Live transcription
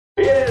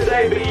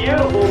a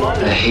beautiful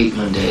Monday. I hate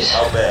Mondays.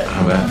 I'll bet.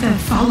 To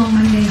follow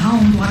Monday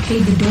home,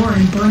 blockade the door,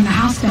 and burn the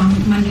house down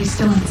with Monday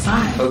still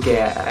inside.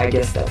 Okay, I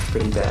guess that's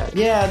pretty bad.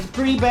 Yeah, it's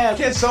pretty bad.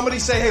 Can't somebody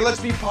say, hey, let's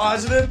be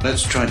positive?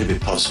 Let's try to be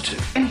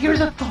positive. And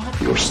here's a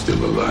thought. You're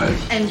still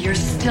alive. And you're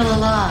still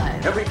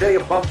alive. Every day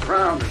above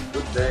ground is a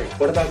good day.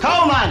 What about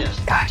coal miners?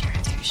 God, you're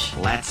a douche.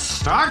 Let's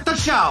start the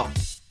show.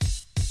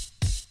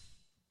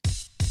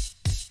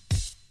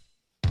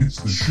 It's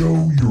the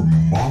show your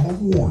mama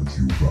warned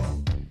you about.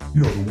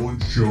 You know, the one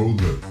show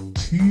that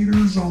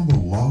teeters on the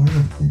line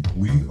of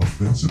complete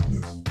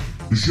offensiveness.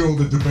 The show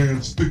that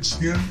demands thick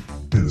skin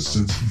and a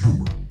sense of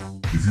humor.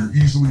 If you're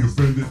easily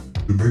offended,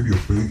 then maybe a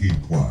baking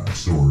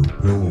class or a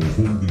pillow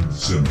holding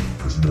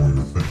seminar is more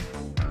your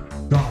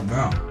thing. Time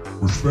now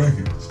for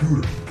Spanking the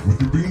Scooter with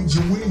the Beans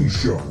and Weenies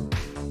show.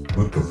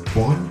 Let the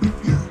fun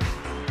begin.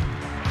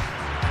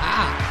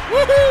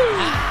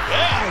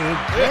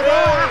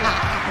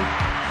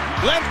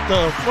 Let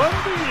the fun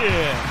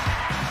begin.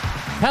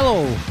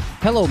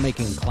 Pillow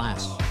making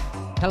class.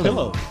 Pillow.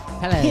 Pillow.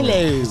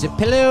 Is it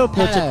pillow?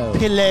 Pillow. It's a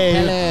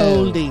pillow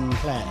holding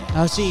class.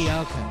 Oh, see,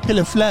 okay.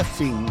 Pillow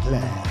fluffing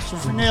class. So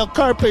for Nell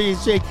Carpe,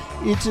 it's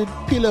a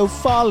pillow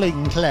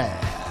falling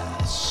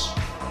class.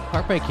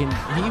 Carpe, can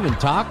he even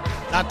talk?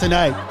 Not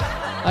tonight.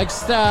 Like,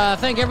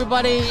 thank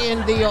everybody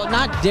in the,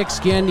 not dick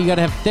skin, you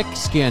gotta have thick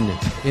skin.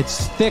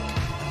 It's thick.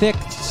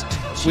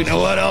 We know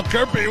what Al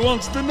Carpe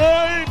wants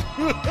tonight.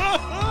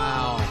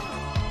 Wow.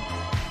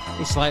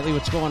 Hey, slightly,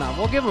 what's going on?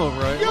 We'll give him a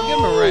raise. We'll give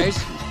him a raise.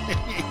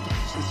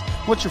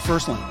 What's your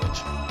first language?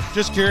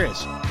 Just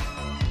curious.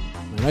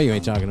 I know you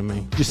ain't talking to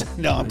me.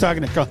 No, I'm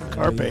talking to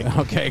Carpe.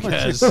 Okay,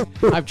 because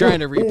I'm trying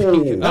to repeat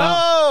it.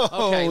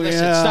 Okay,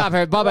 listen, yeah. stop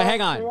here. Bubba,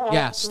 hang on.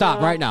 Yeah,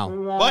 stop right now.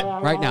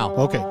 What? Right now.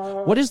 Okay.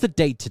 What is the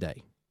date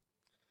today?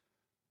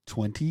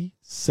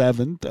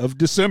 27th of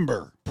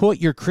December. Put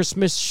your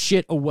Christmas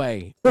shit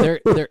away. They're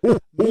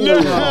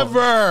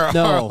Never.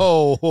 No.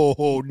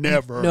 Oh,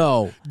 never.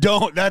 No.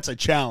 Don't. That's a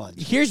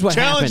challenge. Here's what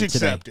challenge happened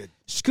accepted. Today.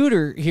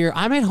 Scooter here.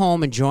 I'm at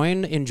home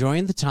enjoying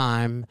the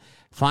time.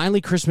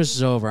 Finally, Christmas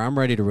is over. I'm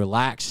ready to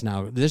relax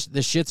now. This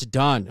shit's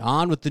done.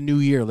 On with the new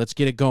year. Let's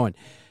get it going.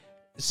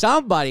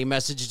 Somebody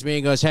messages me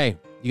and goes, "Hey,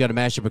 you got a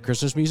mashup of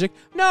Christmas music?"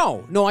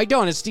 No, I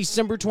don't. It's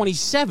December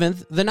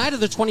 27th. The night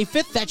of the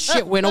 25th, that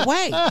shit went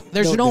away.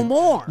 There's no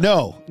more.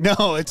 No,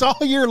 it's all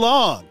year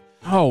long.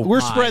 Oh, we're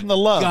spreading the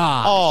love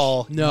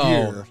all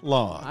year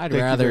long. I'd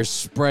rather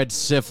spread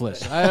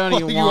syphilis. I don't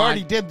even want. You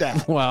already did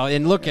that. Well,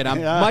 and look at,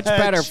 I'm much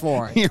better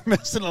for it. You're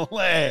missing a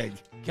leg.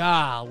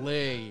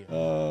 Golly.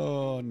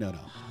 Oh, no.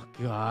 Oh,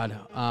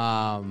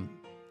 God.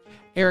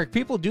 Eric,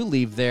 people do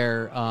leave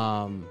their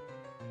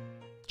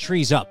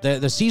trees up,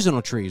 the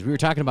seasonal trees. We were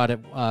talking about it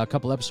a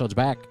couple episodes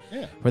back,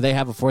 where they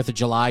have a 4th of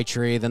July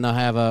tree, then they'll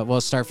have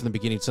let's start from the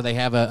beginning. So they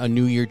have a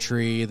New Year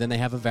tree, then they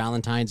have a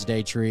Valentine's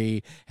Day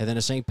tree, and then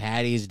a St.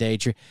 Patty's Day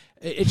tree.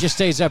 It just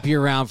stays up year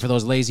round for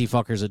those lazy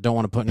fuckers that don't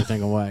want to put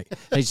anything away.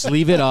 They just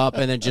leave it up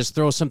and then just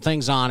throw some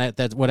things on it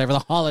that whatever the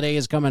holiday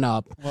is coming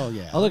up. Well,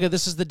 yeah. Oh, look,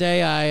 this is the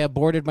day I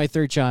aborted my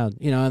 3rd child,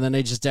 and then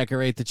they just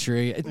decorate the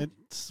tree.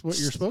 It's what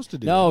you're supposed to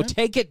do. No,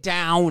 take it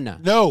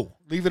down. No,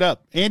 leave it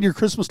up. And your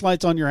Christmas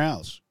lights on your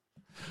house.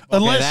 Okay,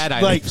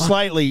 Unless,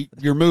 slightly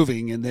you're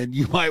moving, and then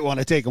you might want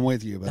to take them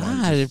with you. But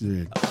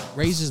it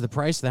raises the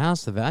price of the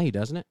house, the value,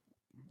 doesn't it?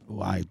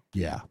 Well,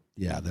 yeah,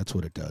 that's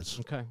what it does.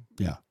 Okay.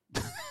 Yeah.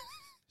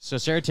 So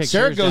Sarah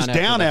goes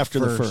down after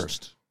the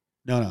first.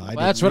 No,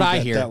 that's what I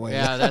hear. That way.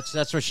 Yeah,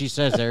 that's what she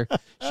says there.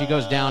 She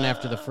goes down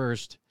after the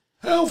first.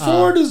 How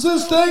far does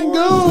this thing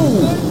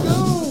go?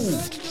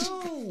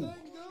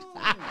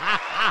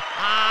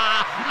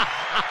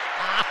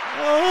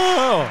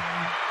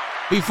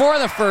 Before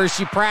the first,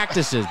 she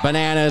practices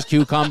bananas,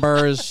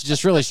 cucumbers. She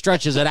just really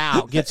stretches it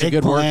out, gets a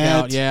good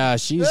workout. Yeah,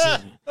 she's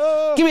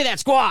give me that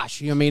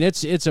squash. I mean,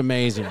 it's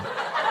amazing.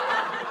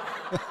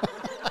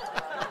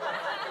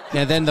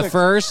 And then the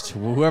first,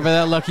 whoever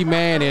that lucky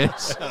man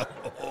is.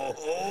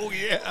 Oh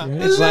yeah,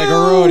 it's like a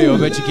rodeo,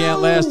 but you can't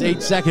last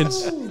 8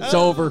 seconds. It's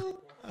over.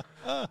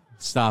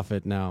 Stop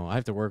it. No, I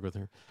have to work with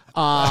her.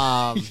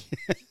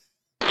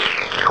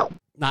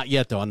 Not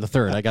yet, though. On the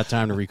 3rd, I got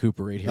time to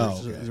recuperate here.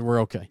 Oh, okay. So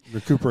we're okay.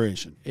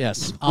 Recuperation.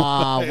 Yes. What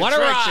a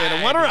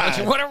ride! What a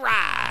ride! What a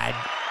ride!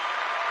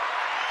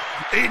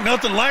 Ain't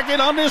nothing like it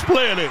on this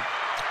planet.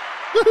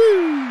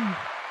 Woo-hoo!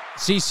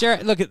 See, Sarah.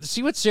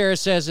 See what Sarah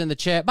says in the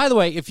chat. By the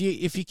way, if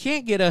you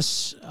can't get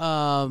us,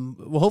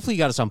 hopefully you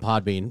got us on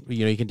Podbean.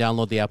 You can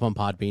download the app on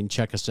Podbean.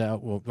 Check us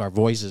out. Well, our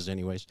voices,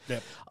 anyways.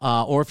 Yep.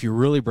 Or if you're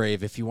really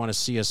brave, if you want to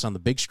see us on the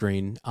big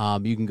screen,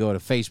 you can go to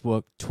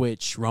Facebook,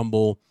 Twitch,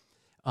 Rumble.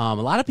 A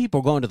lot of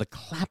people are going to the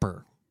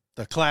Clapper.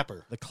 The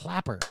Clapper. The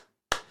Clapper.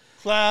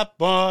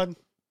 Clap on.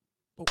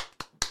 Oh.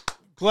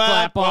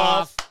 Clap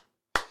off.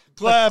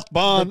 Clap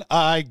on.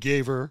 I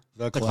gave her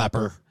the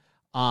clapper.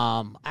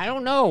 I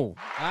don't know.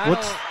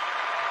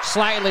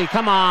 Slightly,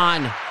 come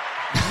on.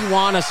 You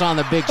want us on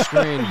the big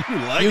screen.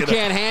 you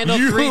can't handle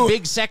 3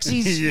 big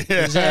sexies?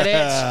 Yeah. Is that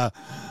it?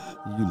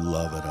 You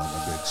love it on the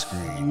big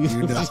screen.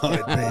 You know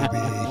it,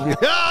 baby.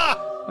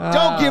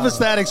 Don't give us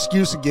that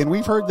excuse again.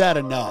 We've heard that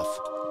enough.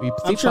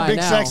 I'm sure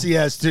Big Sexy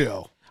has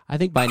too. I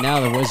think by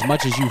now, as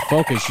much as you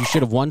focus, you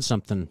should have won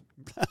something.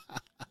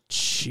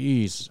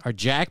 Jeez, our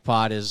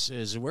jackpot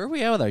is where are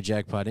we at with our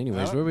jackpot?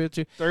 Anyways, where are we up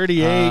to?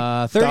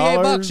 $38.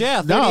 $38.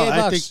 Yeah, $38. No,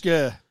 I think.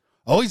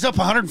 He's up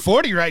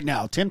 140 right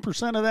now.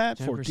 10% of that,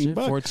 14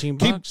 bucks. 14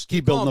 bucks.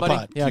 Keep building the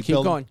pot. Yeah, keep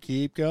going.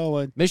 Keep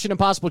going. Mission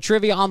Impossible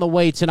trivia on the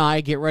way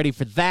tonight. Get ready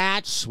for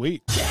that.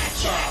 Sweet. We've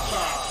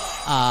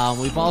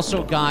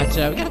also got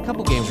we got a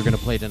couple games we're going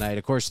to play tonight.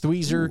 Of course,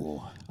 Thweezer.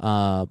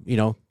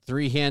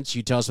 3 hints.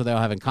 You tell us what they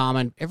all have in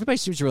common. Everybody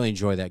seems to really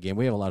enjoy that game.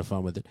 We have a lot of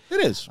fun with it. It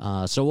is.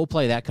 So we'll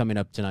play that coming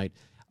up tonight.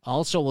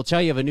 Also, we'll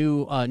tell you of a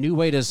new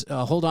way to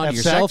hold on to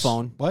your cell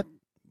phone. What?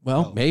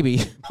 Well,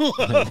 maybe.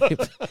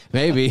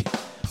 Maybe.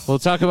 We'll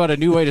talk about a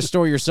new way to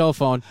store your cell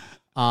phone.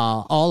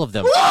 All of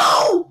them.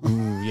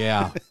 Ooh,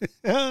 yeah.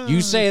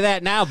 You say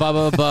that now,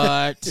 Bubba,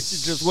 but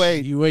just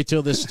wait. You wait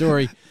till this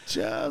story.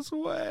 Just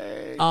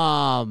wait.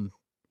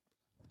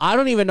 I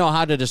don't even know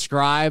how to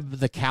describe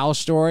the cow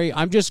story.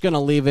 I'm just going to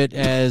leave it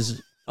as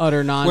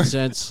utter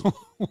nonsense.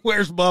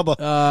 Where's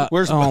Bubba?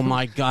 Where's Bubba?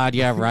 My God,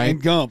 yeah, right.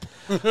 And Gump.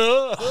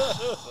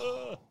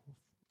 I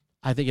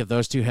think if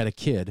those two had a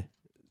kid,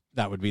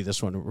 that would be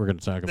this one we're going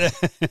to talk about.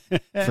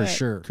 For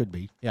sure. Could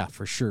be. Yeah,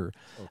 for sure.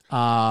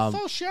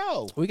 Full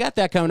show. We got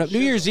that coming up. New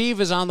Year's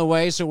Eve is on the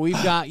way, so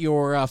we've got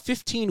your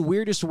 15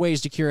 weirdest ways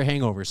to cure a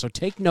hangover. So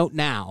take note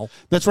now.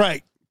 That's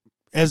right.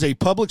 As a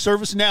public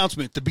service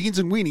announcement, the Beans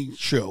and Weenie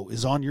show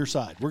is on your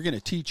side. We're going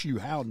to teach you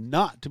how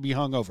not to be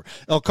hungover.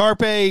 El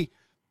Carpe,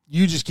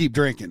 you just keep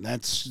drinking.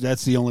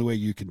 That's the only way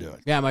you can do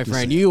it. Yeah, my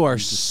friend, you are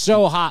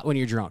so hot when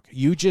you're drunk.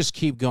 You just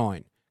keep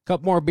going.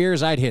 Couple more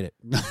beers, I'd hit it.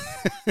 You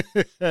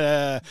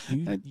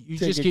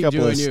take just a keep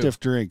couple doing of you. stiff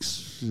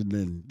drinks,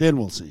 and then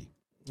we'll see.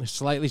 I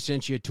slightly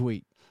sent you a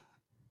tweet.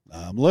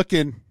 I'm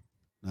looking.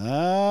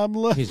 Oh,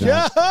 look at the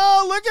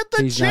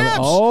He's chips.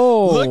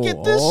 Look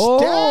at this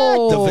stack.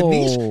 The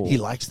Venetian. He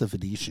likes the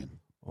Venetian.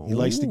 He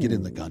likes to get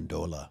in the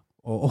gondola.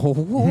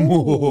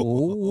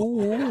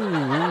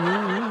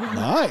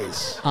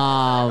 Nice.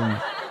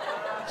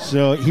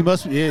 So he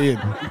must be,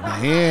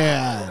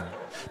 man.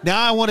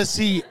 Now I want to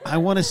see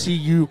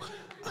you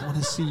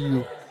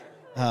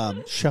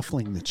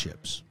shuffling the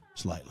chips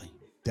slightly.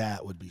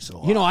 That would be so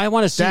hot. I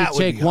want to see you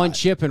take one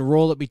chip and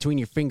roll it between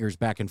your fingers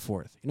back and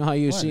forth. You know how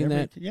you've seen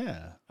that?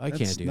 Yeah. I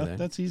can't do that.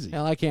 That's easy.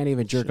 Hell, I can't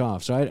even jerk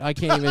off, so I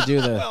can't even do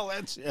the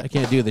I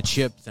can't do the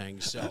chip thing.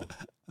 So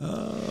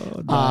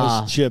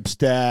nice chip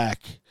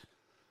stack.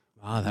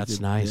 Oh, that's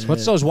nice.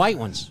 What's those white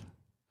ones?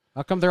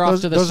 How come they're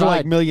off to the those side? Those are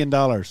like $1 million.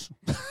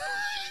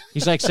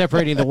 He's like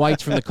separating the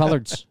whites from the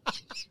coloreds.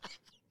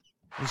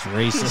 He's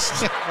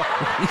racist. He's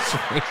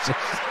racist.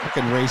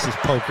 Fucking racist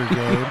poker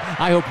game.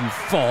 I hope you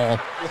fall.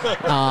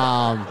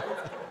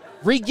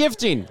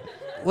 Regifting.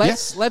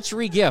 Let's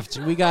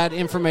regift. We got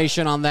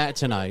information on that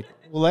tonight.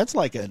 Well, that's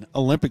like an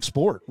Olympic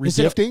sport.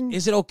 Regifting?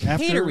 Is it okay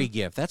to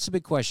regift? That's the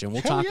big question.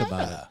 We'll talk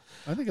about it.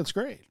 I think it's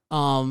great.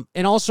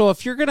 And also,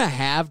 if you're going to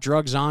have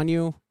drugs on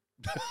you,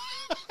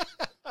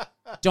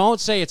 don't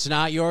say it's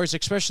not yours,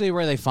 especially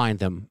where they find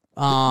them.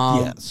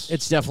 Yes.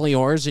 It's definitely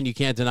yours, and you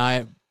can't deny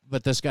it.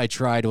 But this guy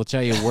tried. We'll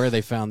tell you where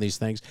they found these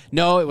things.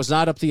 No, it was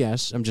not up the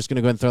S. I'm just going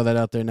to go ahead and throw that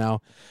out there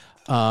now.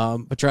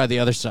 But try the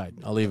other side.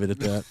 I'll leave it at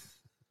that.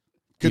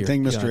 Good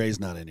thing Mr. A's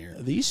not in here.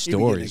 These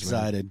stories,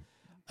 excited.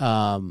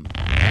 Yeah.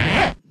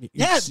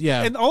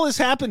 And all this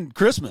happened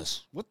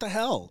Christmas. What the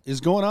hell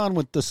is going on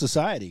with the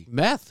society?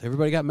 Meth.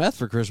 Everybody got meth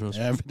for Christmas.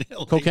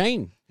 Evidently.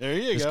 Cocaine. There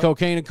you There's go.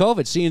 cocaine and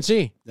COVID.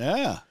 CNC.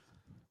 Yeah.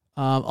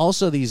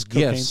 Also, these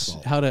Cocaine's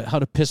gifts. fault. How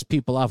to piss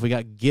people off. We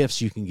got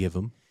gifts you can give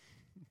them.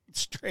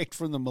 Straight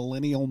from the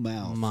millennial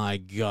mouth. My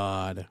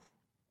God.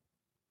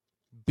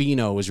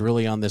 Beano is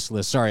really on this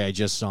list. Sorry, I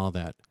just saw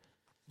that.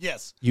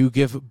 Yes. You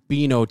give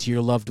Beano to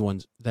your loved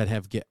ones that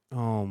have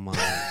Oh, my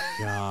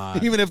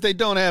God. Even if they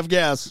don't have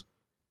gas.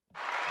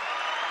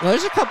 Well,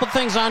 there's a couple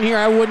things on here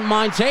I wouldn't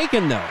mind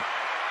taking, though.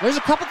 There's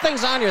a couple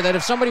things on here that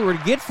if somebody were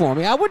to get for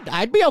me,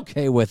 I'd be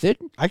okay with it.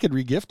 I could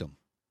regift them.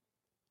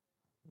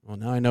 Well,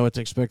 now I know what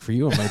to expect for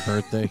you on my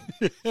birthday.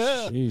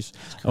 Jeez.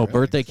 Oh,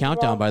 birthday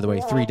countdown, by the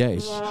way, 3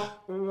 days.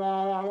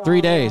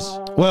 3 days.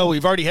 Well,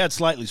 we've already had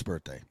Slightly's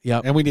birthday.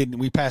 Yep. And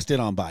we passed it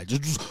on by.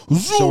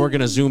 So we're going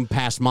to zoom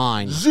past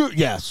mine.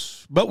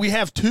 Yes. But we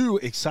have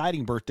 2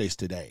 exciting birthdays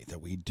today that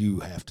we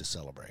do have to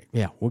celebrate.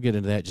 Yeah, we'll get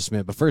into that in just a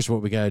minute. But first,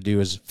 what we got to do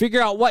is figure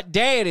out what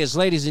day it is,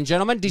 ladies and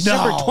gentlemen.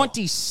 December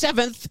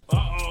 27th.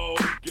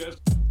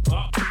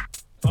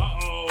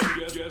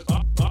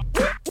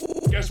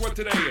 Guess what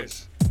today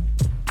is?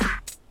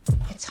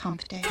 It's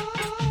hump day.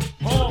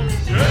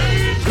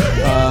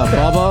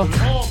 Bubba,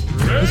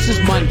 this is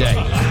Monday.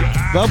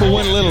 Bubba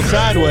went a little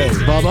sideways.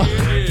 Bubba.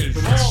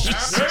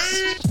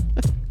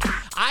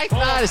 I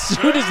thought as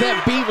soon as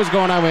that beat was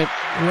going, I went,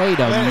 wait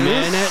a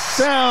minute.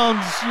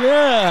 Sounds,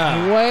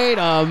 yeah. Wait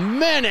a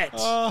minute.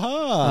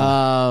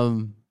 Uh-huh.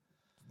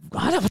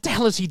 What the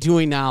hell is he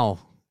doing now?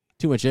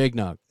 Too much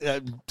eggnog.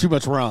 Too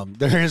much rum.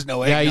 There is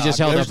no eggnog. Yeah, he just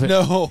held There's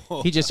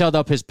He just held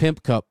up his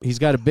pimp cup. He's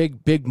got a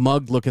big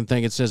mug-looking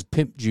thing. It says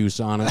pimp juice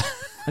on it.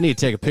 I need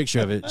to take a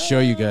picture of it and show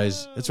you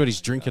guys. That's what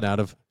he's drinking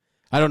out of.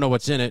 I don't know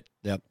what's in it.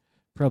 Yep.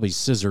 Probably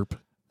scissorp.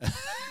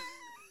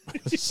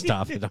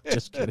 Stop it. I'm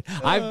just kidding.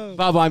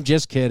 Bob, I'm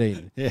just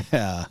kidding.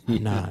 Yeah.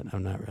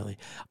 I'm not really.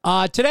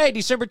 Today,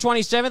 December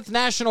 27th,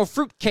 National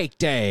Fruitcake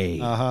Day.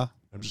 Uh-huh.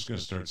 I'm just going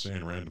to start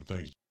saying random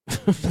things.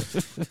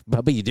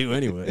 But you do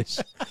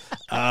anyways.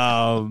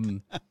 A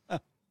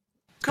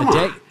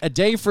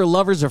day for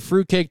lovers of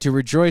fruitcake to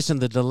rejoice in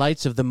the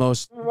delights of the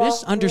most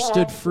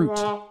misunderstood fruit.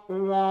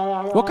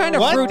 What kind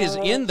of fruit is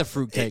in the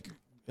fruitcake?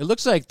 It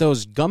looks like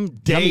those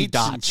gummy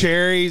dots. And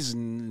cherries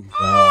and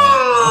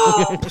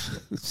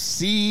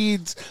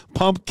seeds,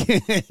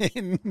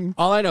 pumpkin.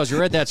 All I know is you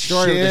read that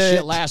story where the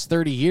shit lasts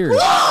 30 years.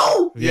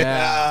 Whoa!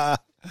 Yeah.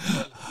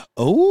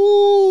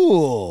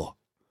 Oh.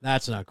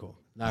 That's not cool.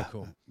 Not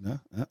cool. No.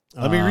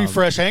 Let me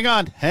refresh. Hang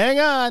on.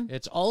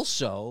 It's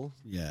also.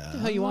 Yeah. What the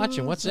hell are you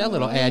watching? What's that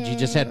little ad you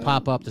just had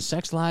pop up? The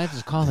sex lives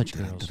of college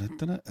girls.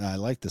 I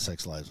like the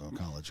sex lives of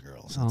college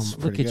girls.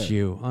 Look at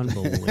you.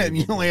 Unbelievable. And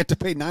you only have to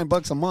pay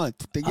 $9 a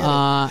month to get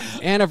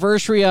it.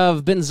 Anniversary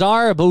of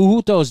Benzara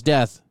Buhuto's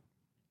death.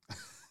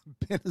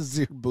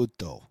 Benazir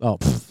Bhutto. Oh,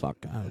 fuck.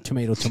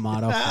 Tomato.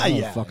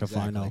 Yeah, fuck if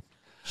I know.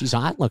 She's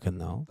hot looking,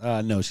 though.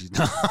 No, she's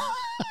not.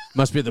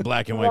 Must be the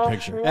black and white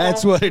picture.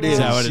 That's what it is. Is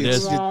that what it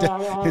is?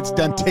 It's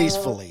done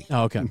tastefully.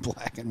 Oh, okay. In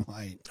black and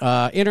white.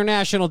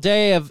 International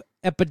Day of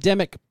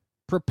Epidemic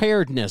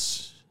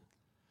Preparedness.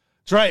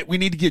 That's right. We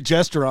need to get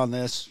Jester on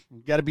this.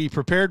 We've got to be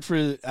prepared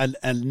for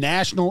a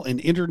national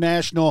and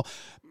international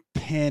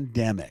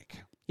pandemic.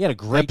 He had a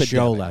great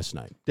show last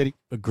night. Did he?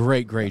 A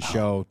great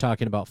show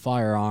talking about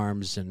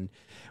firearms and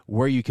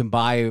where you can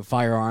buy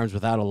firearms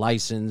without a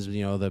license,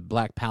 the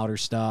black powder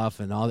stuff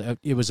and all that.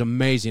 It was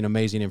amazing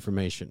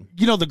information.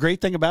 The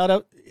great thing about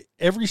it,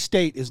 every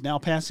state is now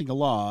passing a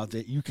law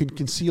that you can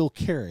conceal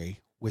carry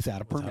without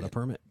a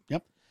permit.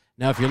 Yep.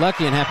 Now, if you're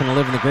lucky and happen to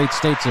live in the great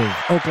states of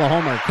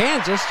Oklahoma or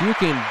Kansas, you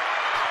can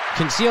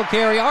conceal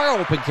carry or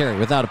open carry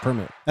without a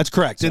permit. That's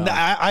correct. So, and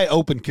I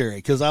open carry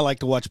because I like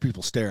to watch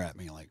people stare at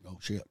me like, oh,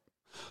 shit.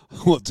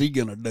 What's he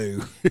going to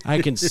do? I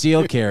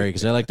conceal carry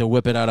because I like to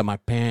whip it out of my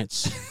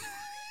pants.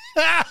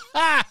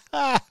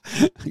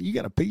 You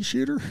got a pea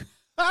shooter?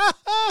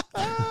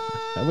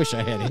 I wish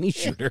I had any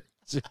shooter.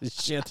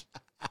 Shit.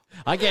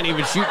 I can't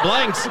even shoot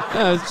blanks.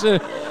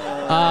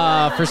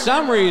 For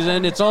some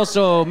reason, it's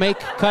also make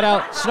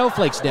cutout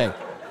snowflakes day.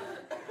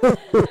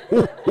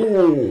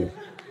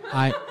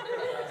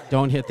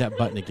 Don't hit that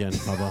button again,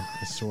 Bubba.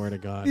 I swear to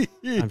God.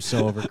 I'm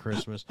so over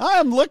Christmas.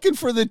 I'm looking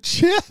for the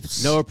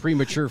chips. No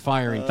premature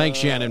firing. Thanks,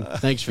 Shannon.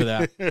 Thanks for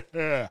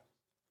that.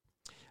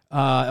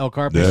 El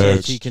Carpe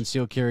says he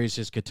conceal carries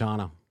his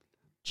katana.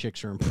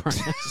 Chicks are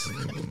impressed.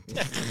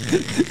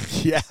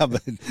 Yeah,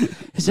 but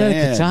is that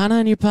a katana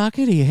in your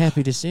pocket? Are you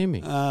happy to see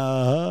me?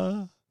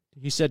 Uh-huh.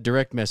 He said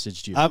direct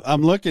messaged you.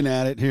 I'm looking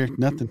at it here.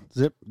 Nothing.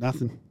 Zip.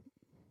 Nothing.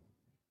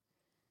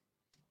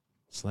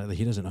 Slightly.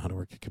 He doesn't know how to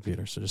work a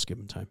computer, so just give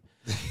him time.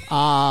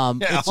 All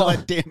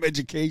that damn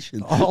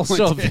education.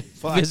 Also,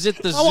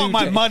 visit the zoo. I want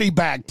my money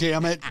back,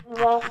 damn it.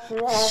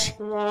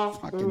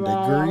 Fucking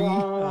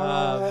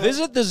degree.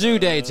 Visit the zoo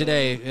day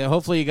today.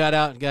 Hopefully you got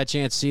out and got a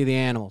chance to see the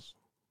animals.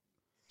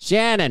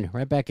 Shannon,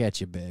 right back at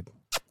you, babe.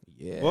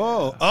 Yeah.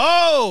 Whoa.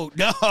 Oh,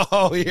 no.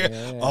 Here.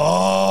 Yeah.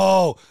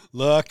 Oh,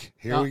 look.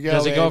 Here we go.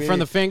 Does it go from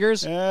the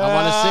fingers? I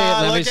want to see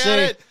it. Let me see.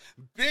 It.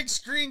 Big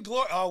screen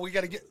glory. Oh, we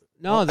got to get.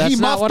 No, that's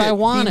not what I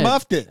wanted. He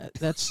muffed it.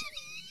 That's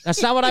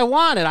not what I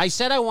wanted. I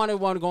said I wanted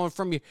one going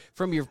from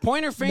your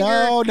pointer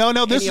finger.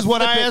 No. This is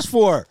what I asked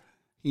for.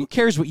 Who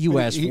cares what you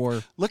asked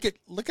for? Look at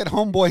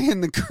homeboy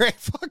in the gray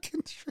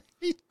fucking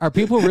tree. Are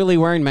people really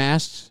wearing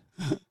masks?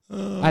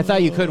 I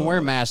thought you couldn't wear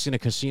masks in a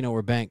casino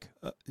or bank.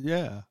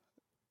 Yeah,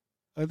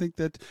 I think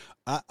that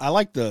I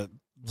like the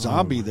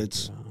zombie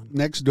that's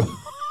next door.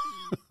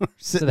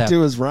 Sitting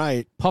to his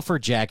right. Puffer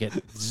jacket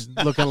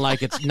looking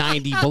like it's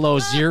 90 below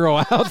zero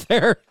out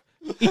there.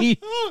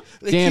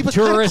 Damn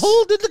tourist.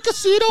 Cold in the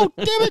casino.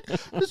 Damn it.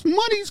 This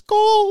money's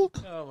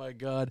cold. Oh, my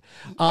God.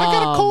 I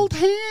got a cold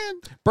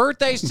hand.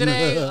 Birthdays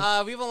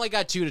today. We've only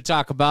got two to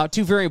talk about.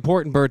 Two very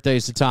important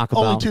birthdays to talk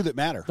about. Only two that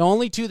matter. The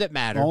only two that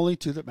matter. Only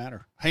two that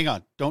matter. Hang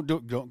on.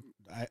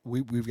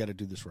 We've got to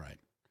do this right.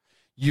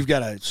 You've got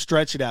to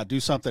stretch it out.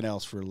 Do something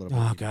else for a little bit.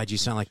 Oh, God, you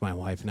sound like my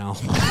wife now.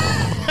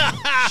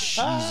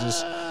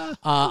 Jesus.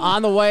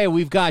 On the way,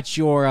 we've got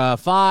your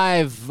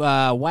 5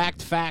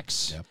 whacked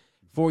facts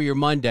for your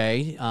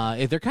Monday.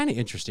 They're kind of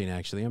interesting,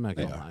 actually. I'm not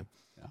going to lie.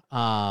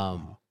 Yeah.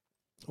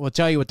 We'll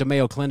tell you what the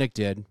Mayo Clinic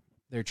did.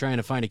 They're trying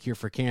to find a cure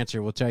for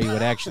cancer. We'll tell you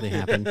what actually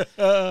happened.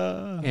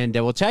 And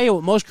we'll tell you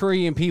what most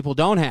Korean people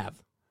don't have.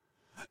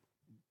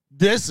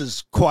 This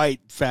is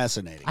quite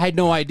fascinating. I had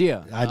no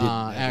idea. I didn't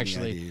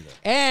actually.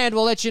 And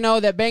we'll let you know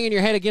that banging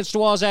your head against the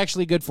wall is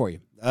actually good for you.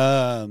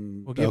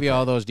 We'll give you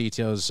all those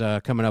details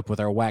coming up with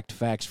our whacked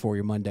facts for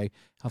you Monday.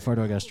 How far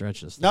do I got to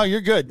stretch this thing? No,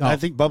 you're good. I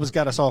think Bubba's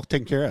got us all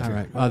taken care of. All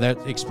right. Oh,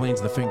 that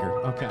explains the finger.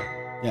 Okay.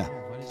 Yeah.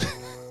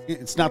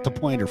 It's not the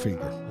pointer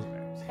finger.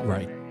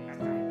 Right.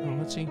 Oh,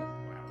 let's see.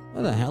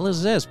 What the hell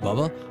is this,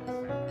 Bubba?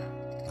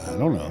 I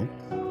don't know.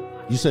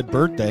 You said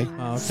birthday.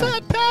 Oh, okay.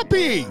 Fat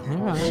Pappy! All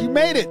right. She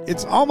made it.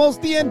 It's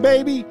almost the end,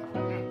 baby.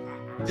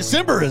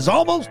 December is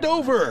almost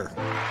over.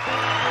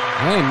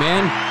 Hey,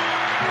 man.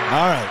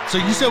 All right. So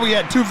you said we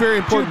had two very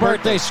important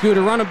Birthday,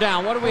 Scooter. Run them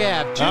down. What do we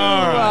have? Two,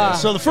 all right.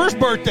 So the first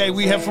birthday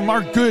we have from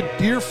our good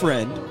dear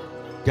friend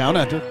down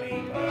under,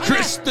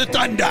 Chris the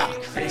Thunder.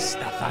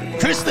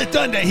 Chris the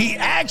Thunder. He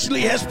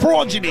actually has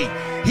progeny.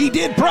 He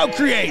did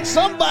procreate.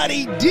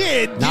 Somebody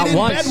did Not get in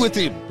once. bed with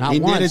him. Not he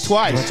once. did it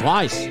twice.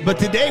 Twice. But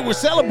today we're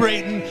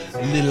celebrating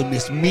little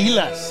Miss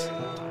Mila's.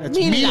 That's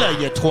Mila,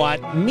 you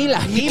twat.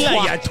 Mila, you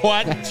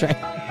twat. That's right.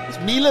 It's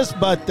Mila's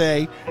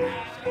birthday.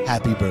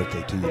 Happy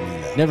birthday to you,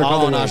 Mila. Never All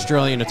call the an way.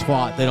 Australian a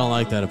twat. They don't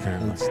like that,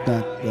 apparently. It's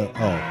not.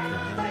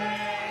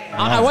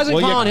 I wasn't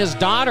Well, calling his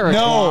daughter a No.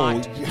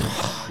 twat.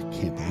 I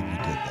can't believe you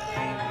did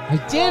that.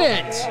 I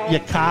didn't. You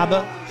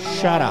caba.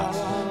 Shut up.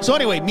 So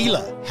anyway,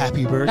 Mila,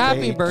 happy birthday.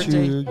 Happy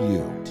birthday to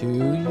you. To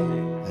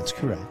you. That's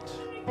correct.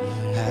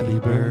 Happy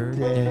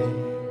birthday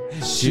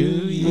to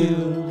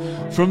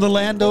you from the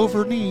land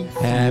overneath.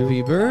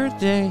 Happy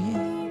birthday,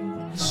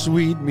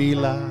 sweet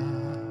Mila.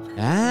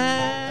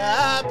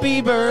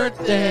 Happy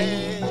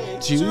birthday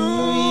to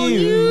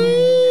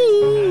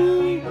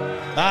you.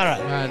 All right.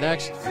 All right,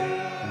 next.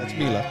 That's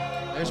Mila.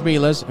 There's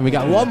Mila's. And we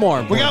got one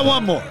more. We got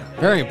one more.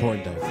 Very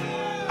important day.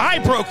 I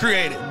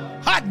procreated.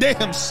 Hot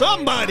damn,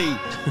 somebody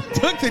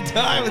took the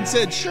time and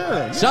said, sure.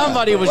 Yeah,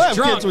 Somebody was we'll have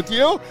drunk. kids with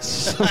you.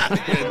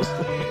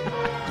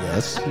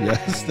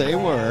 Yes, they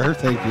were.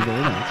 Thank you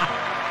very much.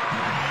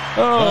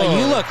 Oh,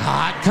 you look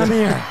hot. Come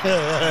here.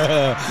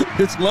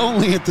 It's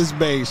lonely at this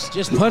base.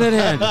 Just put it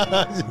in.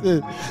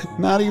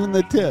 Not even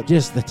the tip.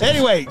 Just the tip.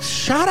 Anyway,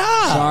 shut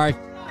up. Sorry.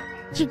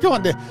 She's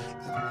going to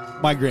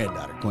my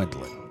granddaughter,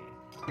 Gwendolyn.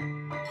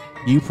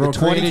 You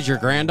procreated your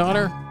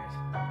granddaughter?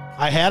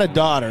 I had a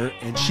daughter,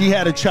 and she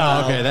had a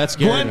child. Okay, that's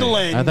scary.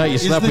 Gwendolyn. I thought you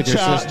slept with your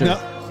sister.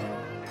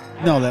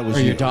 No, that was Or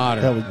you. your daughter.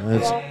 That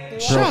was,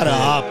 shut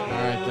up. All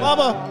right, then.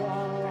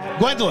 Bubba.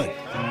 Gwendolyn.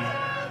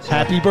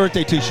 Happy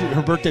birthday to you.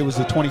 Her birthday was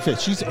the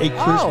 25th. She's a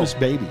Christmas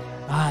baby.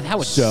 Ah, that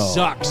would So,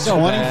 suck so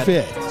 25th.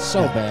 bad.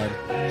 So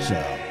bad.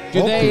 So. Do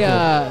hope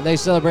people- they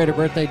celebrate her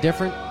birthday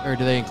different, or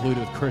do they include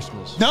it with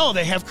Christmas? No,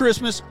 they have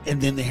Christmas,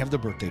 and then they have the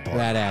birthday party.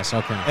 Badass.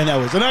 Okay. And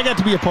I got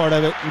to be a part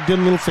of it. We did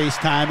a little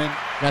FaceTiming.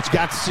 That's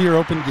got to see her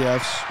open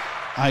gifts.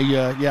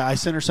 I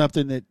sent her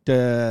something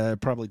that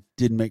probably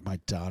didn't make my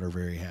daughter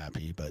very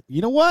happy, but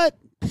you know what?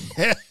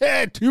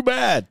 Too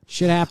bad.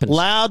 Shit happens.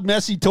 Loud,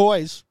 messy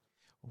toys.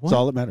 What? That's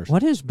all that matters.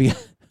 What is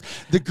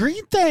the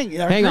green thing?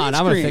 Hang on,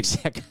 I'm gonna fix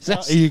that.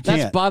 'Cause You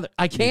that's can't. bother.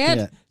 I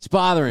can't. It's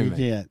bothering You me.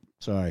 can't.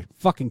 Sorry.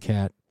 Fucking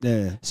cat.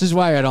 Yeah. This is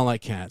why I don't like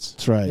cats.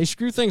 That's right. They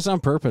screw things on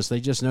purpose. They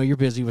just know you're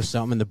busy with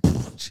something. And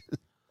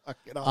Fuck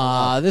it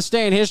all. this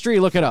day in history,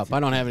 look it up. I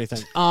don't have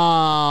anything.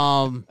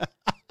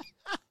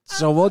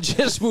 So we'll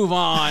just move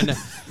on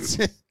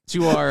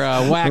to our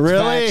whack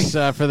facts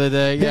for the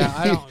day. Yeah,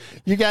 I don't.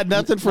 You got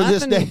nothing for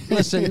this day?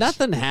 Listen,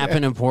 nothing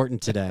happened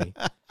important today.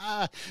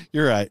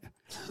 You're right.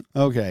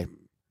 Okay.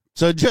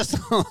 So just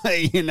to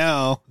let you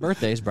know.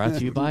 Birthdays brought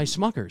to you by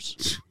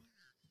Smuckers.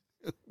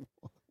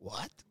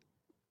 What?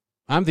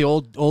 I'm the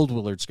old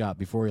Willard Scott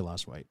before he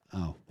lost weight.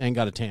 Oh. And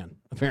got a tan,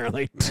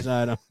 apparently.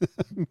 I don't.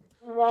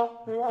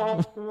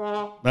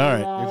 All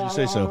right, if you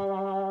say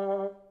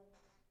so.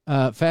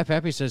 Fat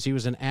Pappy says he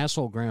was an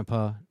asshole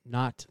grandpa,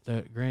 not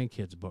the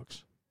grandkids'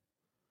 books.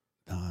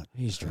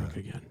 He's drunk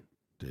again.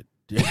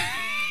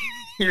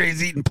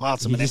 He's eating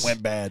possum and it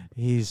went bad.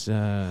 He's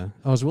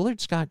is Willard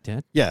Scott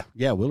dead? Yeah,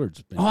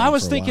 Willard's been. I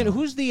was for a thinking, while.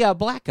 who's the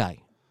black guy?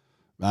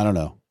 I don't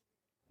know.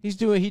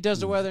 He does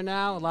the weather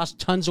now. Lost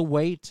tons of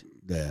weight.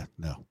 Yeah,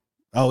 no.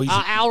 Oh, he's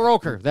Al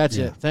Roker. That's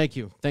Yeah. it. Thank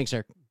you. Thanks,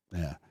 Eric.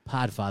 yeah.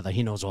 Podfather,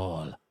 he knows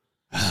all.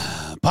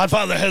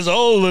 Podfather has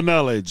all the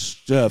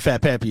knowledge.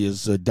 Fat Pappy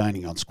is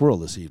dining on squirrel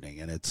this evening,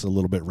 and it's a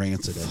little bit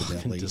rancid,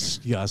 evidently.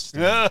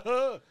 Disgusting.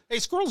 Hey,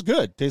 squirrel's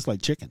good. Tastes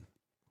like chicken.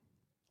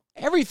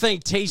 Everything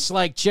tastes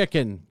like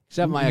chicken,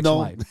 except my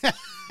No.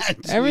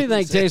 ex-wife.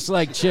 Everything tastes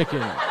like chicken.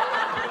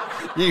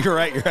 Yeah, you're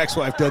right. Your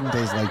ex-wife doesn't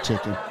taste like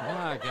chicken. Oh,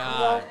 my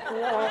God.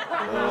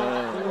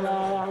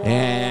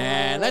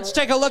 And let's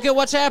take a look at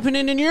what's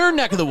happening in your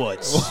neck of the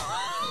woods.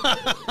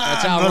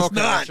 That's Al Let's Roker.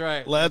 not. That's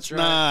right. Let's That's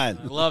right.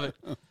 not. Love it.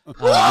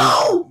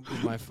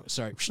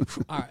 Sorry.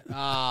 All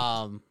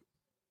right.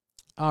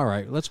 All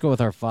right. Let's go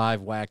with our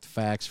 5 whacked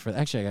facts.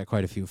 Actually, I got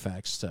quite a few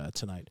facts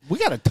tonight. We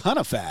got a ton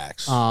of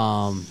facts.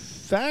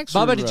 Facts.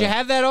 Bubba, are, did you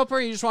have that open, or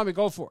you just want me to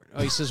go for it?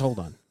 Oh, he says, hold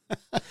on.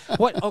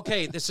 What?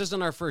 Okay, this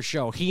isn't our first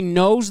show. He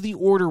knows the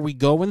order we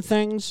go in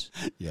things.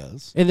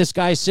 Yes. And this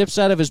guy sips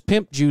out of his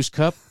pimp juice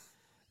cup,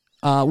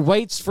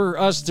 waits for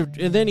us to,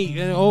 and then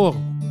he, I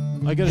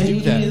got to do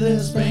that.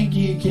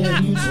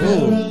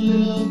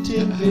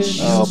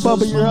 Oh,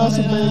 Bubba, you're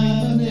awesome,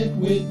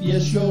 baby.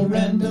 Yes, your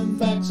random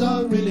facts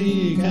are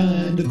really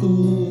kind of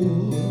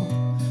cool.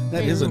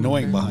 That is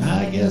annoying behind.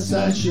 I guess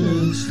I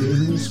should stay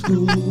in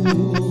school.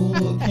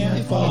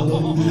 Can't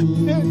follow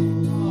you.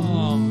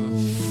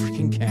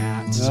 Freaking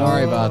cat.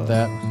 Sorry about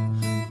that.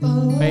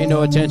 Pay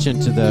no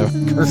attention to the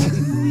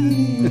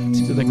curtain.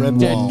 To the Red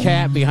dead wall.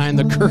 cat behind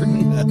the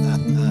curtain.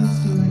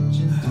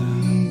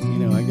 You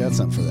know, I got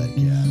something for that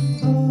cat.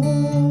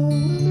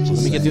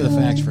 Let me get through the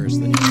facts first,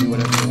 then you can do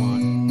whatever you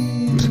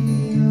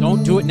want.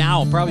 Don't do it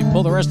now. I'll probably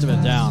pull the rest of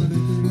it down.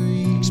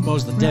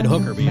 Expose the dead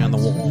hooker behind the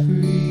wall.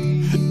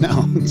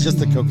 No, it's just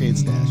the cocaine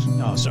stash.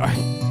 Oh, sorry.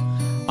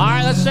 All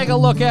right, let's take a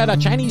look at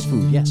Chinese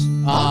food. Yes.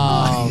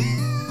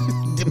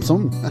 Dim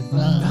sum.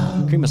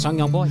 Cream of song,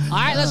 young boy. All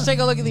right, let's take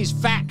a look at these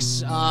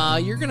facts.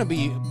 You're going to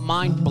be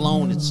mind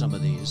blown at some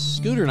of these.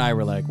 Scooter and I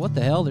were like, what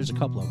the hell? There's a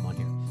couple of them on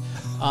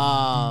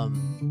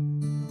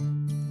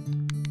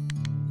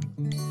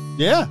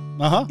here. Yeah.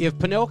 Uh-huh. If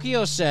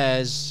Pinocchio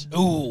says...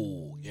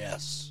 Ooh,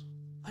 yes.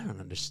 I don't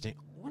understand.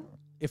 What?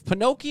 If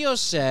Pinocchio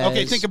says...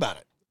 Okay, think about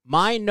it.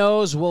 My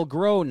nose will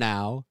grow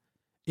now,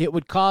 it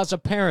would cause a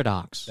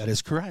paradox. That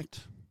is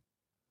correct.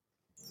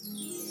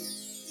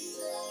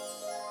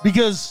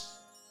 Because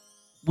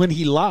when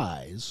he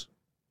lies,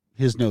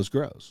 his nose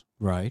grows.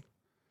 Right.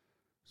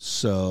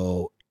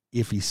 So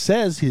if he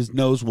says his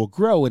nose will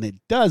grow and it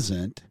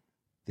doesn't,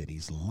 then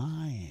he's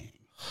lying.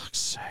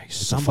 Somebody,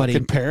 it's a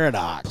fucking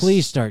paradox.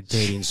 Please start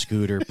dating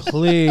Scooter.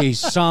 Please,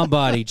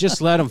 somebody.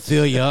 Just let him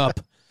fill you up.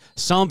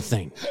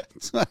 Something.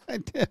 That's what I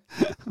did.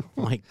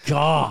 My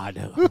God.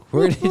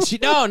 Where did you...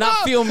 No,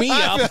 not fill me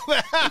up.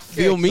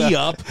 Fill me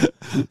up.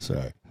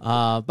 Sorry.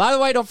 By the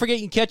way, don't forget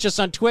you can catch us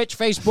on Twitch,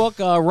 Facebook,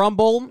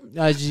 Rumble,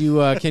 as you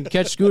can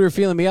catch Scooter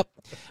Feeling Me Up,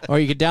 or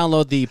you can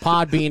download the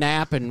Podbean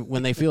app, and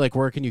when they feel like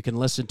working, you can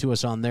listen to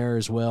us on there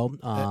as well,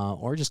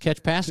 or just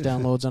catch past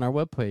downloads on our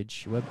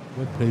webpage.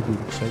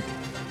 Webpage.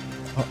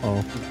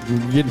 Uh-oh.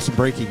 We're getting some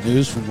breaking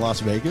news from Las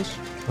Vegas.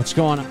 What's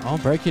going on? Oh,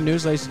 breaking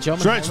news, ladies and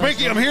gentlemen. That's right,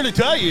 Spanky, I'm here to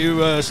tell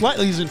you,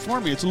 Slightly has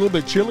informed me it's a little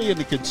bit chilly in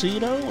the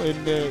casino,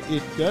 and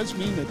it does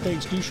mean that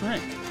things do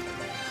shrink.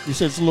 He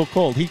said it's a little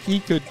cold. He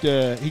could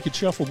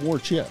shuffle more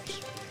chips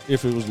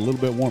if it was a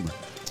little bit warmer.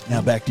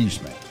 Now back to you,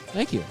 Spank.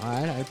 Thank you. All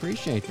right, I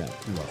appreciate that.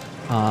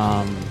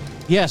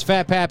 Yes,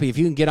 Fat Pappy, if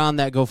you can get on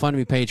that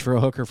GoFundMe page for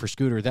a hooker for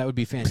Scooter, that would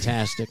be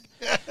fantastic.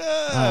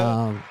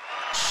 I'll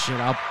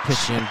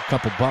pitch in a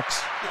couple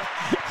bucks.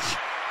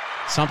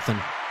 Something.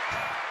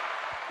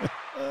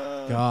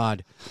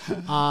 God.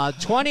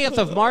 20th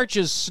of March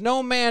is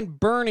Snowman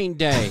Burning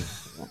Day.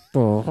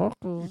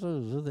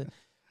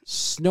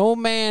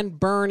 Snowman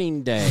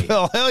Burning Day.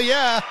 Well, hell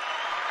yeah.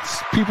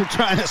 It's people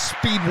trying to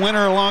speed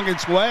winter along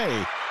its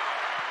way.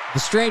 The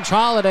strange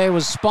holiday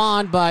was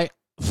spawned by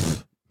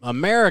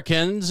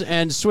Americans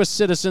and Swiss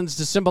citizens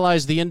to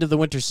symbolize the end of the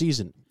winter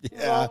season.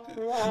 Yeah.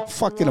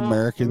 Fucking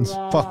Americans.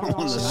 Fucking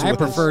the Swiss. I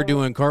prefer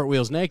doing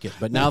cartwheels naked,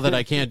 but now that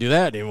I can't do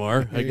that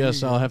anymore, I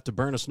guess I'll have to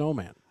burn a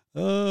snowman.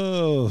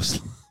 Oh,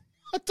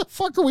 what the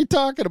fuck are we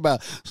talking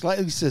about?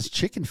 Slightly says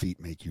chicken feet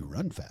make you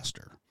run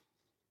faster.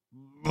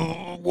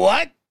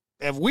 What?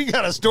 Have we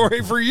got a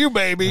story for you,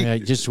 baby? Yeah,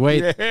 just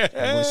wait.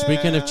 Yeah.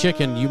 Speaking of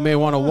chicken, you may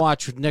want to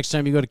watch next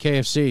time you go to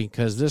KFC,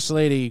 because this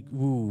lady,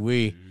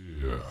 ooh-wee.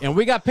 Yeah. And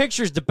we got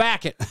pictures to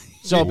back it.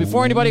 So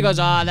before anybody goes,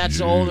 that's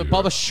old,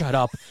 Bubba, shut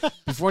up.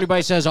 Before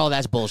anybody says,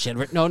 that's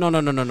bullshit. No. No.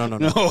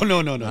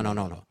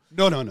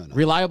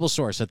 Reliable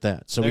source at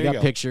that. So we got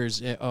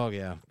pictures. Oh,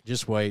 yeah.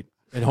 Just wait.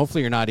 And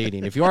hopefully you're not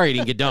eating. If you are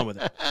eating, get done with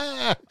it.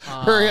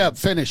 Hurry up.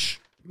 Finish.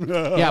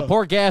 Yeah,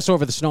 pour gas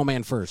over the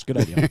snowman first. Good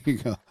idea. There you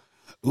go.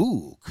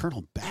 Ooh,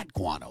 Colonel Bat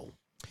Guano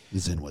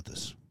is in with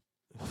us.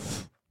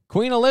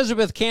 Queen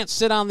Elizabeth can't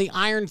sit on the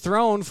Iron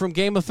Throne from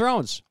Game of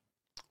Thrones.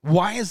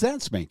 Why is that,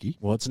 Spanky?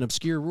 Well, it's an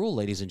obscure rule,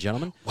 ladies and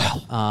gentlemen.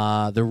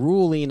 Well, the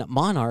ruling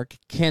monarch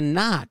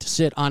cannot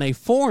sit on a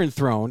foreign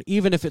throne,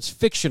 even if it's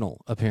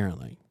fictional,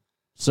 apparently.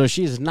 So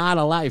she's not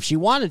allowed. If she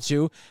wanted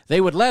to,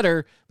 they would let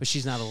her, but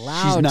she's not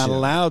allowed to. She's not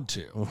allowed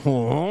to.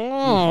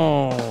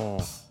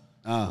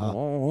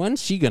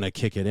 When's she going to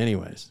kick it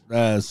anyways?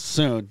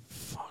 Soon.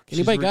 Fuck.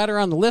 Anybody got her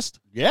on the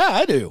list? Yeah,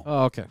 I do.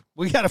 Oh, okay.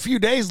 We got a few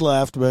days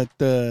left, but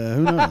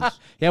who knows?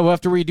 Yeah, we'll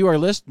have to redo our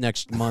list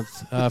next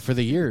month for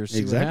the years.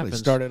 Exactly.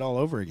 Start it all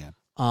over again.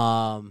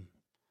 What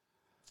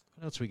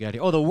else we got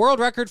here? Oh, the world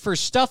record for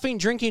stuffing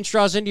drinking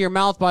straws into your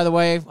mouth, by the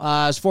way,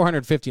 is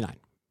 459.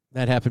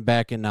 That happened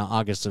back in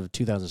August of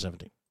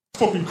 2017.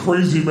 Fucking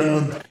crazy,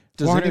 man.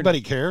 Does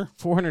anybody care?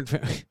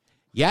 400.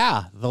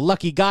 Yeah, the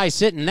lucky guy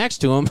sitting next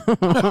to him.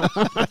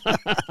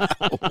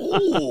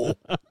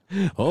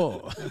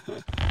 Oh.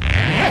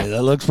 Hey,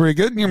 that looks pretty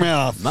good in your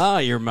mouth.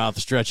 Your mouth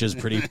stretches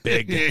pretty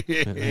big.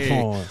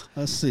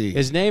 Let's see.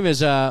 His name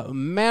is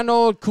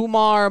Manoj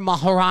Kumar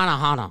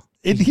Maharanahana.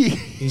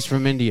 He's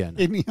from India.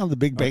 Isn't he on the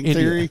Big Bang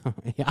Theory?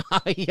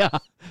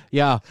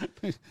 Yeah.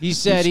 He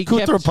said he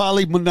kept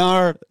Kutrapali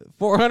Munar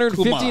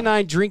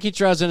 459 drinking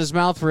straws in his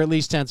mouth for at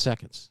least 10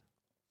 seconds.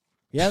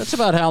 Yeah, that's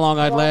about how long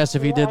I'd last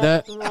if he did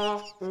that.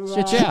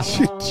 Shit, yeah.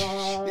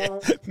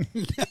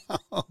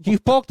 No. You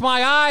poked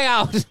my eye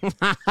out.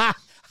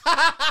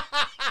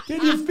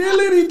 Can you feel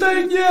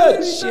anything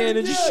yet?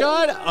 Shannon,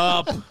 shut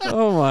up.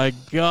 Oh, my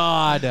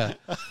God.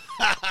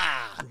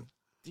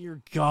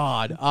 Dear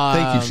God.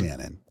 Thank you,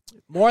 Shannon.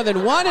 More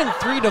than 1 in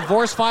 3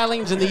 divorce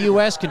filings in the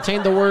U.S.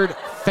 contain the word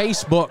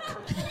Facebook.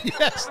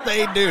 Yes,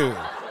 they do.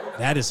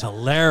 That is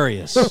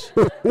hilarious.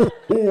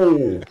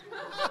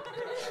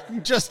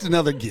 Just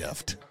another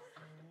gift.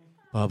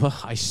 Bubba,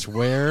 I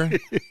swear,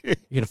 you're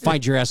going to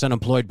find your ass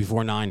unemployed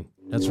before 9.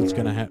 That's what's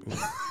going to happen.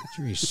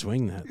 Sure, you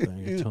swing that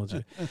thing. I told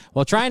you.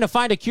 Well, trying to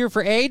find a cure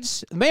for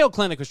AIDS, the Mayo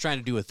Clinic was trying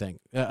to do a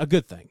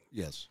good thing.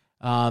 Yes.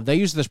 They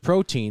use this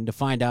protein to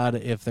find out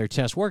if their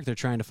tests work. They're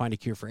trying to find a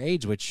cure for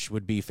AIDS, which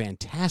would be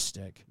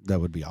fantastic.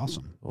 That would be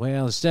awesome.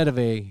 Well, instead of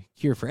a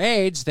cure for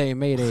AIDS, they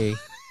made a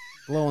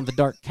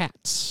glow-in-the-dark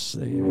cats.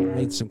 They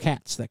made some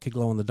cats that could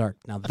glow in the dark.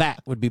 Now,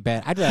 that would be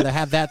bad. I'd rather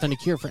have that than a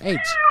cure for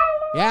AIDS.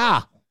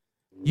 Yeah.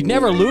 You'd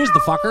never lose the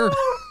fucker.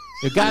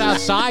 If it got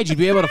outside, you'd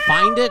be able to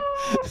find it.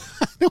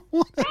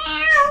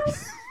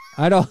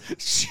 I don't.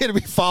 Shit,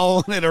 be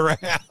following it around.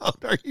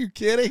 Are you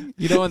kidding?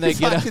 You know when they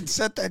get I could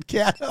set that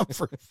cat up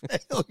for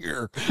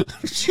failure.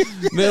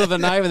 Middle of the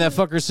night when that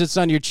fucker sits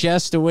on your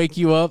chest to wake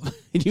you up,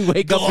 and you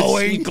wake up and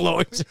see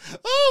glowing.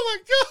 Oh my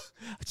God!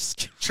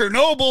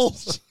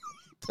 Chernobyl.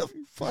 The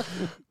fuck?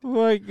 Oh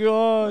my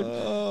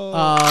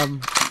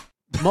God.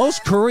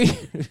 Most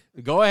Korean.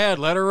 Go ahead,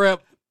 let her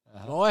rip.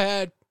 Go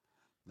ahead.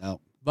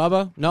 No.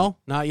 Bubba? No,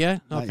 not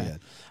yet. Not okay.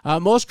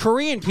 yet. Most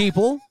Korean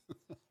people.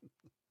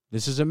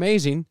 This is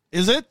amazing.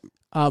 Is it?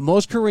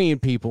 Most Korean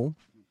people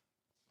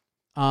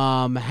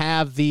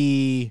have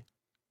the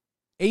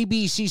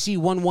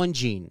ABCC11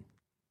 gene.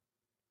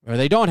 Or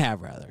they don't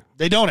have, rather.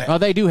 They don't have. Oh,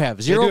 they do have.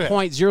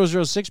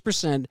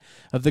 0.006%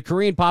 of the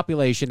Korean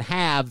population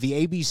have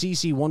the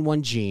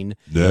ABCC11 gene.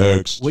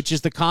 Next. Which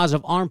is the cause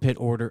of armpit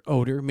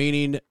odor,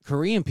 meaning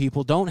Korean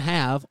people don't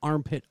have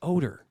armpit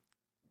odor.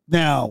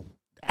 Now,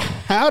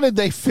 how did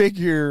they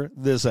figure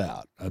this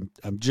out?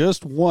 I'm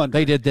just wondering.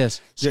 They did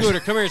this. Scooter,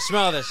 come here and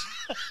smell this.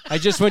 I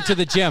just went to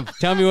the gym.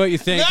 Tell me what you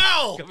think.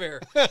 No! Come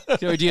here.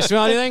 Do you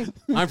smell anything?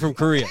 I'm from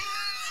Korea.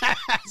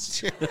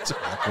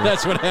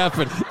 That's what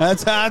happened.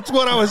 That's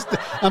what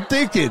I'm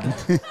thinking.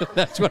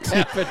 That's what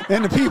happened.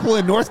 And the people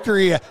in North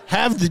Korea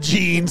have the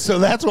gene, so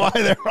that's why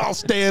they're all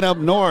staying up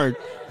north.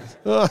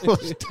 Oh,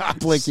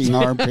 stop licking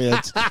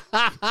armpits.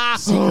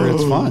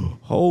 Secret's fun.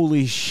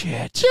 Holy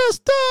shit.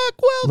 Just talk.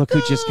 Well, look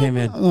who just came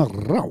in.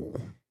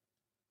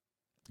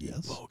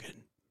 Yes. Bogan.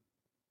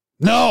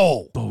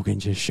 No. Bogan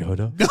just showed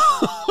up.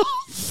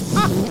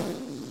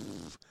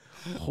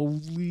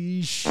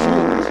 Holy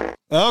shit.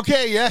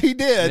 Okay, yeah, he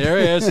did. There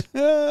he is.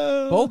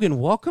 Bogan,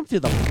 welcome to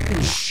the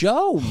fucking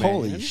show, man.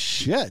 Holy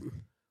shit.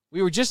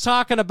 We were just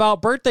talking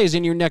about birthdays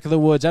in your neck of the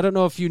woods. I don't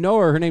know if you know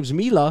her. Her name's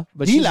Mila,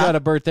 but she's got a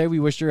birthday.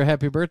 We wished her a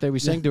happy birthday. We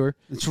sang to her.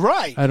 That's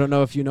right. I don't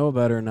know if you know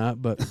about her or not,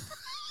 but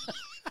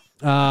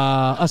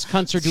us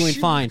cunts are doing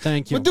fine.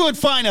 Thank you. We're doing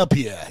fine up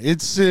here.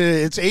 It's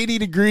 80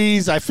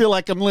 degrees. I feel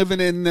like I'm living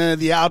in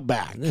the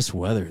outback. This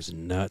weather is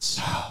nuts.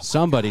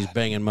 Somebody's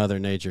banging Mother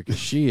Nature because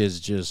she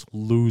is just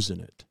losing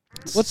it.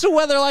 What's the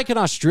weather like in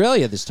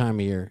Australia this time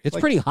of year? It's like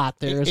pretty hot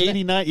there, isn't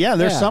 89. Yeah,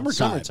 they're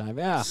summertime.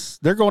 Yeah.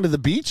 They're going to the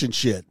beach and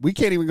shit. We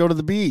can't even go to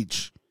the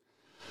beach.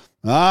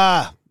 He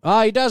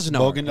does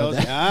know. Bogan knows.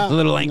 A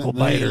little ankle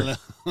biter.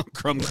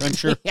 Crumb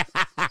cruncher.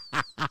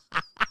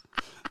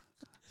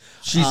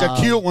 She's a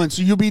cute one,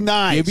 so you be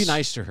nice. You be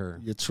nice to her.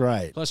 That's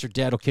right. Plus, her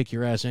dad will kick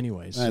your ass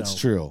anyways. That's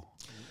true.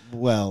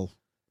 Well,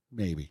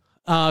 maybe.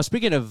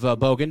 Speaking of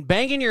Bogan,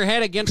 banging your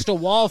head against a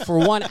wall for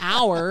 1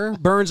 hour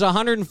burns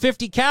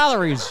 150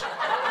 calories.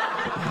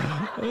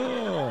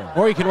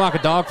 Or you can walk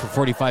a dog for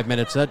 45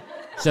 minutes. That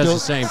does the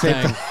same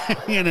thing.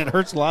 And it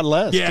hurts a lot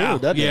less, too,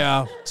 doesn't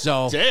it?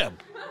 So, damn.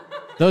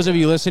 Those of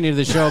you listening to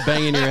the show,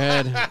 banging your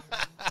head.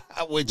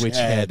 Which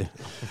head?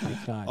 Oh, my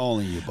God.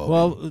 Only you, Bogan.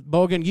 Well,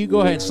 Bogan, you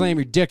go ahead and slam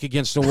your dick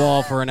against the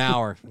wall for an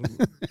hour.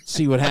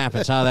 See what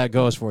happens, how that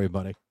goes for you,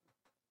 buddy.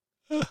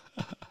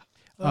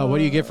 What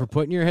do you get for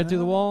putting your head through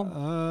the wall?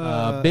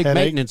 Big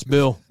headache. maintenance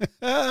bill.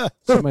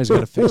 Somebody's got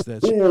to fix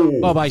that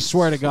shit. Bob, I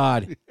swear to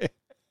God.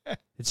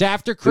 It's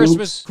after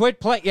Christmas. Oops. Quit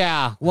playing.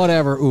 Yeah,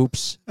 whatever.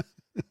 Oops.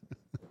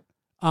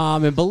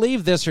 And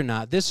believe this or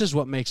not, this is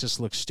what makes us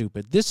look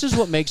stupid. This is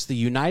what makes the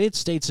United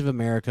States of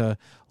America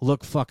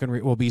look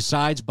fucking... well,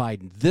 besides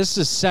Biden, this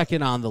is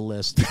second on the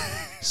list.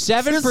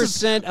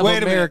 7% of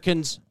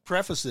Americans...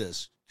 Preface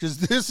this, because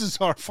this is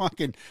our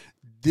fucking...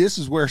 This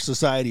is where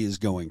society is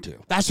going to.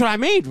 That's what I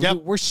mean. Yep.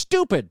 We're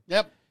stupid.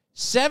 Yep.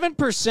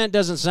 7%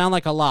 doesn't sound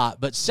like a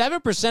lot, but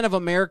 7% of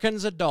American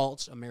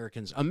adults,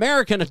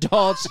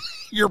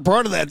 you're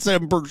part of that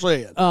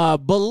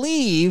 7%.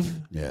 Believe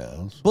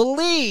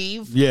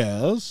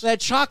Yes. that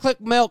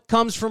chocolate milk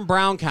comes from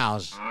brown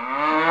cows.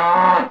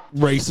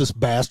 Racist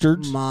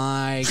bastards.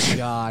 My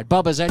God.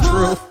 Bubba, is that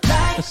true?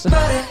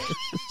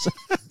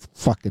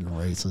 Fucking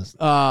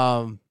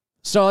racist.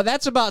 So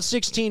that's about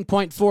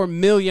 16.4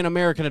 million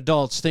American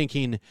adults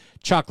thinking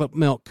chocolate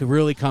milk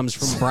really comes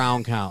from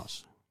brown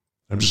cows.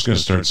 I'm just going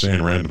to start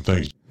saying random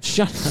things.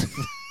 Shut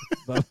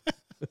up.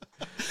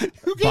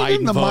 Who gave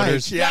him the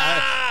voters. mic?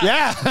 Yeah.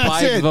 That's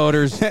Biden it.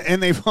 voters.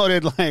 And they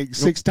voted like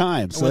 6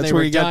 times. So When that's they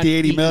where were you got done the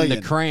 80 eating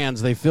million. The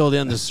crayons, they filled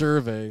in the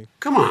survey.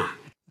 Come on.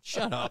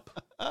 Shut up.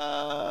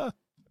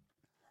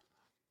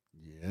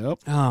 Yep.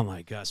 Oh,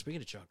 my God.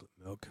 Speaking of chocolate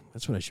milk,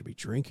 that's what I should be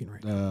drinking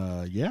right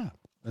now. Yeah.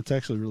 That's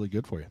actually really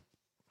good for you.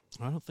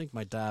 I don't think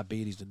my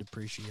diabetes would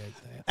appreciate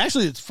that.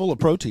 Actually, it's full of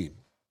protein.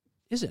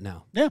 Is it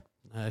now? Yeah.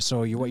 So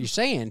what you're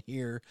saying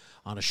here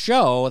on a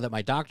show that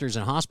my doctor's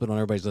in hospital and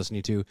everybody's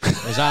listening to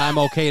is I'm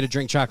okay to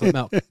drink chocolate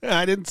milk.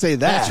 I didn't say that.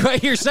 That's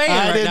what you're saying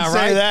I right didn't now, say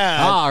right?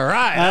 that. All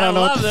right. I don't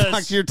know what love the this.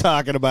 fuck you're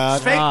talking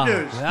about. Fake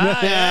news.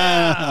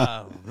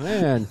 Yeah.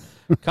 Man,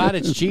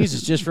 cottage cheese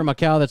is just from a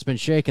cow that's been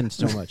shaken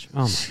so much.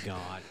 Oh, my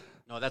God.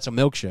 No, that's a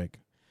milkshake.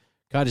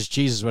 Cottage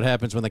cheese is what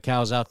happens when the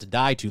cow's out to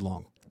die too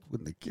long.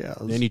 When the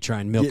cows Then you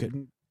try and milk it.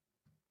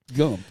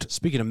 Gumped.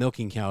 Speaking of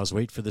milking cows,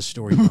 wait for this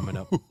story coming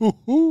up.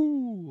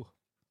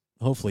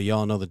 Hopefully,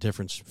 y'all know the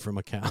difference from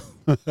a cow.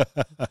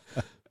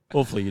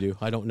 Hopefully, you do.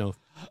 I don't know.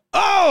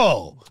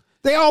 Oh!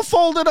 They all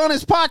folded on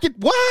his pocket.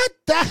 What?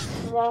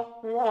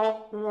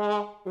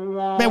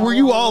 Man, were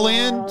you all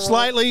in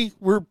slightly?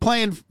 We're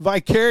playing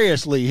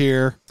vicariously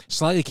here.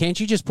 Slightly, can't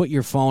you just put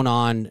your phone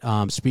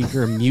on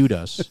speaker and mute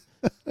us?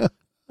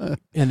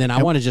 And then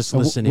I want to just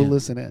listen in. We'll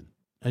listen in.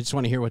 I just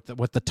want to hear what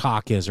the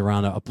talk is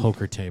around a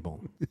poker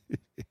table.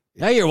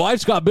 Hey, your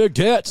wife's got big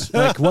tits.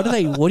 Like, what do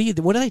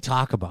they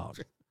talk about?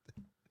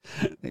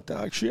 They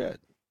talk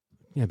shit.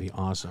 That'd be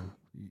awesome.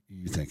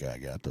 You think I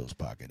got those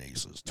pocket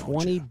aces?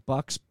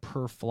 $20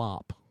 per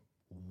flop.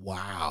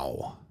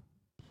 Wow.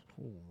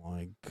 Oh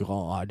my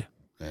God.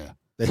 Yeah.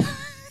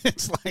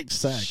 It's like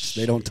sex.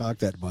 Shit. They don't talk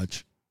that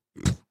much.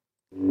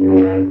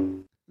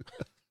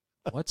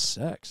 What's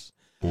sex?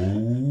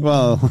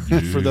 Well,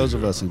 for those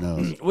of us who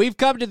know. We've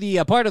come to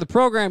the part of the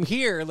program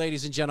here,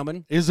 ladies and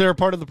gentlemen. Is there a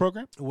part of the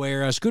program?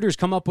 Where Scooter's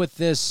come up with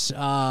this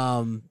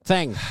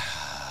thing.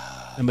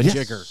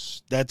 Thingamajigger.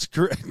 Yes, that's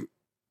correct.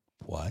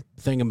 What?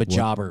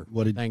 Thingamajobber.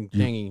 What did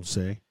thingy you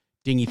say?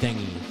 Dingy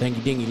thingy.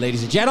 Thingy dingy.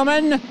 Ladies and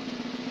gentlemen,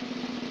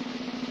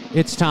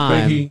 it's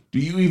time. Becky, do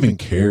you even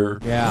care?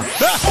 Yeah.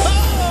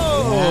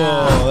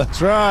 Oh,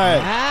 that's right.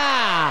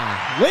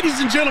 Ah. Ladies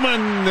and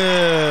gentlemen,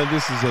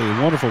 this is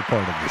a wonderful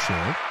part of the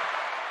show.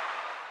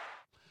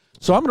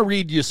 So I'm going to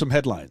read you some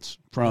headlines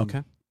from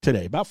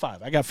today, about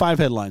 5. I got 5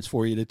 headlines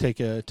for you to take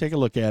a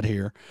look at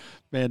here.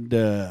 And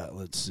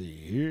let's see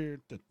here.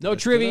 No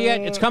trivia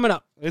yet. It's coming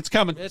up. It's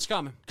coming. It's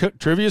coming.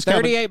 Trivia's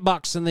coming.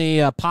 $38 in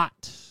the pot.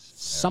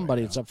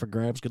 Somebody it's up for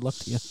grabs. Good luck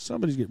to you.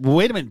 Somebody's good. Well,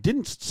 wait a minute.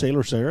 Didn't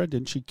Sailor Sarah,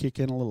 didn't she kick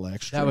in a little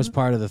extra? That was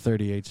part of the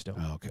 38 still.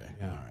 Oh, okay.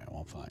 Yeah. All right.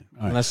 Well, fine.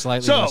 All right. Unless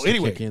Slightly so, wants to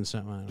anyway, kick in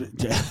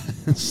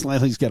something.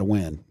 Slightly's got to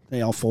win.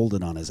 They all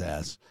folded on his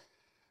ass.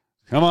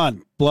 Come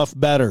on, bluff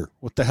better.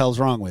 What the hell's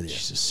wrong with you?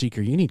 Jesus,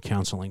 Seeker, you need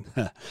counseling.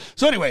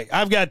 So anyway,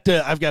 I've got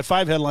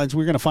 5 headlines.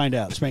 We're going to find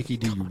out. Spanky,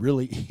 do you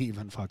really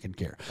even fucking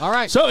care? All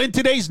right. So in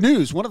today's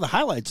news, one of the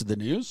highlights of the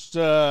news,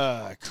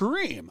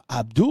 Kareem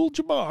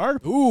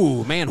Abdul-Jabbar.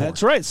 Ooh, man.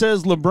 That's right.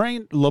 Says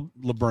LeBron.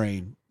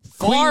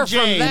 Far Queen James,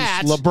 from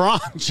that.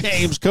 LeBron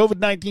James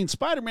COVID-19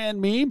 Spider-Man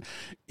meme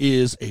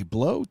is a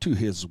blow to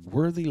his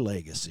worthy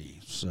legacy.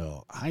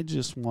 So I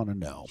just want to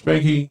know.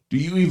 Becky, do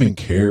you even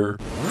care?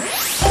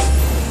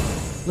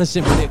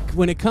 Listen,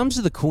 when it comes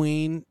to the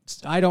Queen,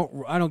 I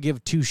don't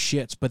give 2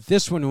 shits. But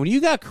this one, when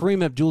you got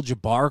Kareem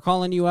Abdul-Jabbar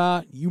calling you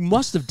out, you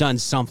must have done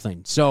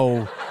something.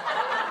 So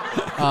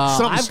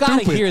I've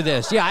got to hear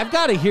this. Yeah, I've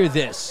got to hear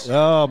this.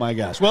 Oh my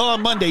gosh! Well,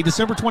 on Monday,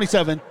 December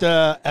 27th,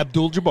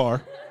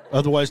 Abdul-Jabbar,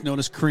 otherwise known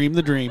as Kareem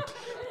the Dream,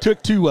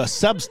 took to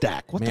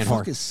Substack. What the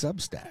fuck is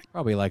Substack?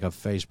 Probably like a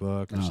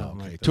Facebook or something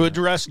like that. To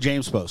address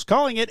James' post,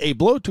 calling it a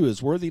blow to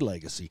his worthy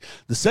legacy.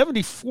 The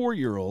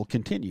 74-year-old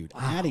continued,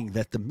 adding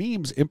that the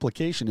meme's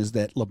implication is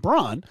that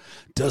LeBron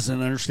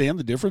doesn't understand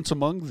the difference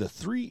among the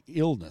 3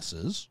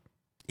 illnesses,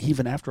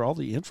 even after all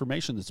the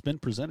information that's been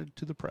presented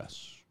to the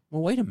press.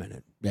 Well, wait a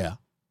minute. Yeah.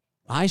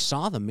 I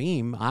saw the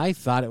meme. I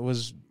thought it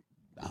was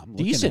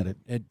decent.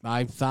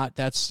 I thought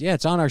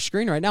it's on our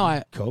screen right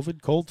now.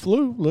 COVID, cold,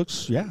 flu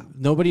looks,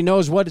 Nobody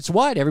knows what it's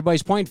what.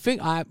 Everybody's pointing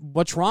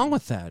what's wrong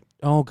with that?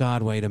 Oh,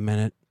 God, wait a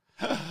minute.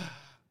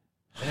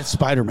 That's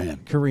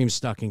Spider-Man. Kareem's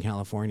stuck in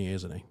California,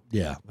 isn't he?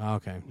 Yeah.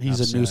 Okay. He's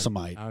a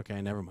Newsomite.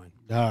 Okay, never mind.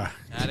 All right.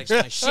 That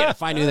explains shit.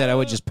 If I knew that, I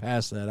would just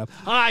pass that up.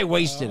 I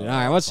wasted it. All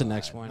right, what's the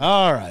next one?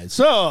 All right.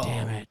 So,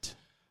 damn it.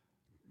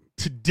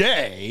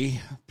 Today,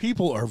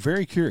 people are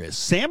very curious.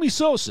 Sammy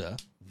Sosa,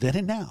 then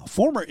and now,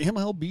 former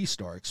MLB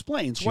star,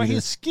 explains why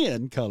his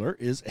skin color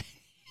is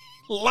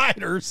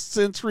lighter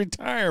since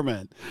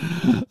retirement.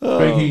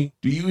 Becky,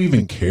 do you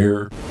even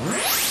care?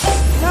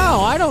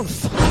 No, I don't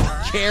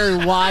care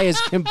why his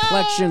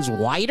complexion's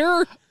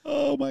whiter.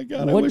 Oh, my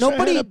God. I wish I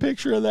had a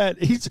picture of that.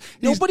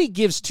 Nobody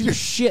gives 2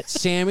 shits,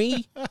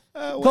 Sammy.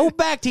 Go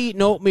back to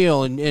eating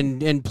oatmeal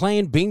and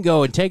playing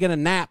bingo and taking a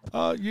nap.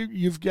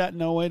 You've got,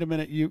 no, wait a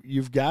minute.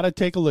 You've got to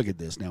take a look at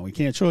this. Now, we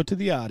can't show it to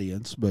the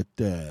audience, but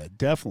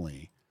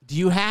definitely. Do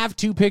you have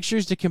 2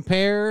 pictures to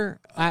compare?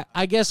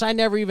 I guess I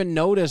never even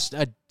noticed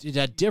a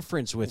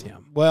difference with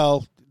him.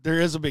 Well, There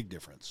is a big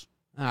difference.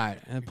 All right,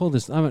 pull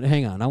this.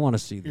 Hang on, I want to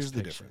see this. Here's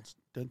the picture. difference.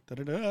 Dun,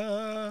 dun, dun,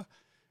 dun.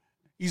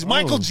 He's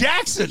Michael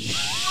Jackson.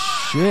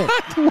 Shit.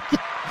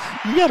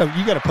 You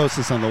gotta post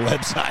this on the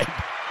website.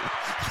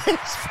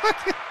 It's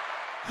fucking.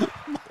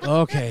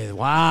 Okay.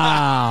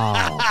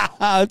 Wow.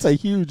 That's a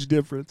huge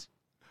difference.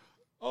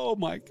 Oh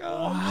my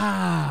God.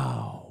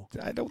 Wow.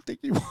 I don't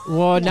think you.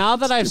 Well, now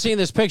that I've seen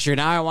this picture,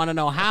 now I want to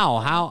know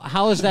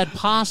how is that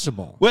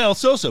possible? Well,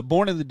 Sosa,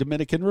 born in the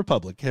Dominican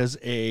Republic, has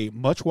a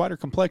much wider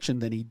complexion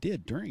than he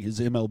did during his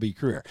MLB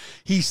career.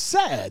 He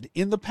said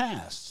in the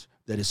past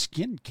that his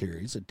skin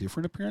carries a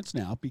different appearance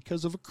now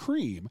because of a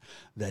cream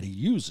that he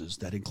uses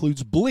that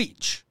includes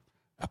bleach,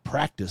 a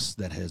practice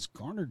that has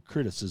garnered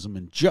criticism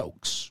and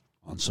jokes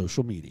on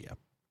social media.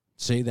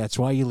 See, that's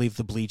why you leave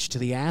the bleach to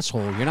the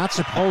asshole. You're not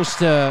supposed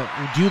to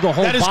do the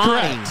whole body. That is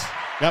correct.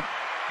 Yep.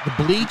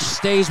 The bleach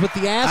stays with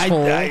the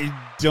asshole. I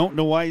don't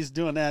know why he's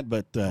doing that,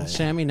 but...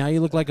 Sammy, now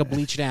you look like a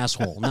bleached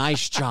asshole.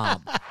 Nice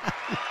job.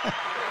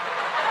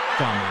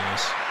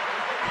 Dumbass.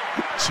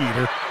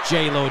 Cheater.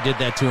 J-Lo did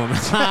that to him.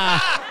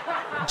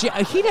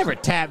 He never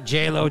tapped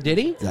J-Lo, did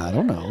he? I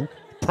don't know.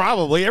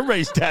 Probably.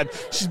 Everybody's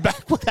tapped. She's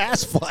back with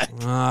ass fleck.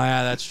 Oh,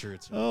 yeah, that's true.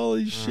 Too.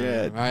 Holy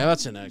shit. All right,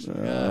 what's the next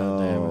one? God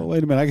damn it.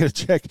 Wait a minute. I got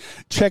to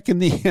check in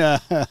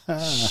the...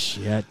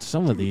 Shit.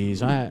 Some of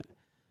these...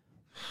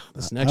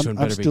 This next one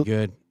better be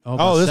good.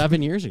 About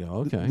 7 years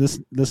ago. Okay.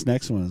 This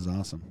next one is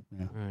awesome.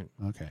 Yeah. All right.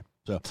 Okay.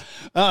 So,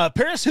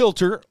 Paris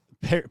Hilton.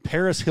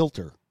 Paris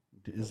Hilton.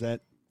 Is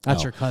that?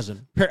 That's her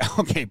cousin.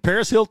 Okay.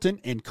 Paris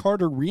Hilton and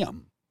Carter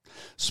Riem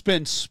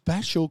spend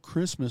special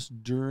Christmas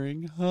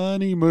during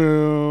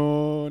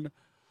honeymoon.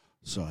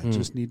 So I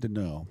just need to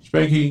know.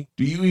 Spanky,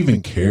 do you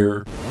even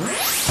care?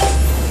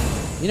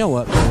 You know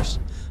what, Paris?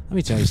 Let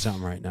me tell you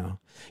something right now.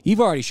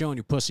 You've already shown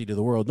your pussy to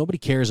the world. Nobody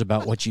cares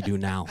about what you do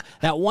now.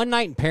 That one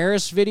night in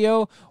Paris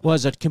video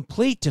was a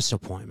complete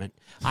disappointment.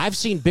 I've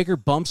seen bigger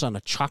bumps on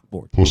a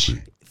chalkboard.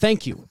 Pussy.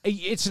 Thank you.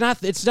 It's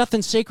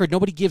nothing sacred.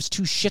 Nobody gives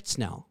two shits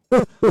now.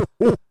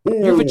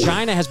 Your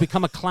vagina has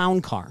become a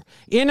clown car.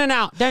 In and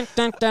out. Dun,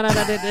 dun, dun, dun,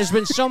 dun, dun. There's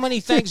been so many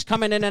things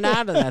coming in and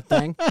out of that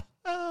thing.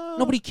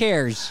 Nobody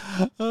cares.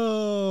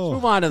 Oh. Let's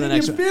move on to the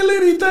next one. Feel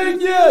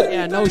anything yet?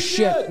 Yeah, no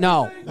shit.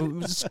 No.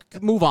 Just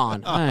move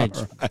on. All right.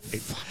 All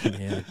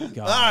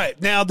right.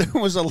 Now there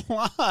was a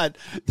lot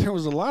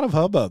of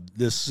hubbub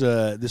this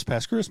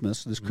past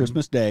Christmas,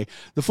 Christmas Day,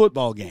 the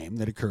football game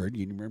that occurred.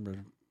 You remember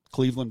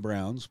Cleveland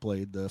Browns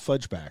played the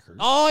Fudgebackers.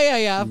 Oh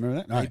yeah. Remember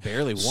that? They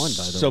barely won, by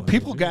the way. So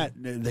people got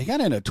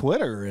into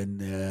Twitter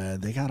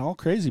and they got all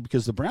crazy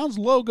because the Browns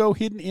logo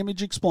hidden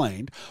image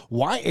explained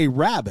why a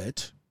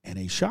rabbit and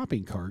a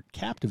shopping cart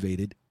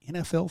captivated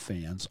NFL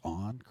fans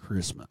on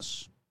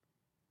Christmas.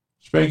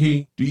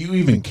 Spanky, do you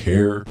even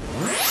care?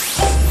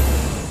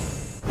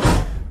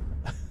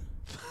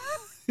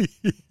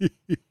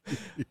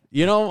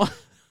 You know.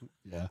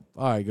 Yeah.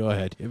 All right, go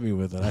ahead. Hit me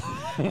with it.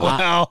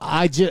 Wow.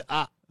 I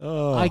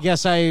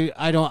guess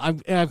I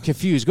don't. I'm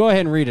confused. Go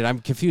ahead and read it. I'm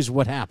confused.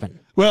 What happened?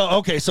 Well,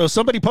 okay. So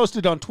somebody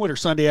posted on Twitter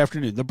Sunday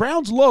afternoon the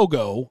Browns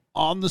logo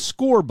on the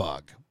score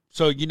bug.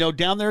 So,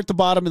 down there at the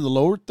bottom in the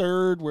lower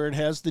third where it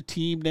has the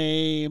team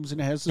names and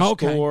it has the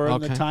score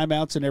and the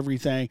timeouts and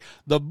everything,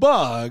 the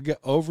bug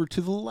over to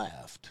the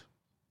left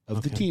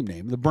of the team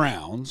name, the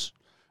Browns,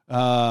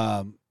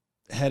 had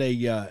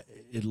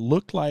it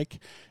looked like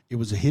it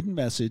was a hidden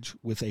message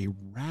with a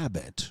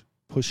rabbit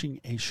pushing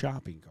a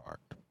shopping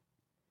cart.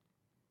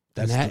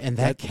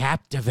 That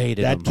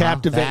captivated them. That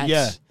captivated,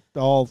 yeah.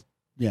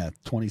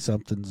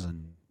 20-somethings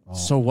and...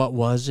 So what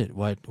was it?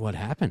 What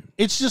happened?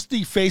 It's just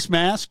the face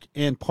mask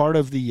and part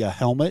of the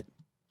helmet.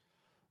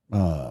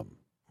 Oh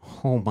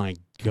my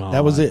God!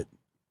 That was it.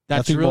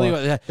 That's Nothing really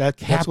more.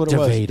 That's what it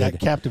was. That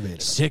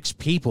captivated 6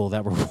 people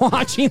that were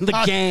watching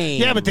the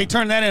game. Yeah, but they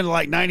turned that into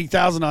like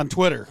 90,000 on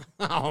Twitter.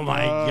 Oh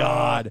my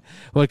God!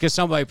 Well, because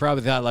somebody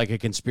probably thought, like a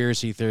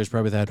conspiracy theorist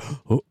probably thought,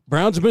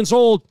 Browns have been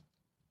sold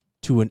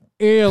to an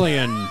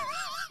alien,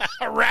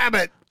 a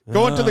rabbit.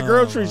 Going to the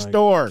grocery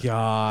store.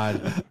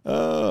 God.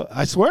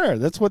 I swear,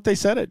 that's what they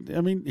said.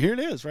 I mean, here it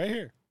is, right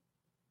here.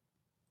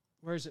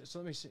 Where is it? So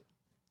let me see.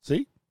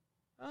 See?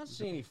 I don't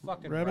see any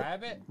fucking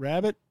rabbit.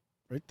 Rabbit,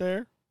 right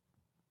there.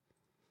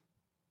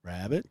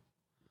 Rabbit.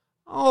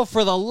 Oh,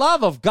 for the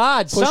love of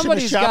God.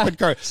 Somebody's got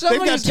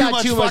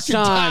too much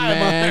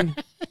time,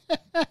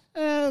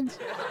 man.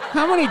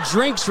 How many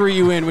drinks were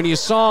you in when you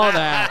saw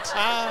that?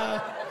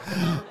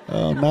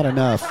 Oh, not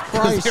enough.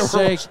 Christ's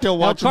sake. Still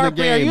watching Carpe,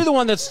 the game. Are you the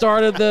one that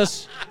started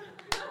this?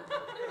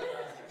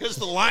 Because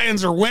the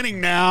Lions are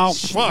winning now.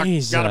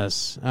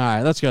 Jesus. All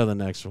right, let's go to the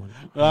next one.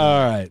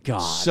 All right. God.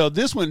 So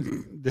this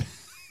one,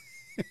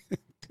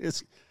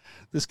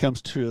 this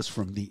comes to us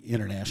from the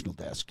international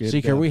desk.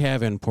 Seeker, we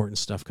have important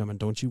stuff coming.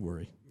 Don't you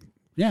worry.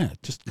 Yeah,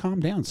 just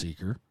calm down,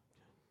 Seeker.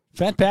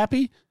 Fat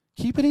Pappy,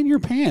 keep it in your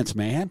pants,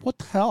 man. What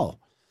the hell?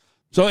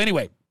 So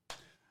anyway,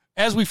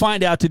 as we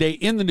find out today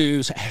in the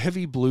news,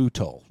 heavy blue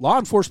toll. Law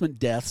enforcement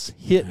deaths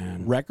hit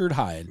record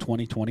high in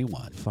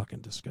 2021. Fucking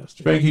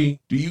disgusting. Spanky,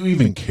 do you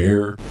even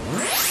care?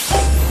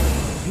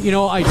 You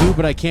know, I do,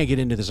 but I can't get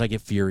into this. I get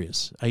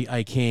furious.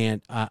 I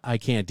can't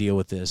deal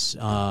with this.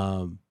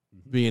 Having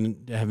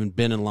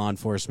been in law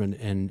enforcement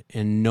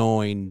and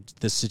knowing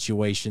the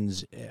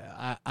situations,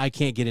 I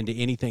can't get into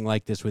anything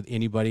like this with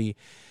anybody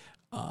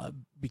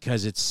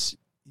because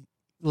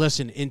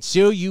listen,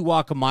 until you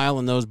walk a mile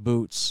in those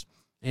boots,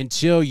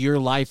 until your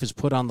life is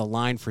put on the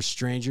line for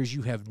strangers,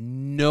 you have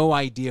no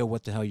idea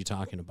what the hell you're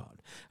talking about.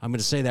 I'm going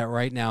to say that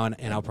right now,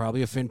 and I'll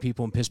probably offend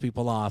people and piss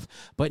people off,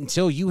 but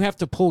until you have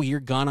to pull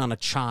your gun on a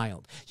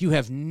child, you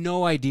have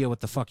no idea what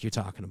the fuck you're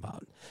talking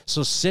about.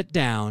 So sit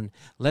down,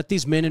 let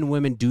these men and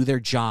women do their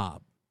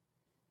job.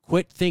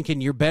 Quit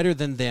thinking you're better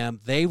than them.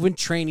 They've been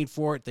training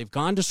for it. They've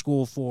gone to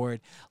school for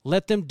it.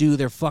 Let them do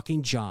their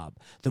fucking job.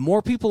 The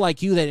more people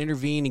like you that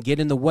intervene and get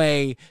in the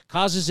way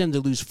causes them to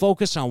lose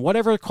focus on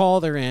whatever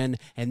call they're in,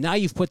 and now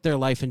you've put their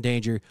life in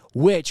danger,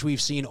 which we've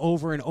seen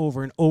over and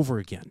over and over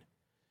again.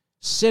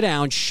 Sit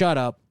down, shut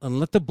up, and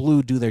let the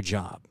blue do their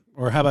job.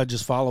 Or how about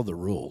just follow the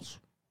rules?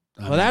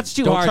 That's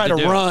too hard to do. Don't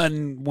try to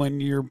run when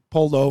you're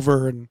pulled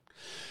over and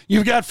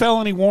you've got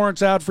felony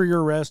warrants out for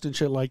your arrest and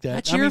shit like that.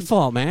 That's your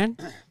fault, man.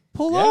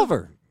 Pull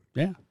over.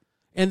 Yeah.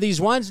 And these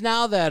ones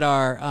now that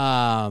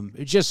are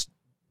just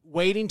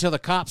waiting till the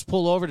cops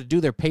pull over to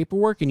do their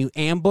paperwork and you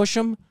ambush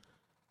them,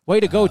 way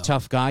to go,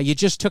 tough guy. You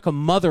just took a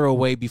mother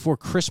away before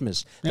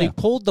Christmas. Yeah. They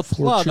pulled the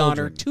plug on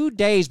her 2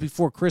 days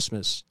before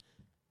Christmas.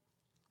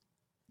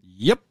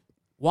 Yep.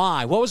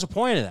 Why? What was the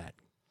point of that?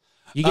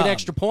 You get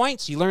extra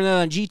points? You learn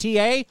that on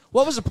GTA?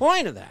 What was the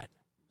point of that?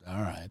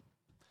 All right.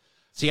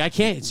 See, I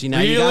can't. See, now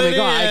you got me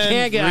going. I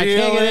can't get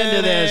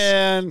into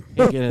this.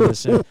 Can't get into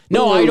this.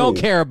 No, I don't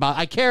care about.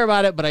 I care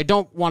about it, but I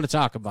don't want to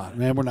talk about it.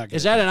 Man, we're not.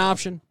 Is that an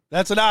option?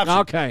 That's an option.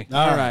 Okay.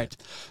 All right.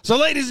 So,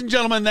 ladies and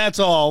gentlemen, that's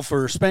all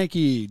for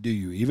Spanky. Do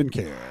you even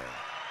care?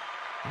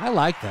 I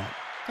like that.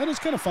 That is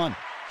kind of fun.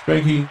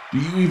 Spanky, do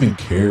you even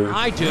care?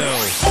 I do.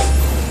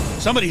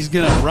 Somebody's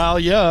gonna rile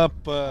you up.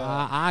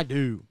 I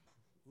do.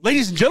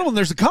 Ladies and gentlemen,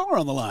 there's a caller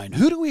on the line.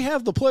 Who do we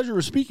have the pleasure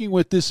of speaking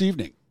with this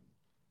evening?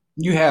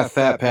 You have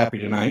Fat Pappy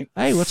tonight.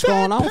 Hey, what's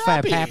going on,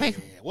 Fat Pappy?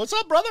 What's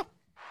up, brother?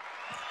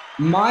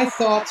 My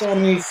thoughts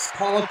on these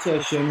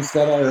politicians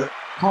that are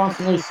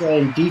constantly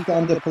saying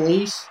defund the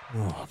police,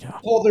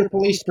 hold their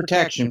police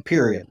protection,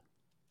 period.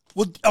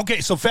 Well, okay,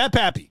 so Fat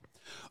Pappy,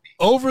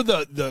 over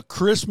the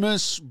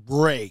Christmas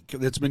break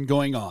that's been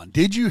going on,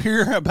 did you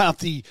hear about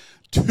the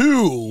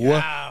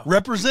two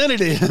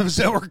representatives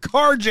that were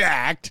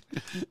carjacked?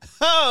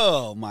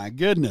 Oh, my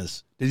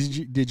goodness.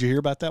 Did you hear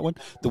about that one?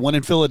 The one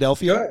in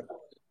Philadelphia? Good.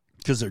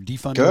 Because they're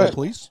defunding the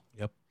police?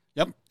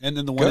 Yep. And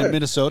then the one in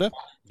Minnesota?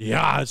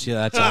 Yeah, that's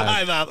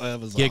I thought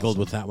that was giggled awesome.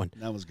 with that one.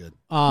 That was good.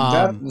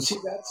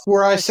 That's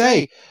where I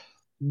say,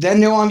 then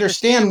they'll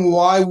understand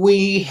why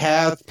we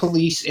have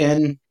police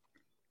in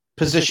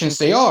positions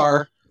they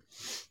are.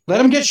 Let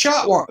them get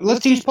shot.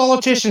 Let these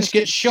politicians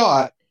get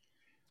shot.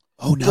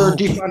 Oh no! For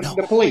defunding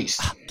the police.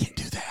 Can't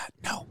do that.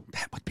 No,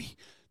 that would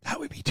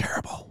be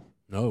terrible.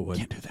 No, it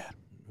wouldn't. Can't do that.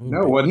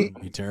 No, it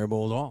wouldn't be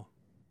terrible at all.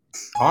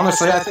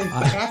 Honestly, I think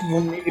half of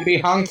them need to be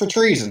hung for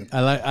treason.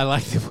 I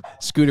like the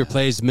Scooter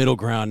plays middle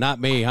ground, not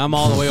me. I'm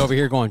all the way over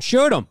here going,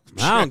 shoot them.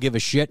 I don't give a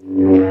shit.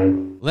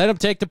 Let them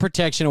take the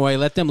protection away.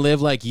 Let them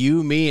live like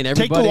you, me, and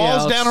everybody else. Take the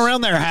walls down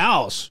around their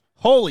house.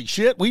 Holy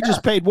shit. We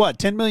just paid, what,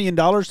 $10 million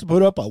to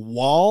put up a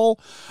wall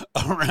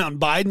around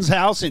Biden's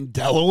house in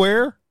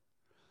Delaware?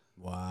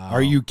 Wow.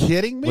 Are you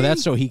kidding me? Well,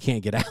 that's so he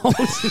can't get out.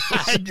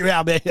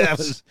 Yeah, man,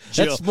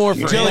 that's more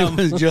for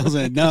him. Jill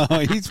said, no,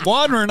 he's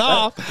wandering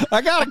off.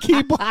 I got to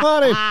keep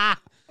on him.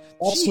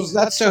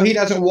 That's so he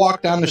doesn't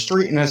walk down the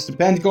street and has to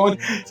bend going,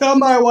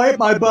 somebody wipe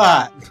my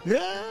butt.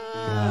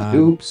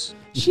 Oops.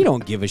 She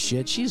don't give a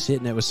shit. She's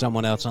hitting it with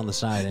someone else on the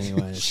side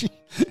anyway.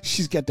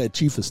 She's got that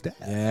chief of staff.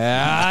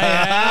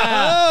 Yeah.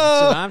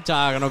 That's what I'm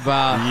talking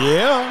about.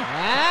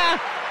 Yeah.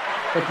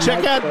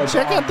 Check out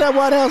that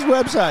White House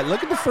website.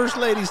 Look at the First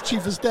Lady's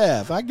chief of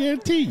staff. I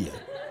guarantee you.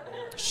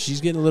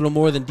 She's getting a little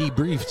more than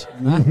debriefed.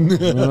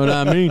 You know what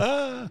I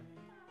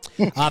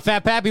mean?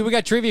 Fat Pappy, we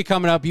got trivia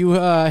coming up. You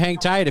hang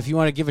tight. If you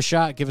want to give a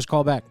shot, give us a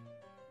call back.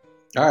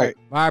 All right.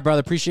 All right,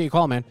 brother. Appreciate your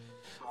call, man.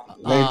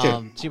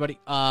 See you, buddy.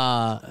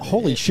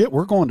 Holy shit,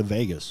 we're going to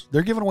Vegas.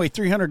 They're giving away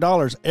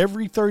 $300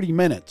 every 30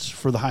 minutes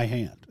for the high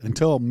hand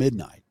until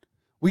midnight.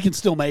 We can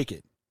still make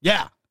it.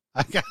 Yeah.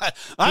 I'm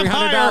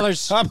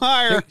 $300. I'm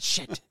higher.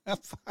 Shit.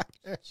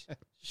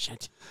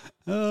 Shit.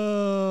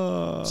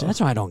 So that's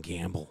why I don't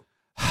gamble.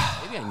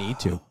 Maybe I need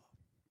to.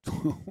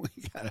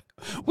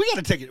 we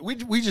gotta take it.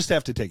 We just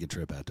have to take a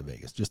trip out to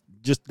Vegas. Just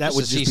that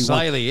would just see be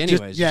slightly, one,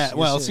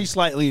 anyways. See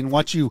slightly and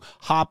watch you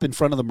hop in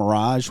front of the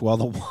Mirage while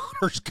the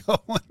water's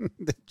going.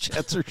 The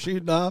jets are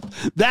shooting off.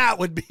 That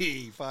would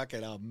be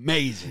fucking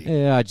amazing.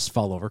 Yeah, I just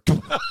fall over.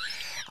 Look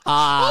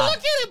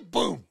at it!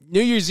 Boom.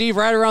 New Year's Eve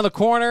right around the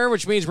corner,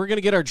 which means we're gonna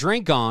get our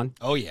drink on.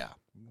 Oh yeah.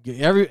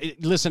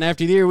 Listen,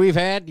 after the year we've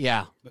had,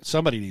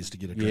 somebody needs to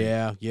get a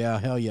drink. Yeah,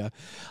 hell yeah.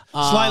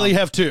 Slightly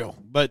have two,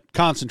 but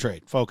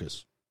concentrate,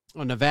 focus.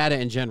 Oh, Nevada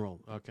in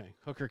general. Okay.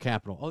 Hooker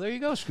capital. Oh, there you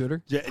go,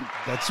 Scooter. Yeah,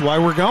 that's why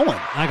we're going.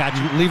 I got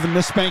you. Leaving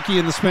Miss Spanky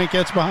and the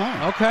Spankettes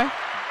behind. Okay.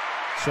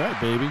 That's right,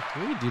 baby. We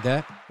can do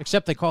that.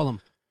 Except they call them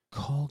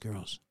call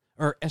girls.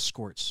 Or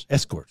escorts.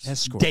 Escorts.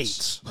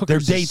 Dates. They're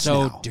Hookers dates is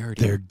so now.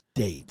 dirty. They're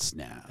dates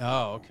now.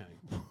 Oh, okay.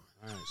 All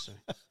right, so.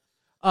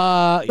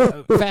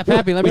 Fat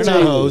Pappy, let me tell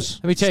you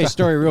a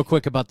story real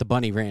quick about the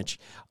Bunny Ranch.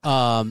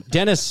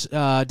 Dennis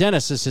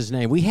is his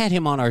name. We had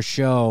him on our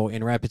show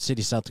in Rapid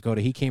City, South Dakota.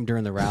 He came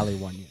during the rally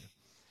one year.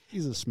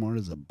 He's as smart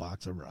as a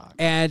box of rocks.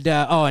 And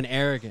and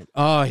arrogant.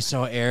 Oh, he's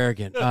so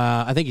arrogant.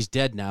 I think he's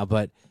dead now,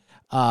 but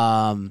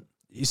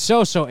he's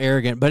so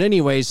arrogant. But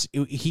anyways,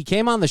 he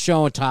came on the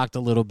show and talked a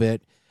little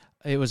bit.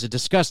 It was a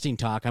disgusting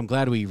talk. I'm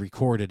glad we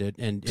recorded it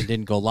and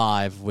didn't go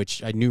live,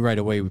 which I knew right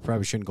away we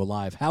probably shouldn't go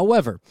live.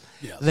 However,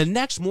 the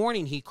next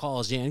morning he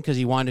calls in because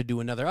he wanted to do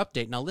another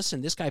update. Now,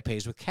 listen, this guy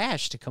pays with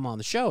cash to come on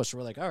the show. So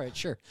we're like, all right,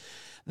 sure.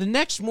 The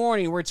next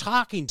morning we're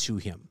talking to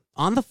him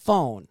on the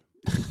phone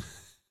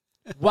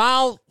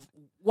while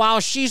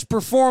she's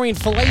performing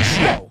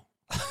fellatio.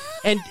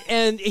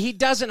 And he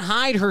doesn't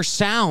hide her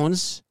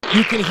sounds.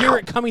 You can hear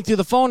it coming through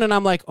the phone, and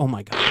I'm like, oh,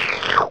 my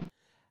God.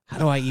 How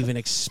do I even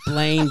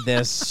explain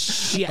this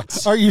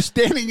shit? Are you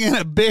standing in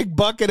a big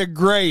bucket of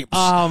grapes?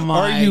 Oh, my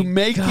Are you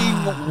making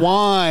God.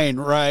 wine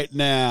right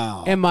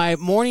now? And my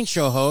morning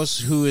show host,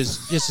 who is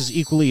just as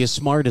equally as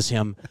smart as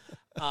him,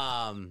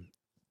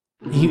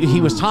 he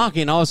was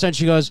talking, and all of a sudden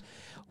she goes,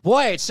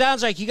 boy, it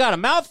sounds like you got a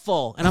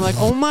mouthful. And I'm like,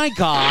 oh, my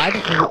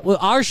God. Well,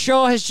 our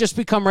show has just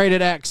become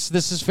rated X.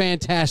 This is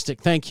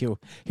fantastic. Thank you.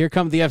 Here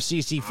come the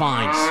FCC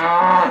fines.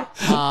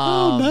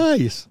 Oh,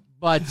 nice.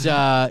 But,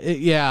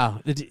 he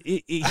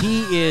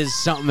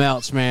is something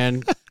else,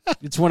 man.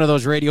 It's one of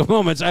those radio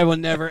moments I will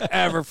never,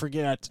 ever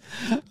forget.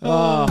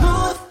 But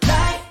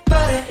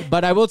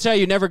I will tell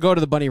you, never go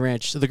to the Bunny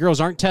Ranch. The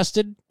girls aren't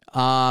tested. He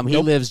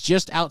lives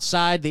just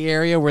outside the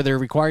area where they're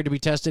required to be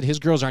tested. His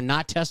girls are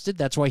not tested.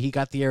 That's why he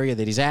got the area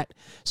that he's at.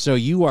 So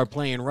you are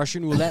playing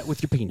Russian roulette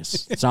with your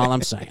penis. That's all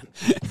I'm saying.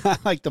 I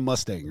like the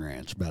Mustang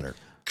Ranch better.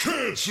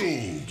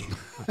 Canceled.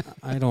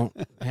 I don't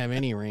have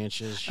any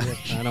ranches. Shit.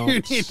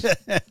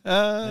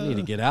 I need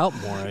to get out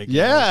more. I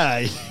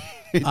guess.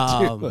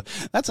 Yeah.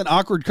 That's an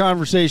awkward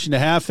conversation to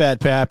have, Fat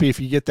Pappy, if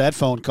you get that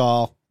phone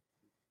call.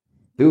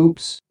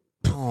 Oops.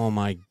 Oh,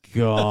 my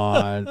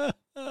God.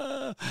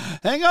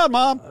 Hang on,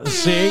 Mom.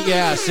 See?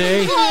 Yeah,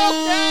 see?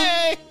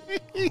 Okay.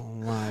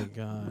 Oh, my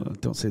God. Oh,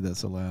 don't say that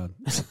so loud.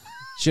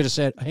 Should have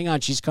said, hang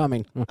on, she's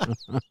coming.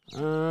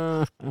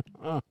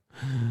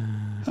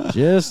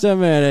 Just a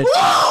minute.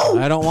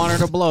 I don't want her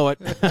to blow it.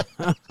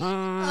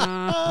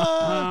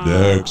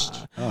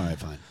 Next. All right,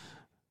 fine.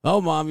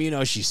 Oh, Mom, you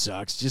know she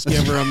sucks. Just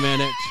give her a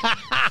minute.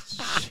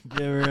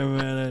 Give her a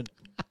minute.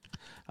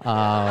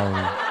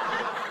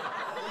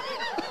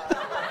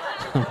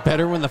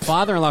 Better when the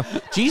father-in-law.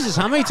 Jesus,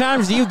 how many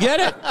times do you get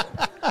it?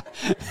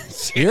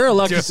 You're a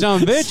lucky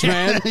son of a bitch,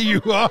 man.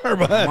 You are,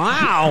 but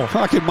wow.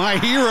 Fucking my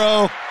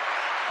hero.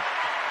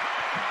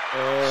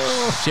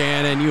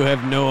 Shannon, you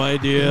have no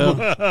idea. All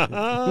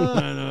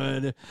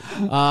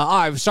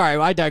right, sorry,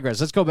 I digress.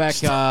 Let's go back.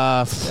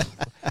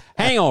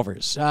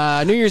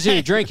 Hangovers. New Year's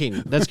Eve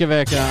drinking. Let's get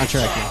back on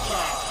track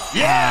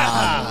here.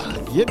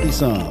 Yeah. Get me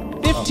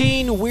some.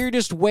 15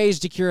 weirdest ways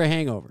to cure a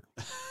hangover.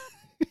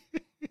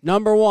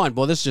 Number one.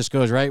 Well, this just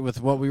goes right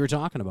with what we were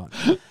talking about.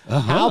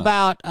 How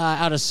about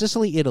out of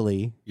Sicily,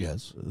 Italy?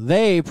 Yes.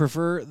 They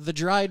prefer the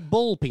dried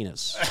bull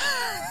penis.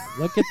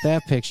 Look at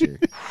that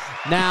picture.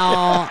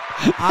 Now,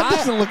 that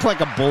doesn't look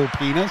like a bull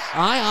penis.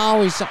 I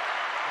always.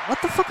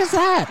 What the fuck is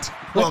that?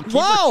 Well,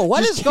 whoa!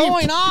 What is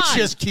going on?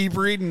 Just keep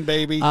reading,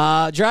 baby.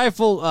 Dry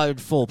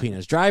full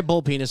penis, dry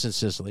bull penis in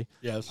Sicily.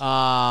 Yes.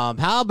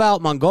 How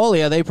about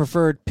Mongolia? They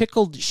preferred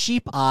pickled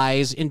sheep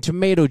eyes in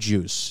tomato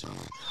juice.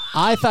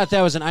 I thought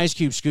that was an ice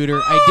cube,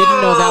 Scooter. I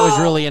didn't know that was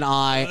really an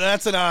eye.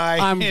 That's an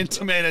eye in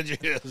tomato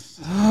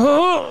juice.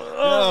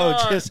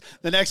 Oh, just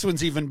the next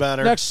one's even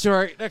better. Next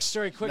story,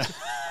 quick.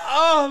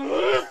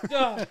 Oh,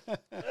 God.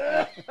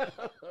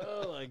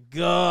 Oh, my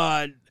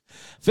God.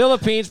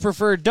 Philippines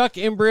prefer duck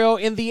embryo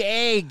in the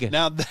egg.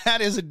 Now, that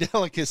is a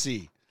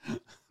delicacy.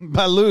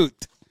 Balut.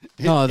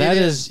 No, that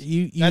is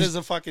that is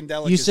a fucking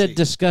delicacy. You said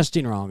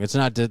disgusting wrong. It's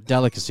not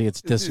delicacy.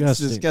 It's disgusting.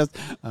 It's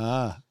disgusting.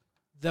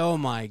 Oh,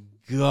 my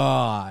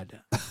God.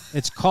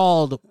 It's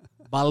called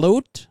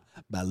balut.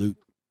 Balut.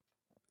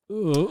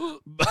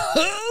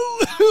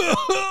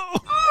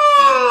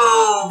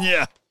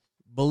 Yeah.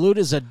 Balut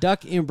is a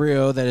duck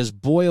embryo that is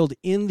boiled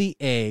in the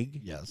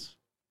egg. Yes.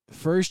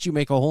 First, you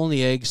make a hole in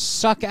the egg,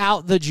 suck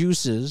out the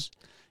juices,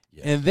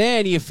 and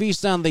then you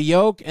feast on the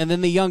yolk, and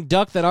then the young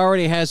duck that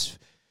already has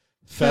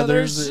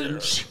feathers.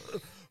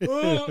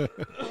 Oh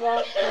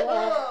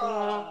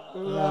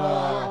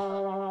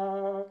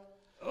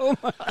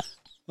my.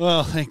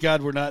 Well, thank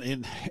God we're not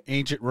in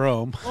ancient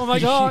Rome. Oh, my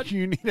God.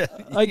 You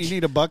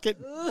need a bucket?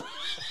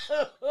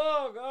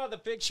 Oh, God, the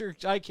picture.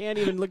 I can't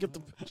even look at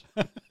the picture.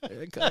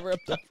 Cover up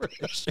the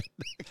picture.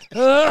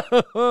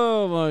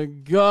 Oh, my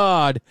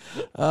God.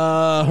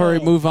 Hurry,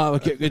 move on.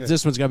 Okay,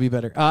 this one's got to be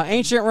better.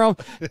 Ancient Rome,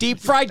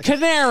 deep-fried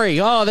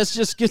canary. Oh, this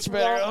just gets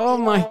better. Oh,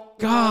 my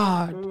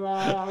God.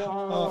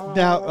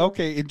 Now,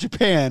 okay, in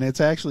Japan,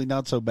 it's actually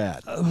not so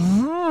bad.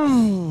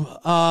 Move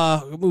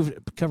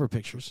it. Cover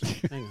pictures.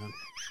 Hang on.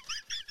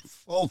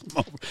 Fold them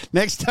over.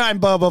 Next time,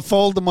 Bubba,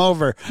 fold them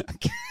over.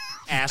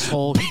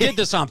 Asshole. He did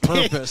this on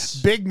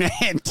purpose. Big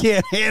man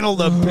can't handle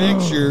the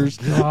pictures.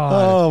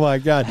 Oh my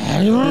God.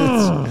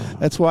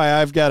 That's why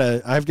I've got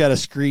to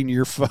screen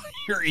your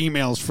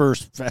emails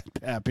first, Fat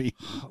Pappy.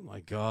 Oh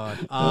my God.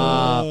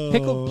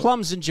 Pickled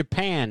plums in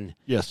Japan.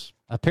 Yes.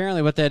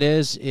 Apparently what that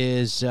is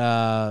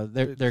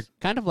they're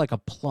kind of like a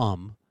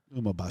plum.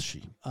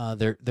 Umabashi.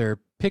 They're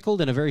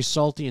pickled in a very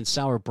salty and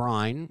sour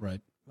brine.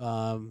 Right.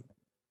 And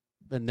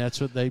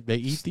that's what they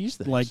eat these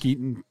things. Like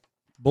eating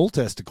bull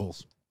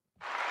testicles.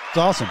 It's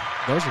awesome.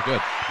 Those are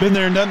good. Been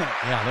there and done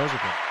that. Yeah, those are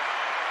good.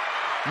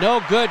 No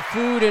good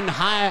food in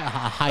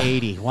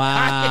Haiti.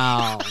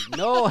 Wow.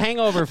 No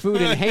hangover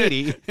food in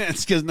Haiti.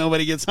 That's because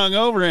nobody gets hung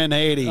over in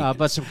Haiti.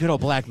 But some good old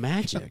black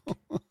magic.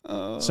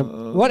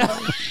 What?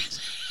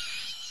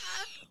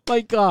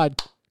 My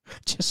God.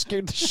 Just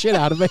scared the shit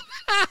out of me.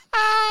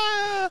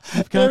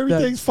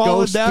 Everything's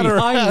falling down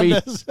around me.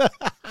 us.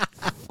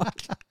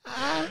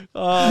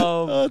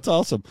 That's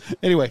awesome.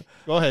 Anyway,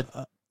 go ahead.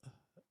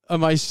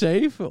 Am I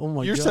safe? Oh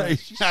my God! You're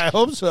safe. I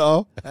hope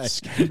so.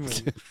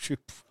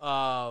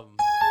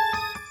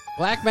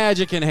 Black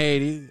magic in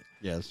Haiti.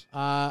 Yes.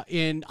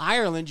 In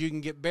Ireland, you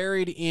can get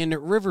buried in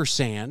river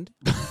sand.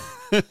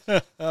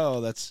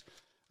 Oh, that's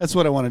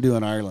what I want to do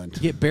in Ireland.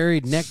 Get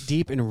buried neck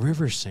deep in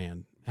river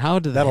sand. How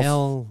the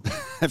hell?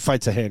 That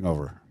fights a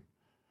hangover.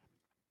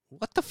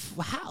 What the?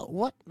 How?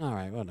 What? All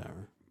right,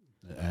 whatever.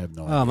 I have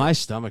no idea. Oh, my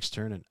stomach's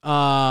turning.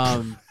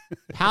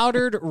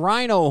 Powdered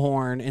rhino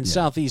horn in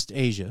Southeast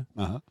Asia.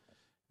 Uh-huh.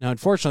 Now,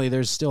 unfortunately,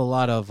 there's still a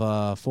lot of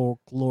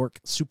folkloric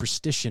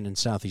superstition in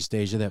Southeast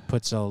Asia that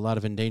puts a lot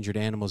of endangered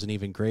animals in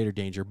even greater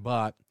danger.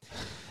 But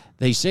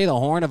they say the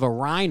horn of a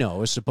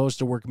rhino is supposed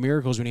to work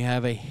miracles when you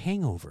have a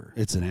hangover.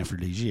 It's an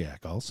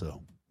aphrodisiac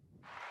also.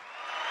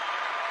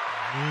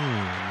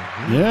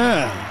 Mm-hmm.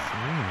 Yeah.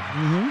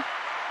 Mm-hmm.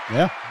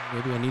 Yeah.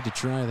 Maybe I need to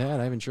try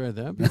that. I haven't tried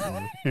that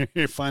before.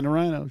 Find a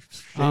rhino.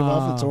 Shave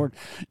off its horn.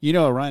 You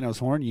know a rhino's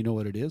horn, you know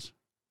what it is?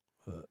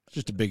 It's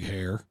just a big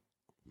hair.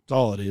 That's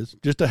all it is.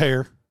 Just a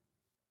hair.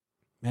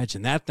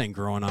 Imagine that thing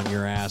growing on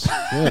your ass.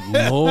 Good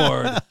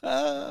Lord.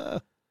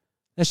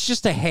 That's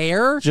just a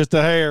hair? Just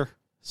a hair.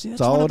 See, that's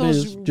all one it of those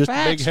is. Just a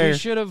big facts. hair. You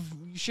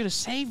should have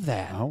saved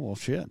that. Oh, well,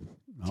 shit.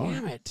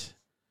 Damn it.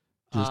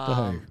 Just a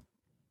hair.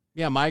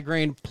 Yeah,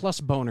 migraine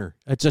plus boner.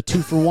 It's a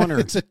 2-for-1er.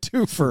 It's a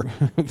twofer.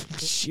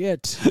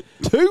 Shit.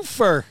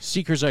 Twofer.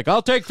 Seeker's like,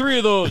 I'll take 3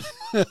 of those.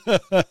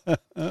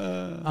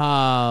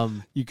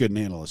 You couldn't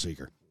handle a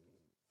seeker.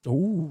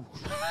 Ooh.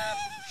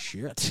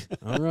 Shit.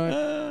 All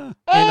right.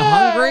 In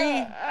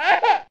Hungary,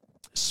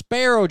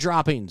 sparrow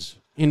droppings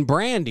in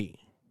brandy.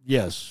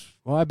 Yes.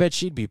 Well, I bet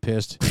she'd be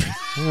pissed. I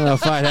don't know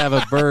if I'd have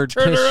a bird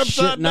Turn her piss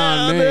upside shitting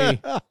on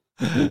me. down.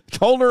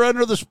 Hold her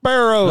under the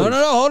sparrows.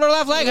 No. Hold her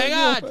left leg. Hang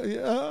on.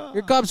 Yeah.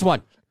 Here comes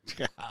one.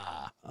 Yes.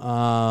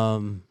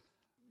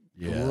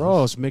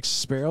 Gross. Mix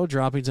sparrow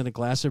droppings in a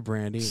glass of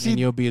brandy, and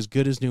you'll be as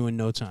good as new in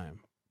no time.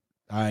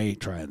 I ain't